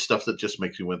sometimes it's stuff that just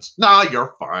makes you wince. Nah,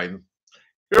 you're fine.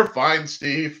 You're fine,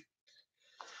 Steve.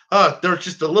 There's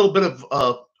just a little bit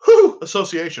of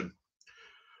association.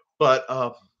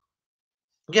 But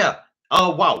yeah.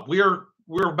 Oh, wow.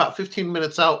 We're about 15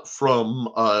 minutes out from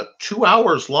 2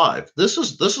 hours live. This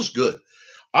is good.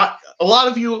 A lot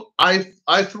of you, I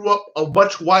threw up a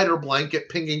much wider blanket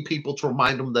pinging people to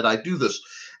remind them that I do this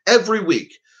every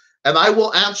week. And I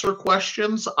will answer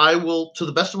questions. I will, to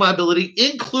the best of my ability,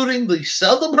 including the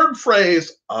seldom heard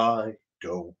phrase, I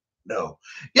don't know.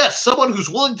 Yes, someone who's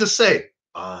willing to say,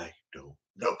 I don't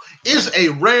know, is a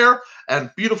rare and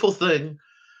beautiful thing.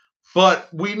 But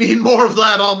we need more of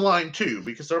that online too,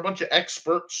 because there are a bunch of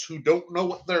experts who don't know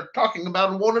what they're talking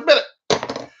about and won't admit it.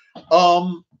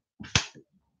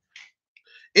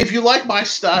 If you like my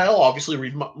style, obviously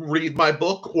read my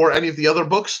book or any of the other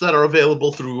books that are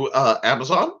available through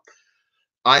Amazon.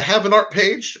 I have an art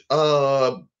page,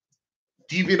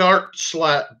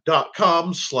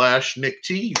 deviantart.com/NickT.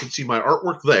 You can see my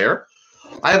artwork there.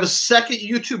 I have a second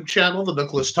YouTube channel, the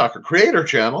Nicholas Tucker Creator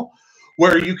Channel,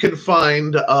 where you can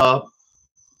find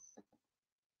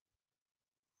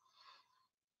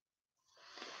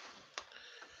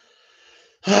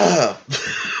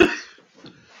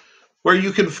where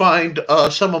you can find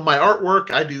some of my artwork.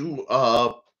 I do.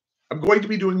 I'm going to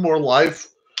be doing more live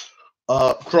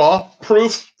draw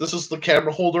proof. This is the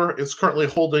camera holder. It's currently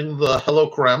holding the Hello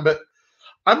Karambit.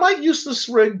 I might use this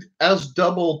rig as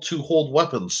double to hold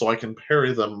weapons so I can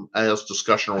parry them as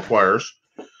discussion requires.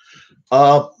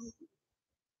 But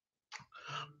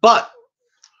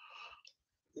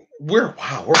we're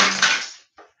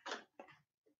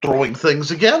throwing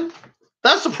things again.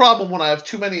 That's the problem when I have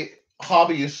too many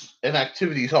hobbies and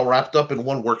activities all wrapped up in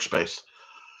one workspace.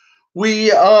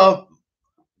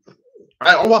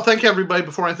 I want to thank everybody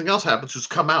before anything else happens who's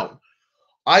come out.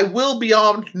 I will be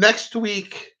on next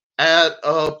week at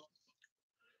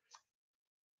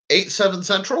 8/7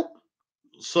 Central.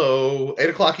 So 8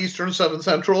 o'clock Eastern, 7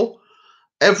 Central.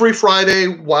 Every Friday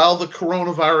while the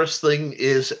coronavirus thing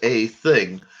is a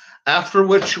thing. After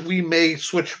which we may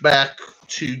switch back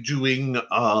to doing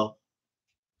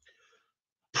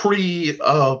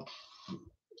pre-recorded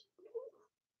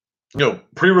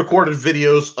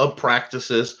videos of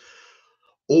practices,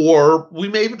 or we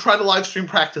may even try to live stream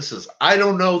practices. I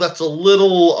don't know. That's a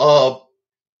little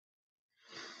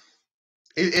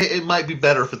it might be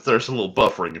better if there's a little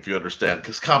buffering, if you understand,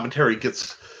 because commentary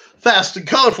gets fast and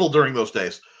colorful during those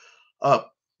days.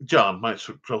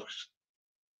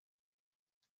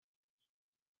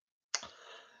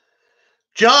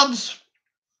 John,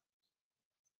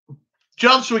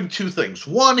 John's doing 2 things.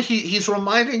 One, he's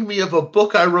reminding me of a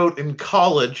book I wrote in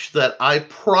college that I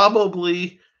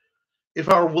probably, if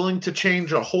I were willing to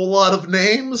change a whole lot of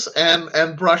names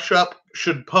and brush up,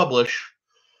 should publish.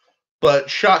 But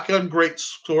Shotgun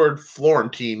Greatsword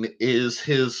Florentine is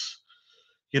his,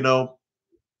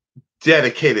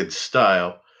 dedicated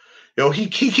style. He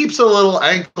keeps a little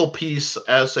ankle piece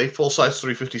as a full-size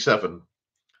 357.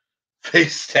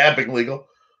 Face stabbing legal.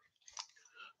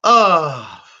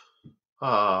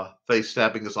 Face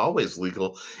stabbing is always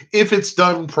legal if it's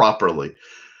done properly.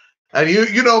 And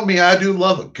you know me, I do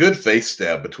love a good face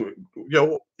stab between.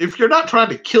 If you're not trying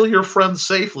to kill your friends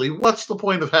safely, what's the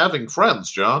point of having friends,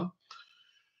 John?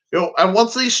 You know, and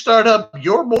once these start up,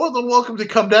 you're more than welcome to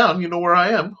come down. You know where I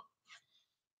am.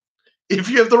 If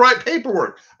you have the right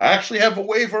paperwork. I actually have a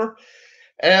waiver,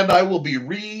 and I will be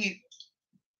redoing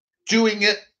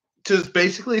it to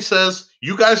basically says,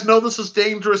 you guys know this is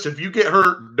dangerous. If you get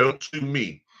hurt, don't sue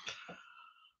me.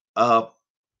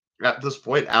 At this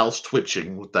point, Al's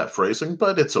twitching with that phrasing,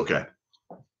 but it's okay.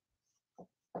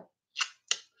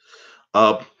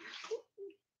 But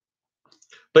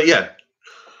yeah,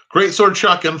 great sword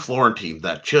shotgun Florentine.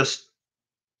 That just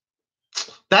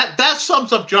that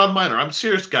sums up John Minor. I'm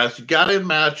serious, guys. You got to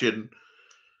imagine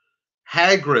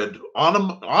Hagrid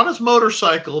on his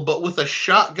motorcycle, but with a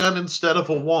shotgun instead of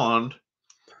a wand,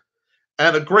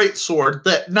 and a great sword.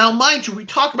 That now, mind you, we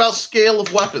talk about scale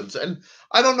of weapons, and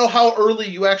I don't know how early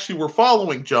you actually were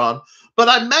following, John, but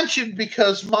I mentioned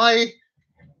because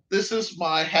this is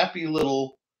my happy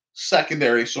little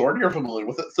secondary sword. You're familiar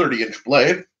with it, 30-inch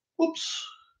blade. Whoops.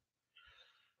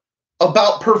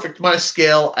 About perfect my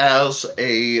scale as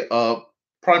a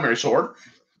primary sword.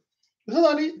 Isn't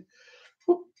that neat?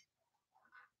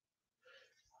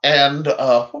 And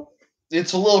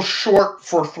it's a little short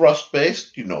for thrust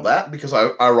based. You know that because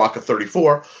I rock a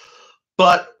 34.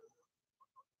 But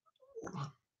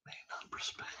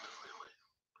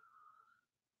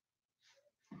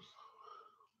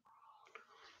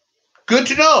good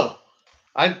to know.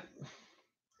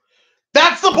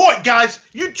 That's the point, guys.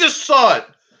 You just saw it.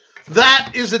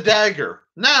 That is a dagger.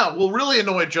 Now, will really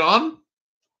annoy John.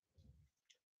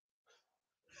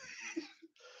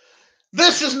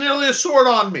 This is nearly a sword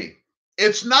on me.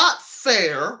 It's not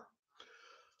fair.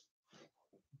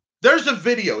 There's a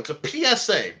video. It's a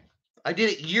PSA. I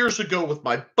did it years ago with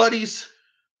my buddies.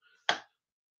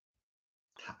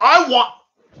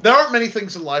 There aren't many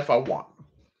things in life I want.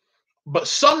 But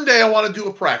someday I want to do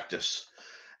a practice.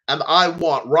 And I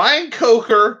want Ryan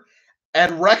Coker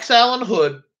and Rex Allen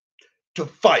Hood to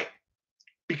fight.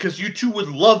 Because you two would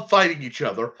love fighting each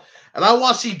other. And I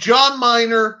want to see John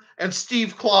Minor and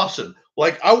Steve Clausen.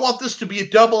 Like, I want this to be a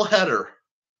double header.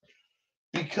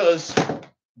 Because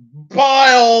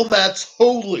by all that's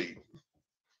holy,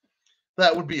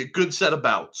 that would be a good set of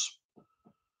bouts.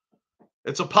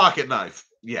 It's a pocket knife.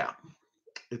 Yeah,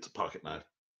 it's a pocket knife.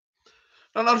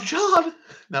 No, John.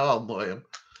 Now I'll annoy him.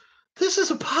 This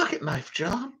is a pocket knife,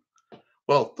 John.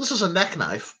 Well, this is a neck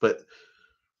knife, but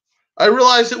I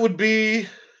realized it would be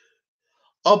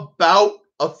about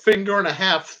a finger and a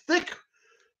half thick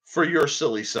for your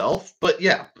silly self. But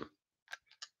yeah.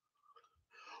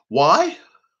 Why?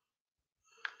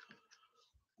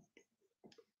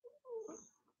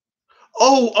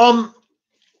 Oh,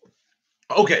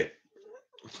 okay.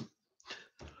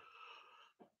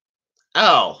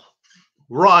 Al,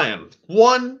 Ryan,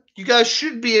 one, you guys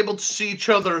should be able to see each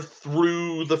other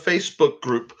through the Facebook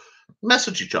group.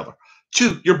 Message each other.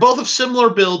 Two, you're both of similar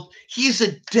build. He's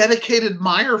a dedicated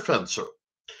mire fencer.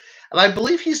 And I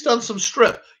believe he's done some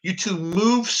strip. You two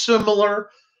move similar.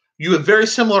 You have very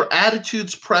similar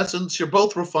attitudes, presence. You're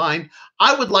both refined.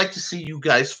 I would like to see you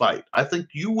guys fight. I think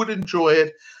you would enjoy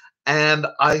it. And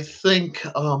I think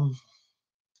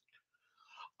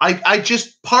I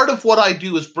just, part of what I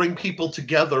do is bring people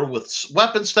together with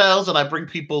weapon styles, and I bring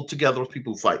people together with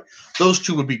people who fight. Those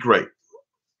two would be great.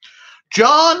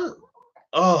 John,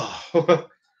 oh,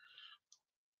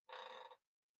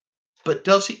 but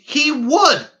does he? He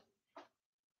would.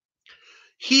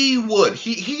 He would.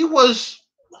 He was.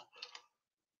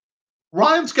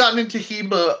 Ryan's gotten into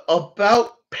HEMA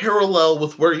about parallel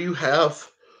with where you have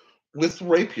with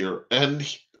Rapier,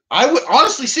 and I would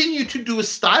honestly, seeing you two do a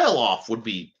style off would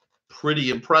be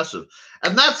pretty impressive.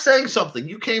 And that's saying something.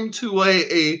 You came to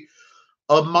a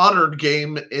modern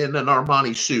game in an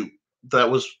Armani suit that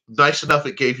was nice enough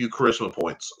it gave you charisma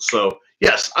points. So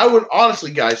yes, I would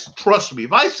honestly, guys, trust me.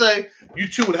 If I say you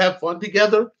two would have fun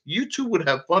together, you two would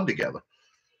have fun together.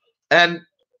 And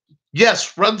yes,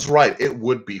 Friend's right. It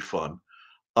would be fun.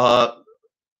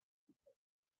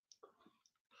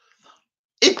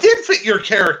 It did fit your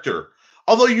character.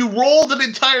 Although you rolled an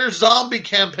entire zombie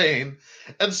campaign,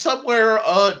 and somewhere,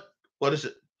 what is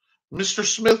it? Mr.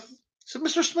 Smith? Is it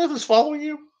Mr. Smith is following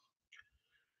you?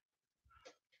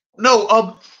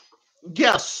 No,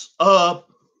 yes.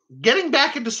 Getting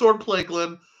back into Swordplay,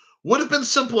 Glenn, would have been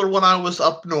simpler when I was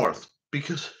up north,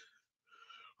 because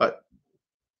my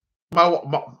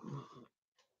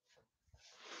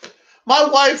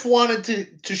wife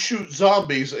wanted to shoot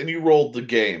zombies, and you rolled the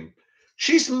game.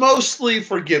 She's mostly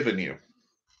forgiven you.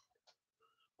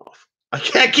 I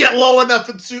can't get low enough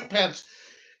in suit pants.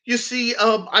 You see,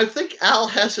 I think Al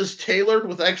has his tailored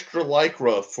with extra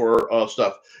lycra for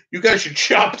stuff. You guys should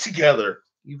shop together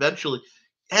eventually.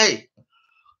 Hey,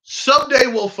 Someday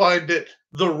we'll find it.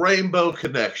 The rainbow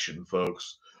connection,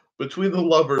 folks, between the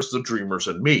lovers, the dreamers,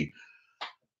 and me.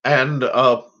 And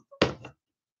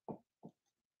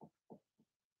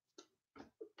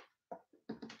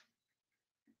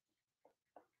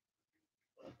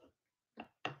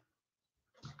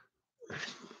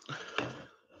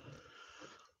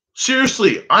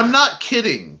seriously, I'm not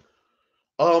kidding.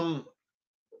 Well,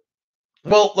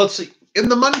 let's see. In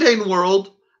the mundane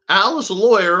world, Al is a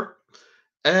lawyer,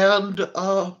 and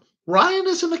Ryan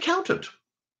is an accountant.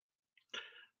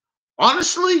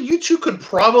 Honestly, you two could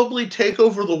probably take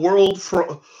over the world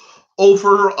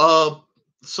over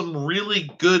some really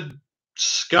good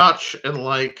scotch and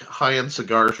like high-end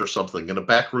cigars or something in a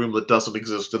back room that doesn't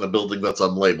exist in a building that's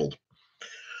unlabeled.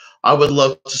 I would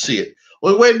love to see it.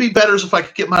 Well, the way it'd be better is if I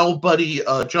could get my old buddy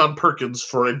John Perkins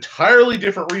for entirely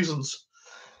different reasons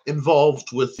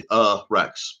involved with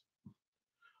Rex.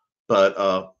 But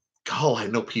I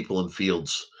know people in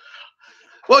fields.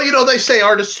 Well, you know, they say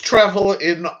artists travel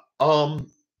in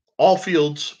all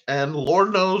fields, and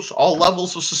Lord knows all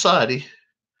levels of society.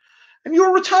 And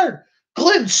you're retired.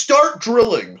 Glenn, start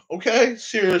drilling, okay?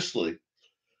 Seriously.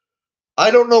 I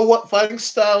don't know what fighting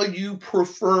style you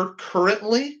prefer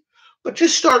currently, but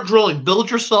just start drilling.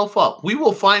 Build yourself up. We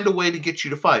will find a way to get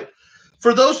you to fight.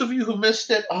 For those of you who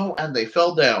missed it, and they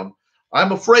fell down,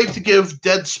 I'm afraid to give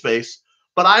dead space,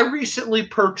 but I recently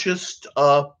purchased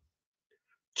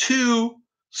 2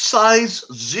 size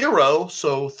 0,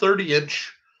 so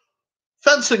 30-inch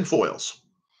fencing foils.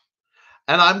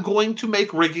 And I'm going to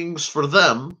make riggings for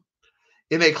them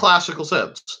in a classical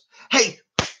sense. Hey,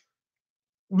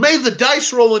 may the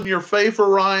dice roll in your favor,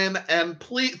 Ryan, and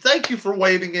please, thank you for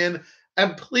waiting in,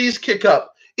 and please kick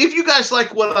up. If you guys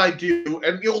like what I do,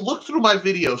 and you'll look through my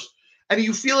videos, and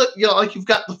you feel it, you know, like you've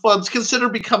got the funds, consider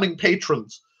becoming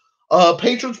patrons.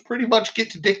 Patrons pretty much get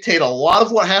to dictate a lot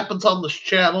of what happens on this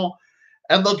channel,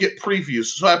 and they'll get previews,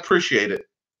 so I appreciate it.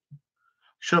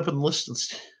 Shut up and listen.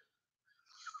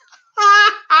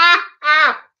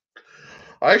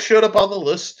 I showed up on the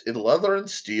list in leather and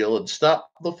steel and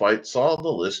stopped the fights on the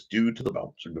list due to the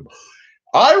bouncing.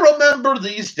 I remember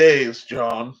these days,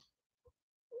 John.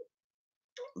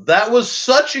 That was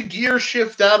such a gear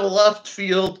shift out of left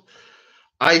field.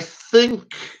 I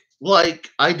think,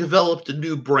 like, I developed a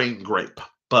new brain grape.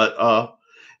 But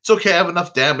it's okay. I have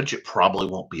enough damage. It probably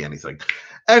won't be anything.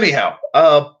 Anyhow,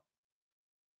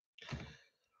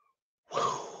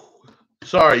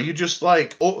 sorry, you just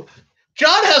like... Oh,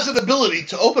 John has an ability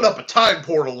to open up a time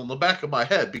portal in the back of my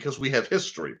head because we have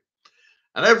history.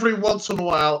 And every once in a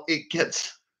while, it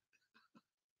gets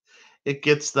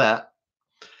that.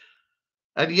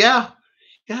 And yeah,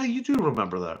 you do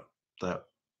remember that,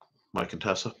 Mike and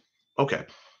Tessa. Okay.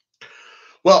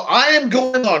 Well, I am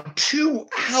going on 2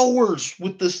 hours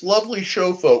with this lovely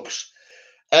show, folks.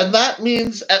 And that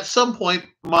means at some point,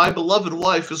 my beloved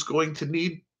wife is going to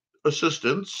need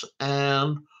assistance,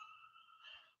 and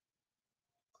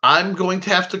I'm going to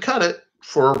have to cut it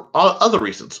for other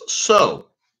reasons. So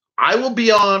I will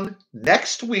be on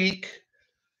next week,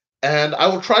 and I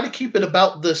will try to keep it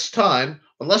about this time.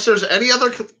 Unless there's any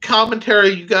other commentary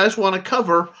you guys want to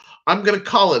cover, I'm going to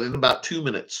call it in about 2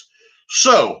 minutes.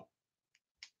 So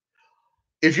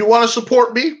if you want to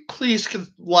support me, please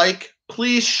like,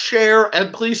 please share,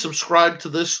 and please subscribe to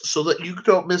this so that you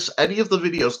don't miss any of the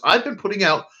videos. I've been putting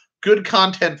out good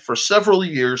content for several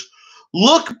years.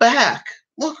 Look back.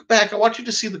 I want you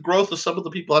to see the growth of some of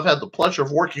the people I've had the pleasure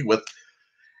of working with.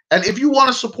 And if you want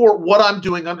to support what I'm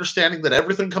doing, understanding that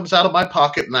everything comes out of my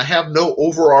pocket and I have no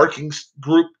overarching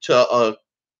group to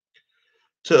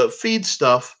feed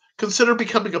stuff, consider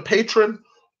becoming a patron.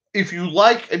 If you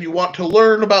like and you want to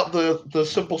learn about the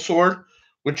simple sword,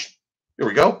 which, here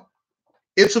we go.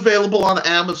 It's available on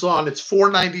Amazon. It's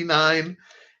 $4.99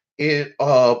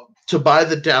 to buy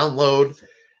the download.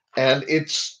 And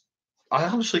I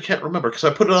honestly can't remember because I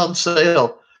put it on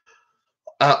sale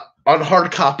on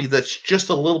hard copy that's just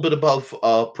a little bit above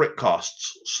print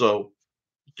costs. So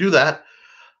do that.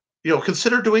 You know,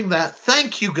 consider doing that.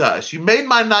 Thank you, guys. You made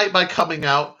my night by coming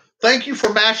out. Thank you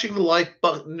for mashing the like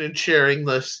button and sharing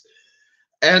this.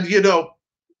 And, you know,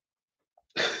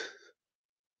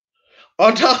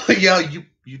 on top of,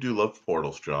 you do love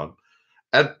portals, John.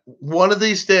 And one of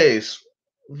these days,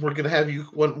 we're going to have you,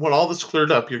 when all this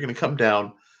cleared up, you're going to come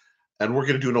down and we're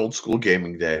going to do an old school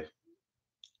gaming day.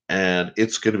 And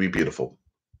it's going to be beautiful.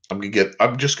 I'm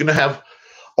just going to have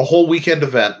a whole weekend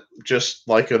event, just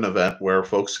like an event where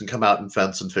folks can come out and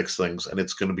fence and fix things, and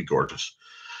it's going to be gorgeous.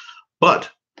 But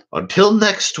until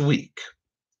next week,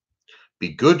 be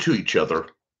good to each other,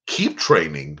 keep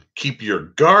training, keep your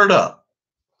guard up,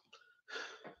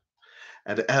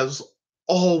 And as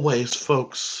always,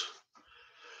 folks,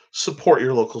 support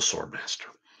your local swordmaster.